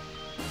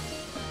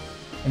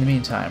 In the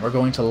meantime, we're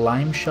going to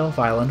Lime Shelf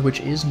Island, which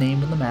is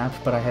named on the map,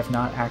 but I have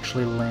not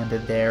actually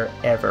landed there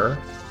ever.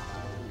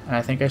 And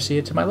I think I see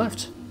it to my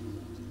left.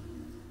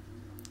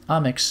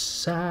 I'm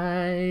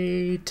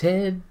excited.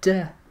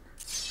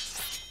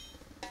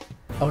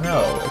 Oh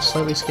no, it's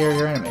slightly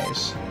scarier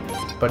enemies.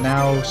 But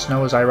now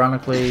Snow is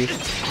ironically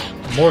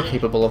more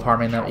capable of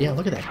harming them. Yeah,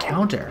 look at that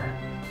counter.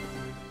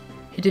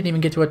 He didn't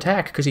even get to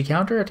attack because he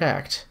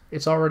counterattacked.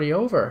 It's already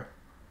over.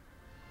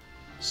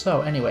 So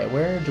anyway,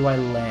 where do I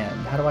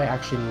land? How do I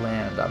actually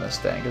land on this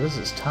thing? Because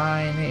this is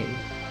tiny.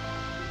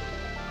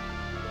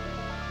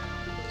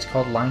 It's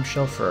called Lime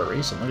Shell for a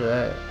reason. Look at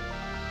that.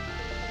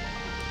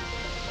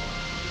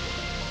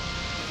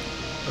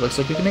 It looks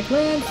like we can make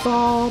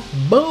landfall.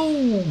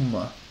 Boom!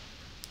 Now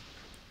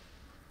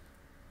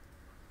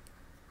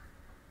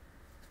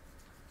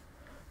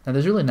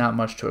there's really not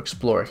much to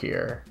explore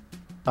here.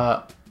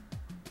 Yep,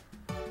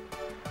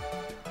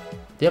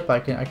 I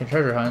can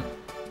treasure hunt.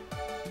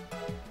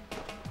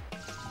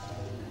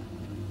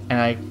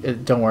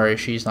 And don't worry,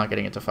 she's not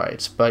getting into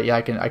fights. But yeah,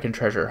 I can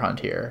treasure hunt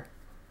here.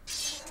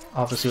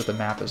 I'll have to see what the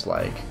map is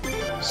like.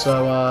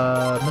 So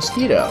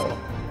mosquito.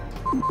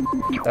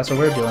 That's what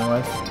we're dealing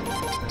with.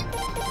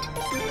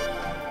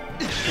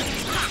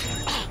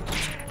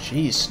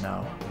 Jeez,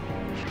 Snow.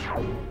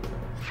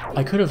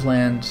 I could have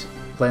landed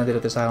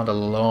at this island a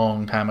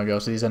long time ago,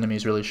 so these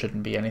enemies really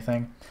shouldn't be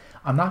anything.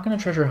 I'm not going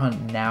to treasure hunt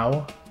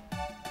now.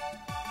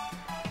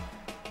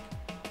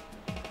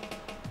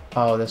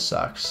 Oh, this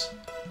sucks.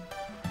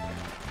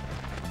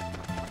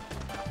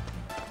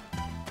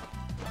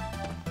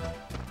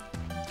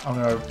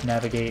 I'm going to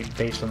navigate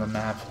based on the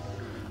map.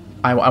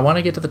 I want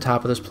to get to the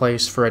top of this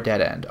place for a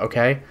dead end,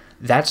 okay?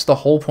 That's the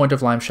whole point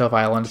of Lime Shelf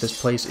Island.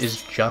 This place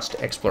is just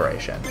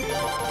exploration.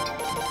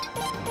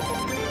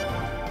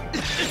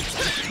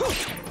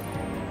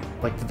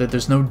 Like,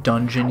 there's no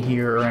dungeon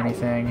here or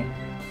anything.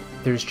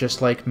 There's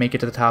just, like, make it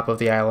to the top of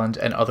the island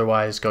and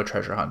otherwise go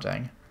treasure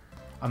hunting.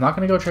 I'm not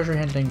going to go treasure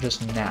hunting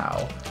just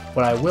now.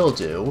 What I will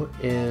do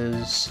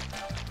is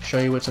show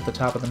you what's at the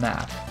top of the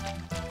map.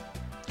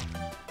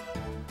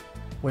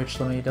 Which,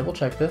 let me double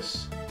check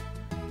this.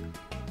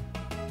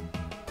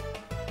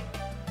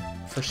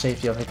 For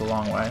safety, I'll take the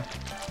long way.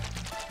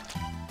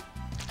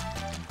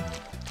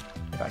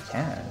 If I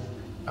can.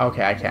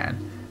 Okay, I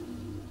can.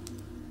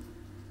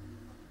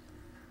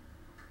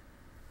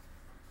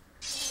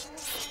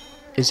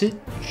 Is it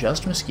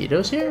just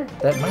mosquitoes here?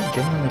 That might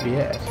genuinely be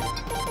it.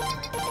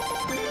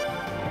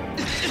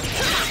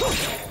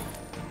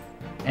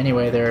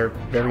 Anyway, they're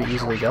very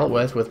easily dealt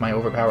with my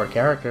overpowered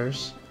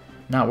characters.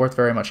 Not worth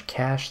very much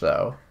cash,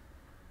 though.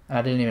 And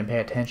I didn't even pay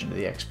attention to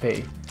the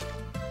XP.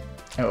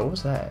 Oh, what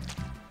was that?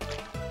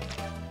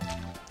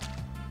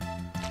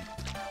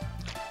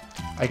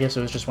 I guess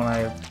it was just when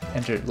I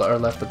entered or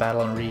left the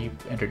battle and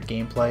re-entered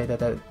gameplay that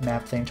that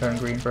map thing turned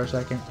green for a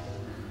second.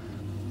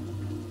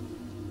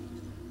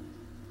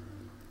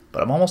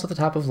 But I'm almost at the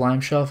top of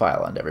Lime Shelf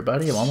Island,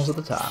 everybody. I'm almost at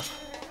the top.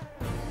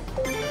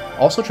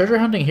 Also, treasure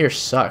hunting here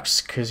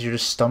sucks, because you're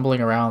just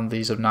stumbling around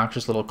these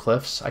obnoxious little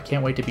cliffs. I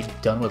can't wait to be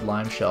done with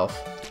Lime Shelf.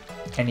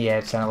 And yeah,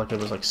 it sounded like it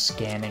was like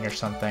scanning or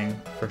something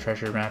for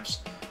treasure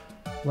maps.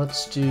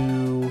 Let's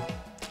do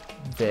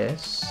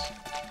this.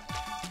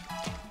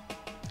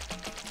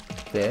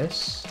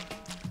 This.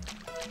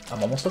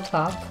 I'm almost up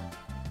top.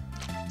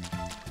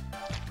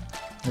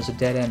 There's a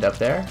dead end up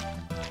there.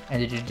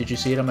 And did you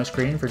see it on my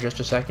screen for just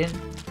a second?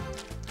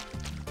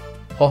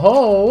 Ho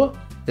ho!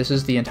 This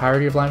is the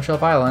entirety of Lime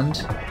Shelf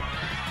Island.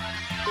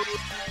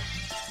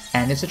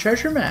 And it's a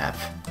treasure map.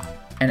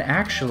 And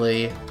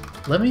actually,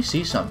 let me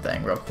see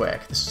something real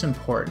quick. This is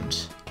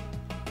important.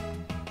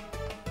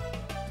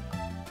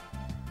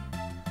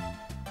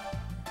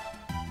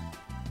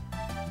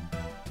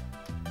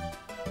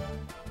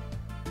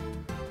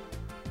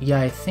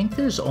 Yeah, I think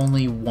there's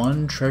only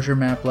one treasure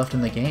map left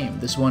in the game.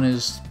 This one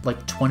is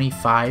like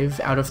 25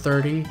 out of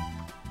 30.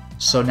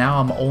 So now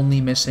I'm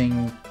only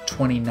missing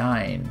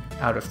 29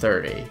 out of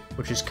 30,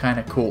 which is kind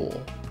of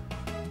cool.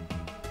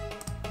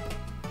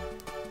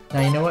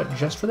 Now, you know what?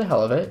 Just for the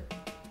hell of it,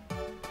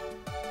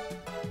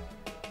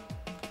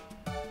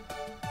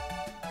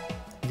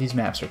 these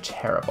maps are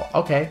terrible.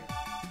 Okay,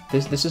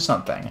 this is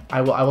something.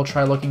 I will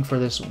try looking for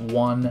this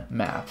one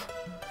map.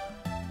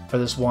 For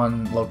this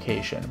one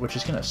location, which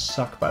is gonna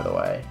suck, by the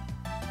way.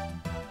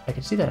 I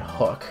can see that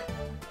hook,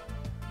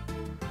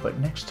 but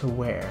next to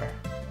where?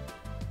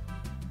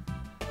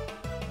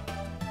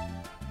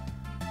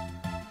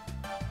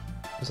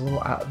 There's a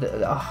little out.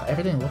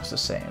 Everything looks the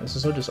same. This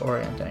is so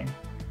disorienting.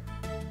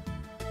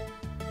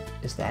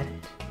 Is that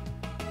it?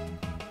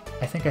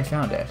 I think I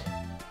found it.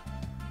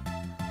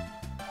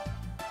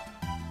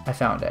 I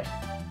found it.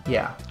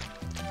 Yeah.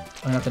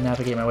 I'm gonna have to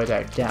navigate my way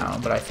back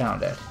down, but I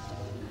found it.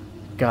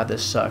 God,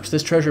 this sucks.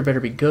 This treasure better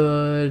be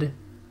good.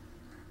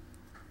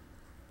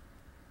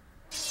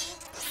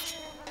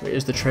 Wait,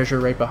 is the treasure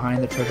right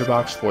behind the treasure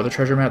box for the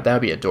treasure map? That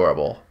would be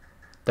adorable.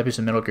 That'd be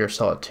some Metal Gear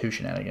Solid 2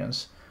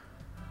 shenanigans.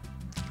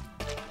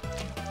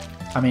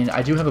 I mean,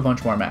 I do have a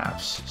bunch more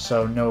maps,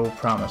 so no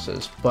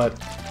promises, but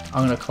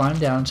I'm going to climb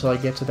down until I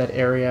get to that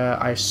area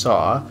I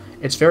saw,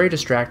 It's very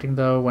distracting,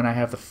 though, when I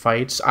have the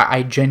fights.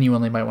 I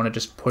genuinely might want to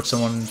just put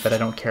someone that I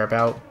don't care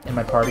about in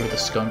my party with a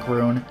skunk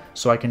rune,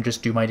 so I can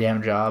just do my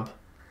damn job.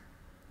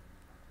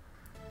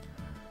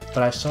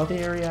 But I saw the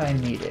area I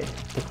needed.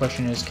 The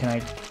question is, can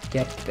I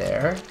get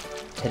there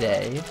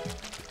today?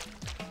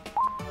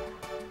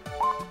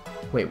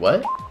 Wait,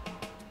 what?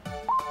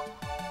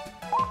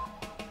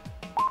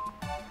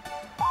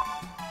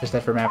 Is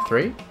that for map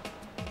 3?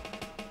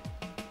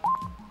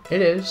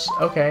 It is.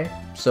 Okay.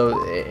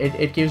 So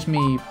it gives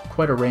me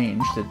quite a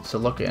range to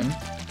look in.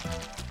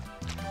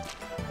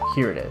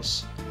 Here it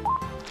is.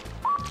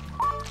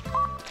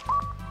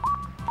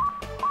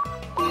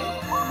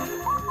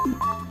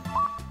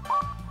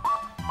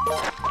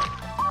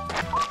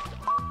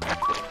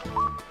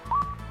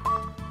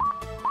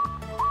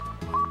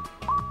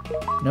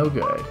 No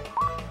good.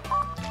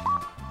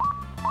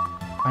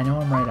 I know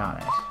I'm right on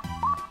it.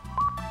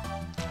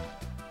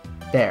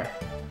 There.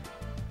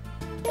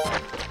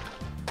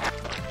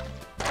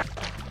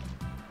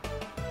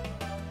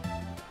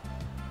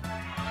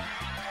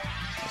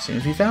 As soon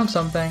as we found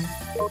something.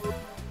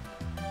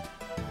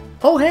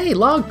 Oh hey,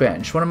 log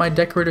bench! One of my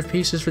decorative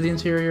pieces for the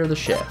interior of the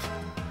ship.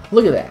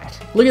 Look at that.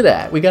 Look at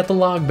that. We got the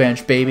log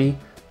bench, baby.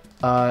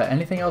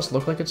 Anything else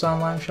look like it's on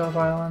Lime Shelf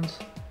Island?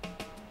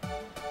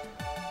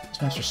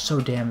 These maps are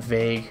so damn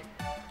vague.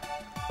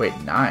 Wait,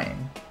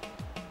 9?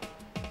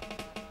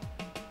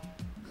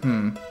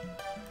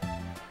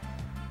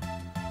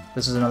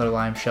 This is another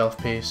lime shelf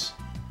piece.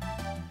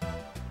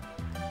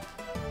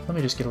 Let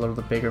me just get a little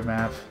bit bigger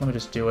map. Let me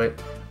just do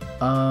it.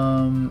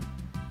 Oh,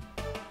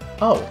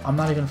 I'm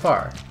not even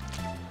far.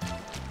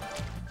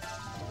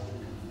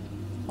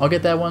 I'll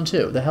get that one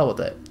too. The hell with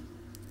it.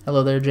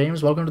 Hello there,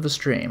 James. Welcome to the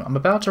stream. I'm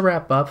about to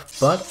wrap up,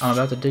 but I'm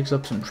about to dig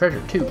up some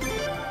treasure too.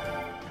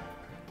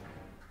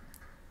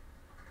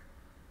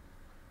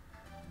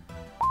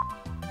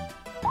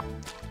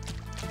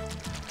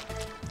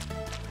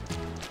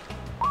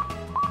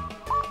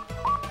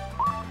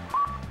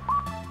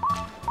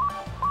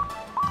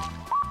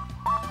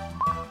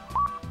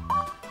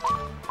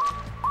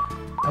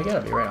 I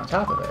gotta be right on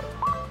top of it.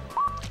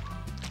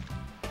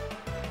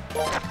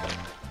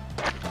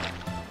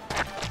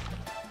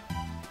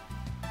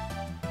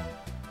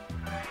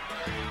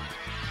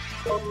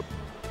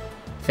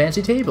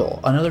 Fancy table,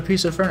 another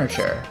piece of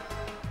furniture.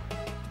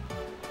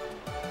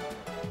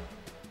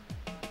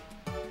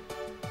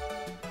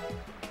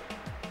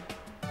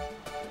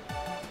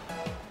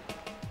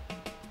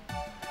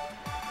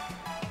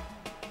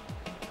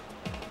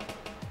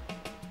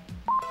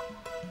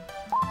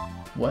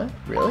 What?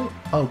 Really?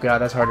 Oh god,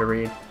 that's hard to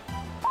read.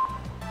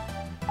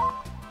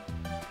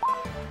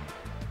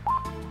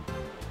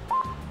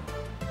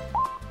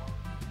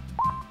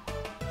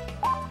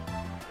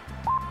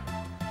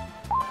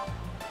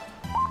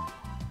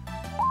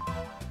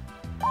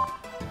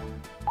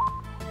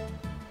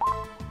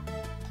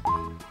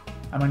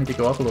 I might need to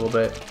go up a little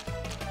bit.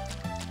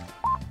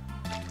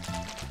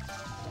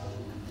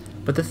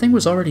 But the thing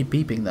was already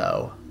beeping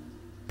though.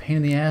 Pain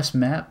in the ass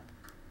map.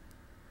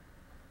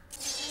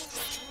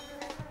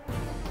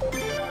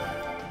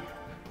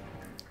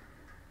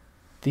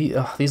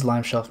 These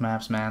lime shelf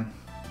maps, man.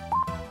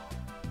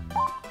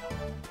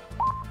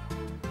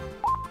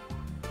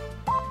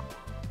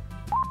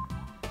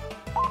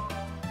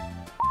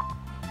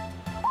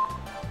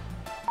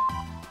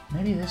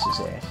 Maybe this is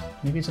it.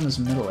 Maybe it's in this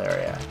middle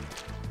area.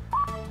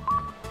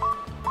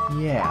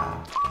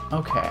 Yeah.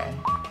 Okay.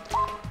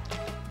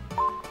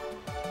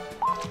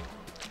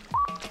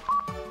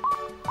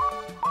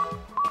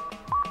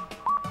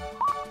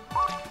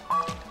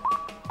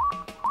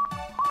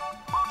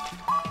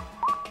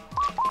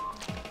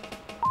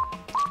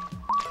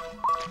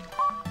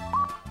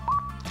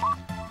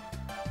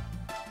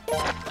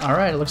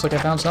 Alright, it looks like I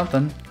found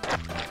something.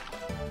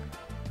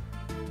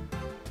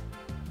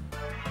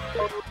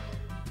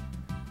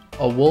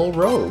 A wool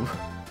robe.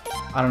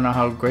 I don't know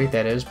how great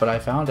that is, but I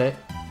found it.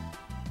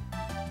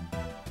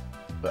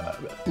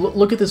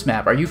 Look at this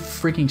map. Are you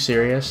freaking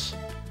serious?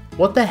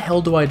 What the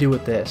hell do I do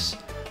with this?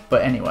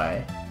 But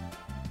anyway.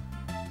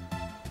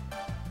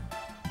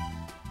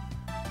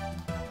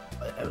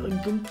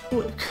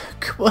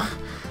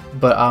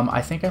 But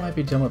I think I might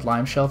be done with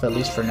Lime Shelf, at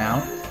least for now.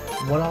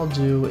 What I'll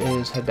do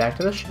is head back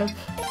to the ship.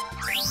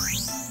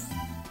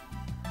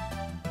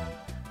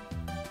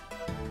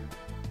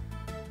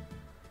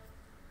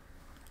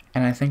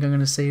 And I think I'm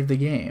going to save the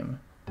game.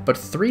 But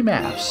 3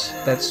 maps.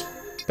 That's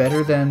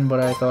better than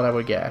what I thought I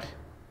would get.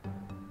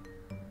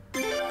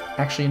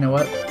 Actually, you know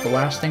what? The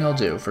last thing I'll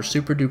do, for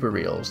super duper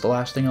reals, the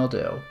last thing I'll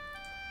do,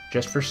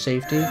 just for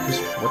safety,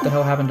 because what the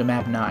hell happened to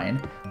map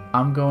 9?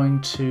 I'm going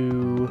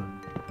to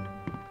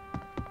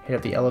hit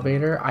up the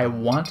elevator. I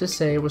want to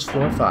say it was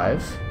floor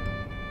 5.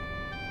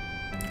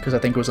 Because I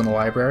think it was in the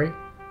library.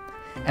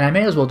 And I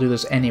may as well do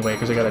this anyway,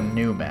 because I got a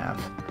new map.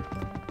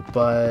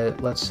 But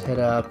let's hit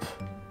up...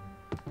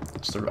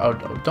 Oh,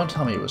 don't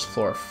tell me it was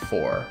floor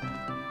 4.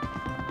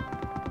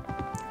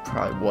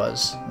 Probably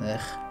was.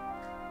 Ugh.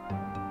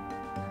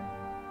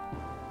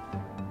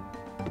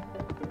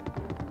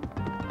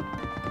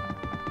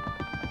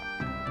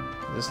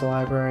 this the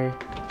library?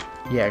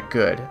 Yeah,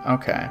 good.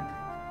 Okay.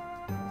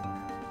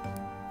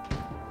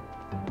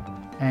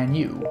 And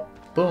you.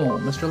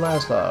 Boom, Mr.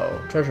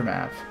 Laszlo. Treasure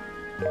map.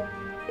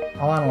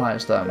 I'll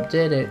analyze them.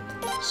 Did it.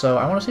 So,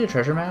 I want to see a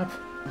treasure map.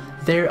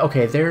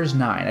 Okay, there's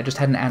 9. I just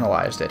hadn't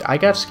analyzed it. I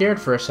got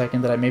scared for a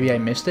second that maybe I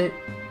missed it.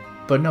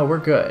 But no, we're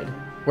good.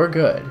 We're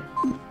good.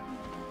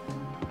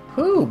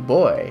 Whew,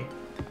 boy.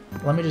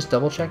 Let me just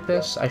double check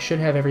this. I should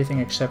have everything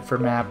except for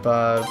map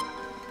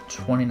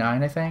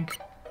 29, I think.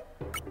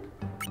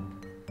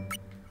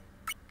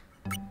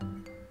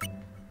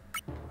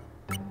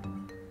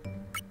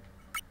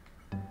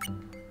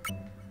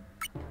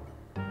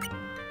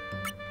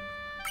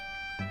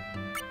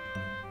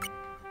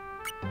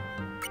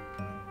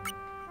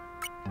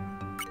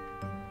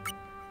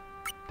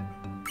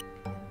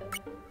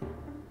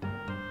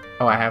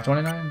 Oh, I have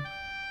 29?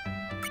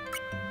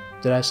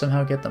 Did I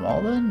somehow get them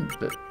all then?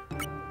 But,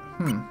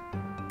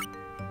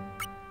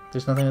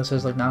 There's nothing that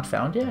says, like, not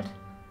found yet?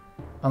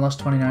 Unless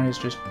 29 is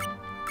just...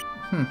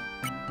 I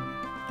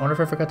wonder if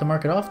I forgot to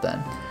mark it off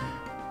then.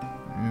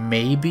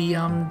 Maybe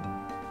I'm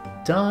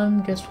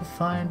done. Guess we'll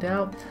find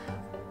out.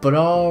 But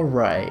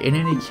alright, in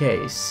any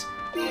case,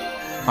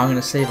 I'm going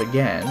to save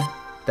again.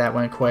 That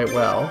went quite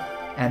well.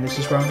 And this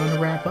is where I'm going to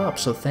wrap up.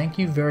 So thank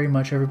you very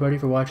much, everybody,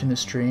 for watching this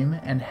stream,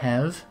 and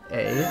have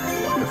a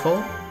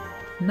wonderful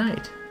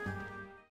night.